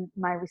and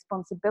my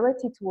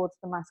responsibility towards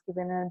the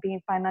masculine and being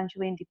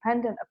financially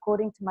independent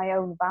according to my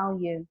own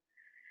value.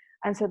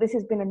 And so this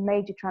has been a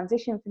major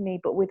transition for me,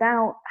 but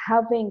without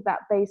having that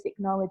basic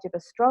knowledge of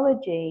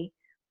astrology,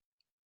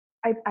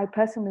 I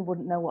personally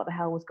wouldn't know what the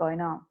hell was going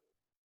on.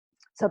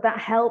 So that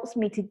helps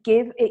me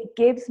it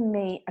gives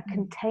me a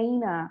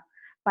container.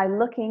 By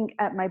looking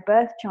at my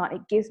birth chart,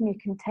 it gives me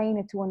a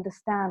container to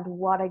understand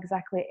what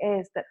exactly it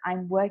is that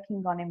I'm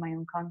working on in my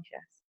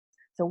unconscious.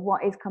 So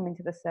what is coming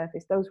to the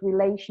surface, those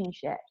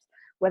relationships,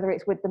 whether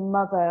it's with the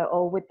mother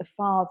or with the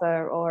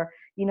father, or,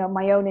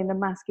 my own inner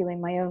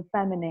masculine, my own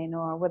feminine,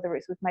 or whether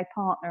it's with my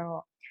partner,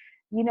 or,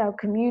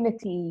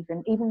 community,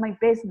 even my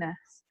business.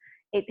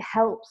 It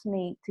helps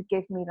me to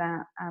give me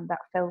that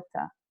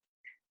filter.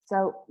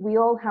 So we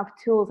all have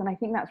tools, and I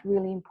think that's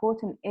really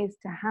important, is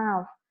to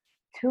have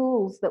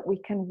tools that we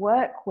can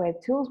work with,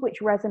 tools which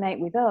resonate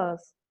with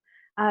us.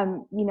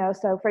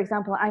 So for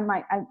example, I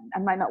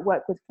might not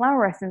work with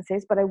flower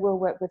essences, but I will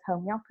work with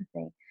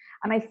homeopathy.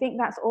 And I think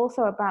that's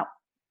also about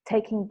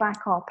taking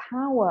back our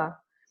power,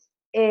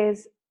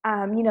 is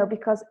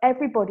because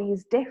everybody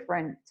is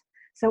different.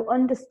 So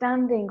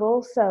understanding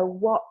also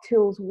what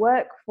tools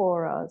work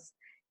for us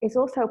is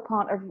also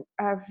part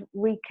of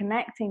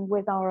reconnecting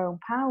with our own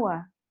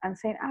power and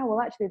saying,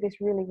 well, actually this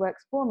really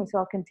works for me, so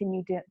I'll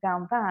continue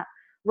down that,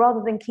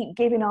 rather than keep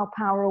giving our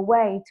power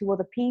away to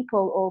other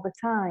people all the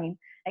time,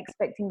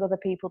 expecting other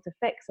people to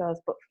fix us,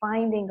 but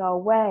finding our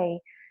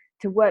way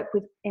to work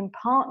in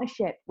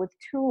partnership with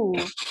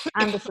tools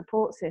and a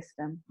support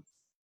system.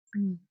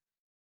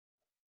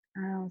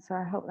 So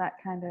I hope that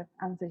kind of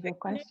answers your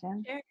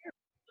question.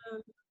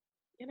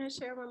 Can I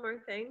share one more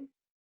thing?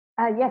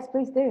 Yes,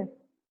 please do.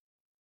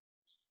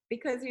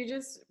 Because you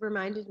just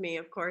reminded me,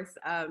 of course,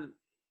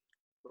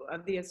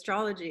 of the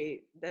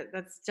astrology.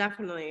 That's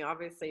definitely,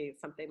 obviously,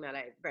 something that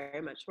I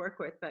very much work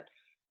with. But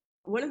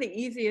one of the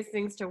easiest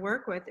things to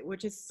work with,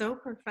 which is so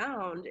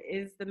profound,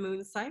 is the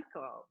moon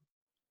cycle.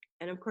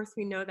 And of course,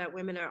 we know that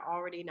women are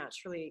already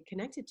naturally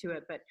connected to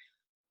it, but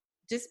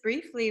just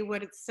briefly,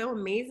 what it's so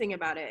amazing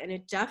about it, and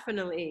it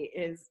definitely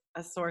is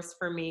a source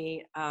for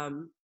me. I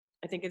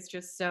think it's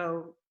just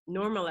so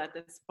normal at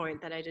this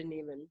point that I didn't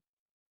even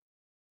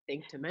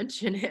think to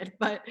mention it.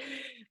 But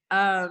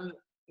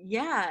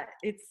yeah,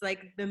 it's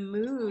like the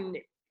moon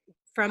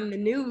from the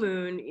new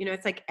moon,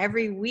 it's like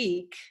every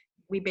week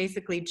we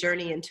basically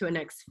journey into a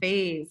next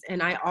phase.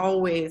 And I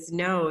always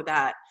know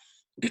that,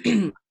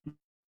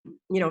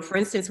 for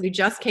instance, we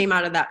just came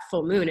out of that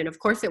full moon, and of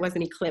course it was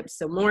an eclipse,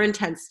 so more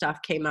intense stuff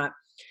came up.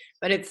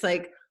 But it's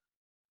like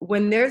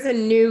when there's a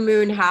new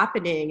moon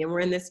happening and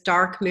we're in this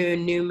dark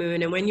moon, new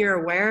moon, and when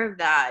you're aware of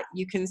that,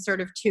 you can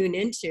sort of tune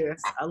into if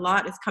a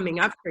lot is coming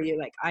up for you.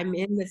 Like, I'm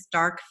in this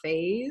dark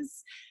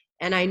phase,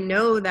 and I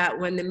know that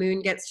when the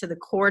moon gets to the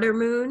quarter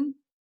moon,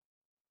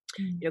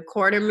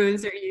 quarter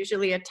moons are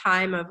usually a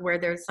time of where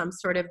there's some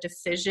sort of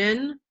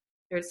decision.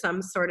 There's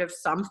some sort of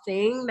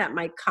something that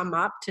might come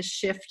up to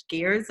shift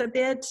gears a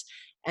bit.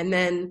 And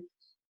then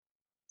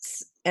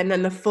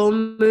the full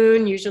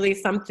moon, usually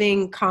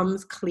something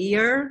comes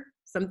clear.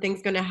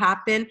 Something's going to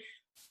happen.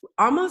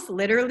 Almost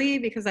literally,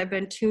 because I've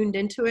been tuned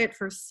into it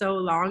for so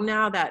long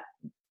now, that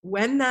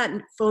when that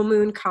full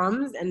moon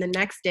comes and the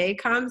next day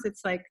comes,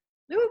 it's like,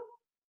 ooh,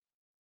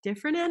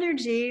 different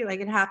energy. Like,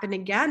 it happened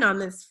again on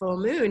this full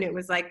moon. It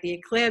was like the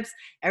eclipse.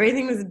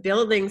 Everything was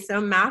building so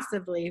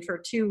massively for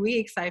 2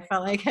 weeks. I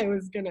felt like I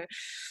was going to,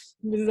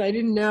 because I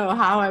didn't know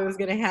how I was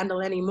going to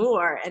handle any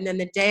more. And then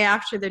the day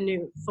after the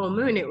new full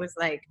moon, it was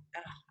like,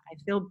 I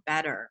feel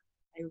better.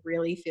 I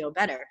really feel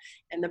better.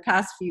 And the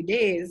past few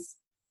days,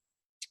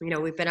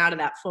 we've been out of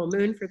that full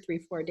moon for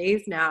 3-4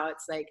 days now.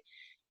 It's like,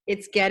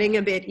 it's getting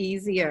a bit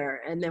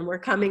easier. And then we're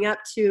coming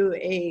up to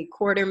a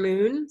quarter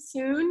moon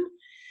soon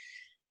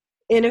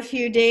in a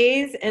few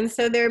days. And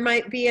so there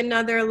might be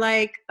another,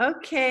 like,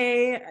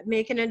 okay,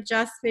 make an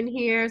adjustment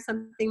here.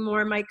 Something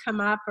more might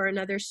come up, or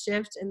another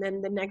shift. And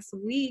then the next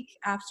week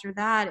after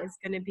that is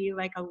going to be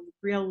like a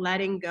real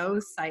letting go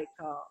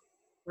cycle,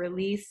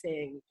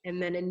 releasing.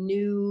 And then a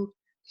new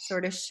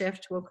sort of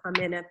shift will come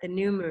in at the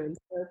new moon.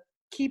 So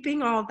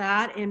keeping all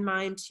that in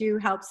mind too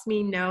helps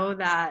me know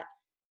that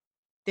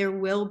there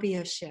will be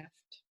a shift.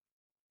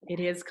 It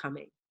is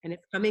coming, and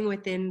it's coming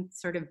within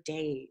sort of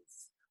days.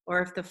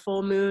 Or if the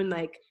full moon,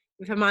 like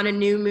if I'm on a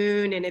new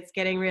moon and it's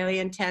getting really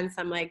intense,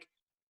 I'm like,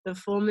 the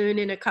full moon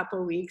in a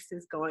couple weeks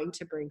is going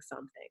to bring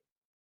something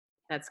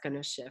that's going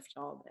to shift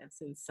all this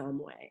in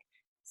some way.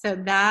 So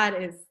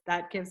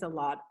that gives a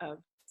lot of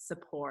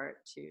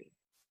support to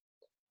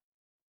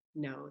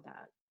know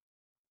that.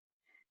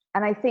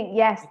 And I think,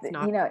 yes, but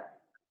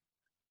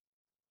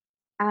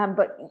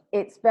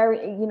it's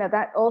very,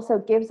 that also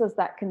gives us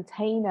that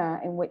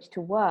container in which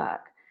to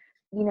work.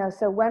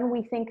 So when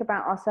we think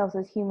about ourselves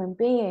as human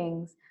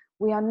beings,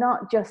 we are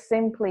not just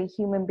simply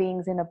human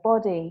beings in a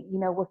body.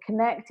 We're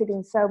connected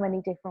in so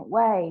many different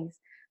ways.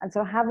 And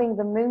so having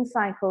the moon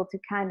cycle to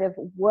kind of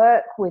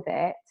work with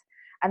it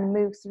and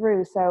move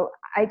through. So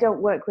I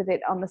don't work with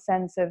it on the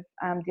sense of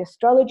the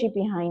astrology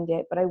behind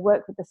it, but I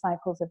work with the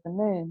cycles of the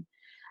moon.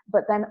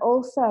 But then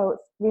also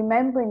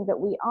remembering that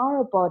we are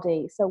a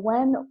body. So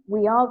when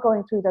we are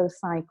going through those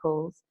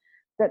cycles,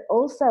 that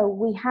also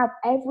we have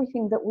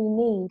everything that we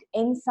need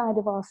inside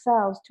of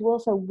ourselves to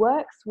also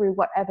work through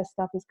whatever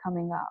stuff is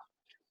coming up.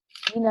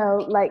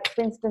 Like,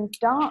 for instance,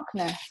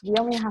 darkness, we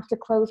only have to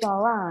close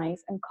our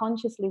eyes and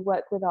consciously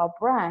work with our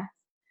breath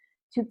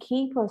to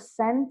keep us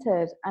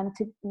centered and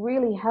to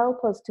really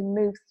help us to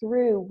move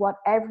through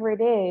whatever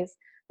it is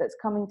that's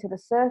coming to the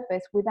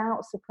surface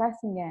without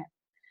suppressing it.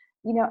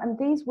 And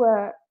these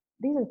are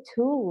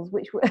tools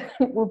which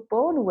we're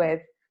born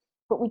with,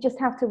 but we just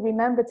have to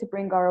remember to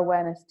bring our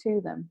awareness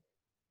to them.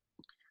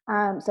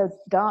 So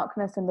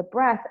darkness and the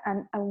breath,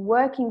 and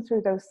working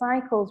through those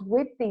cycles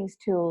with these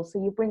tools,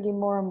 so you're bringing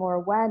more and more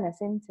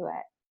awareness into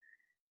it.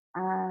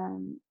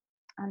 And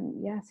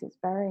yes, it's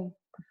very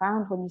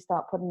profound when you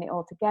start putting it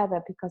all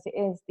together, because it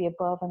is the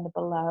above and the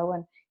below.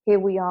 And here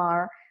we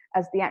are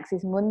as the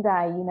axis mundi,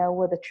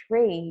 we're the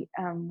tree,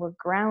 we're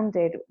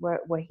grounded,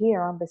 we're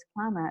here on this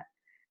planet,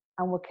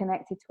 and we're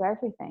connected to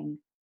everything.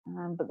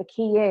 But the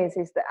key is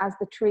that as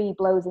the tree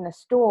blows in a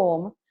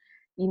storm,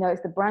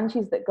 it's the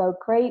branches that goes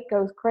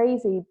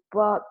crazy,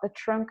 but the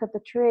trunk of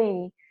the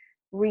tree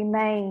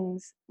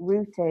remains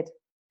rooted.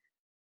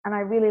 And I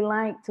really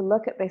like to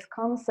look at this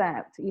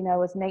concept,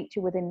 as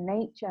nature within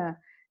nature,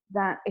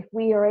 that if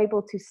we are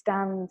able to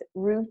stand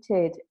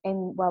rooted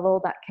in while all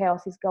that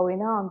chaos is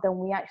going on, then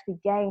we actually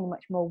gain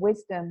much more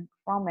wisdom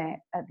from it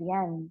at the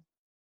end.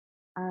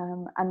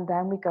 And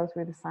then we go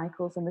through the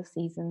cycles and the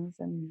seasons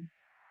and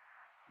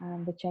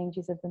the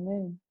changes of the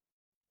moon.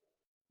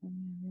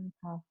 Really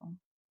powerful.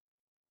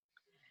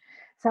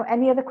 So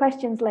any other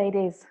questions,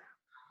 ladies?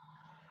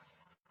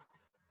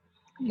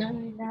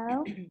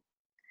 No?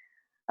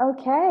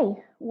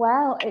 Okay,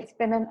 well, it's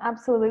been an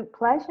absolute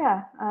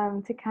pleasure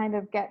to kind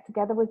of get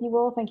together with you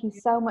all. Thank you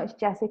so much,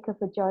 Jessica,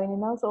 for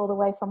joining us all the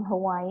way from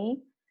Hawaii.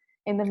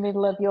 in the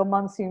middle of your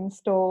monsoon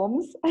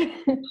storms.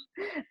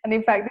 And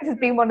in fact, this has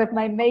been one of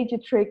my major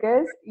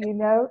triggers. You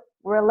know,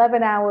 we're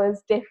 11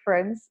 hours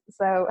difference,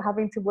 so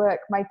having to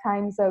work my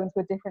time zones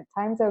with different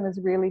time zone has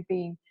really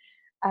been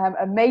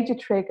a major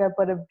trigger,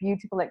 but a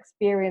beautiful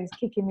experience,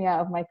 kicking me out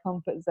of my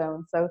comfort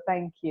zone. So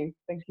thank you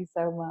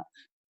so much.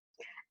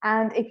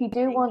 And if you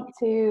do want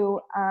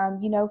to,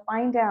 you know,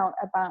 find out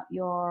about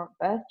your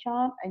birth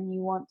chart and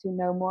you want to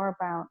know more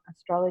about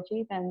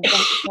astrology, then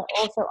Jessica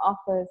also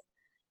offers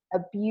a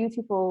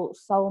beautiful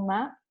soul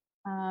map,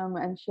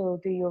 and she'll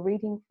do your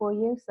reading for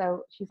you.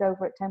 So she's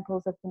over at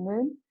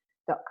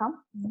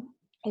templesofthemoon.com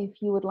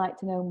if you would like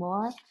to know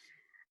more.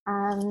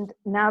 And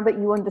now that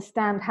you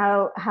understand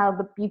how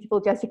the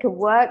beautiful Jessica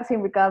works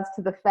in regards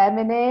to the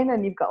feminine,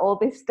 and you've got all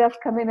this stuff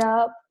coming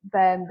up,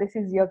 then this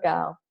is your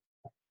girl.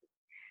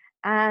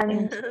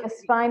 And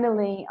just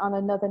finally, on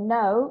another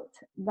note,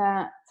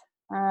 that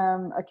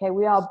okay,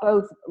 we are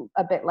both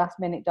a bit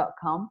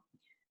lastminute.com,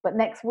 but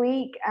next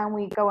week, and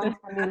we go into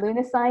a new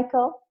lunar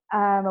cycle.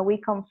 A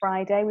week on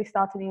Friday, we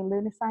start a new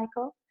lunar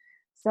cycle.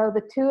 So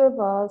the two of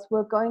us,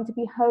 we're going to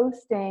be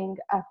hosting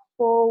a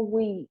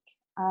 4-week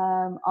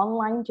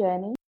online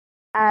journey.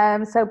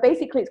 So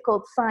basically, it's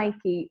called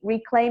Psyche: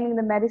 Reclaiming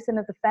the Medicine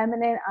of the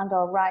Feminine and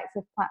Our Rites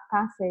of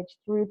Passage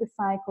Through the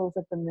Cycles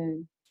of the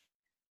Moon.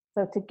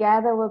 So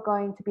together we're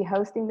going to be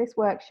hosting this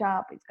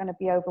workshop. It's going to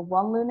be over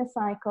 1 lunar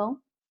cycle.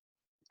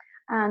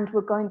 And we're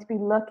going to be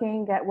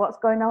looking at what's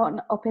going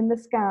on up in the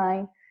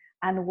sky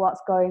and what's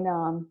going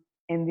on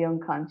in the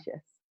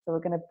unconscious. So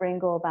we're going to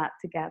bring all that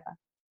together.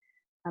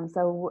 And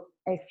so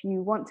if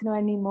you want to know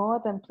any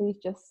more, then please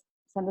just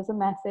send us a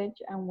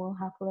message and we'll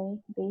happily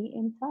be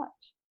in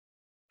touch.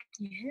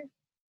 Yeah.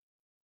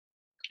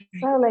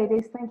 So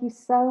ladies, thank you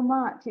so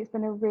much. It's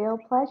been a real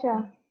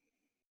pleasure.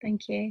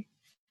 Thank you.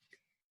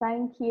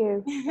 Thank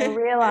you. A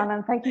real honor.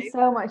 And thank you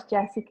so much,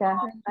 Jessica.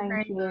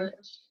 Thank you.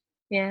 Much.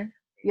 Yeah.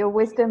 Your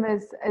wisdom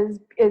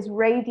is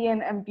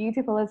radiant and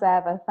beautiful as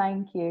ever.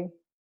 Thank you.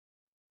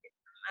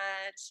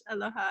 Much.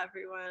 Aloha,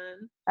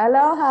 everyone.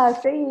 Aloha.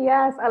 See,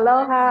 yes.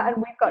 Aloha. And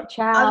we've got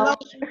ciao.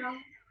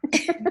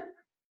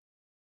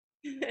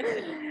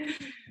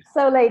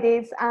 So,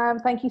 ladies,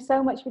 thank you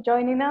so much for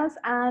joining us.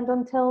 And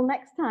until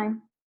next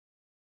time.